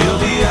 you'll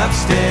be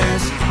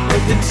upstairs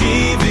with the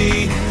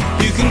TV.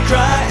 You can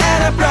cry,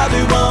 and I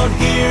probably won't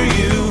hear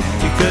you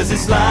because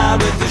it's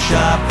loud with the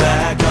shop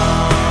vac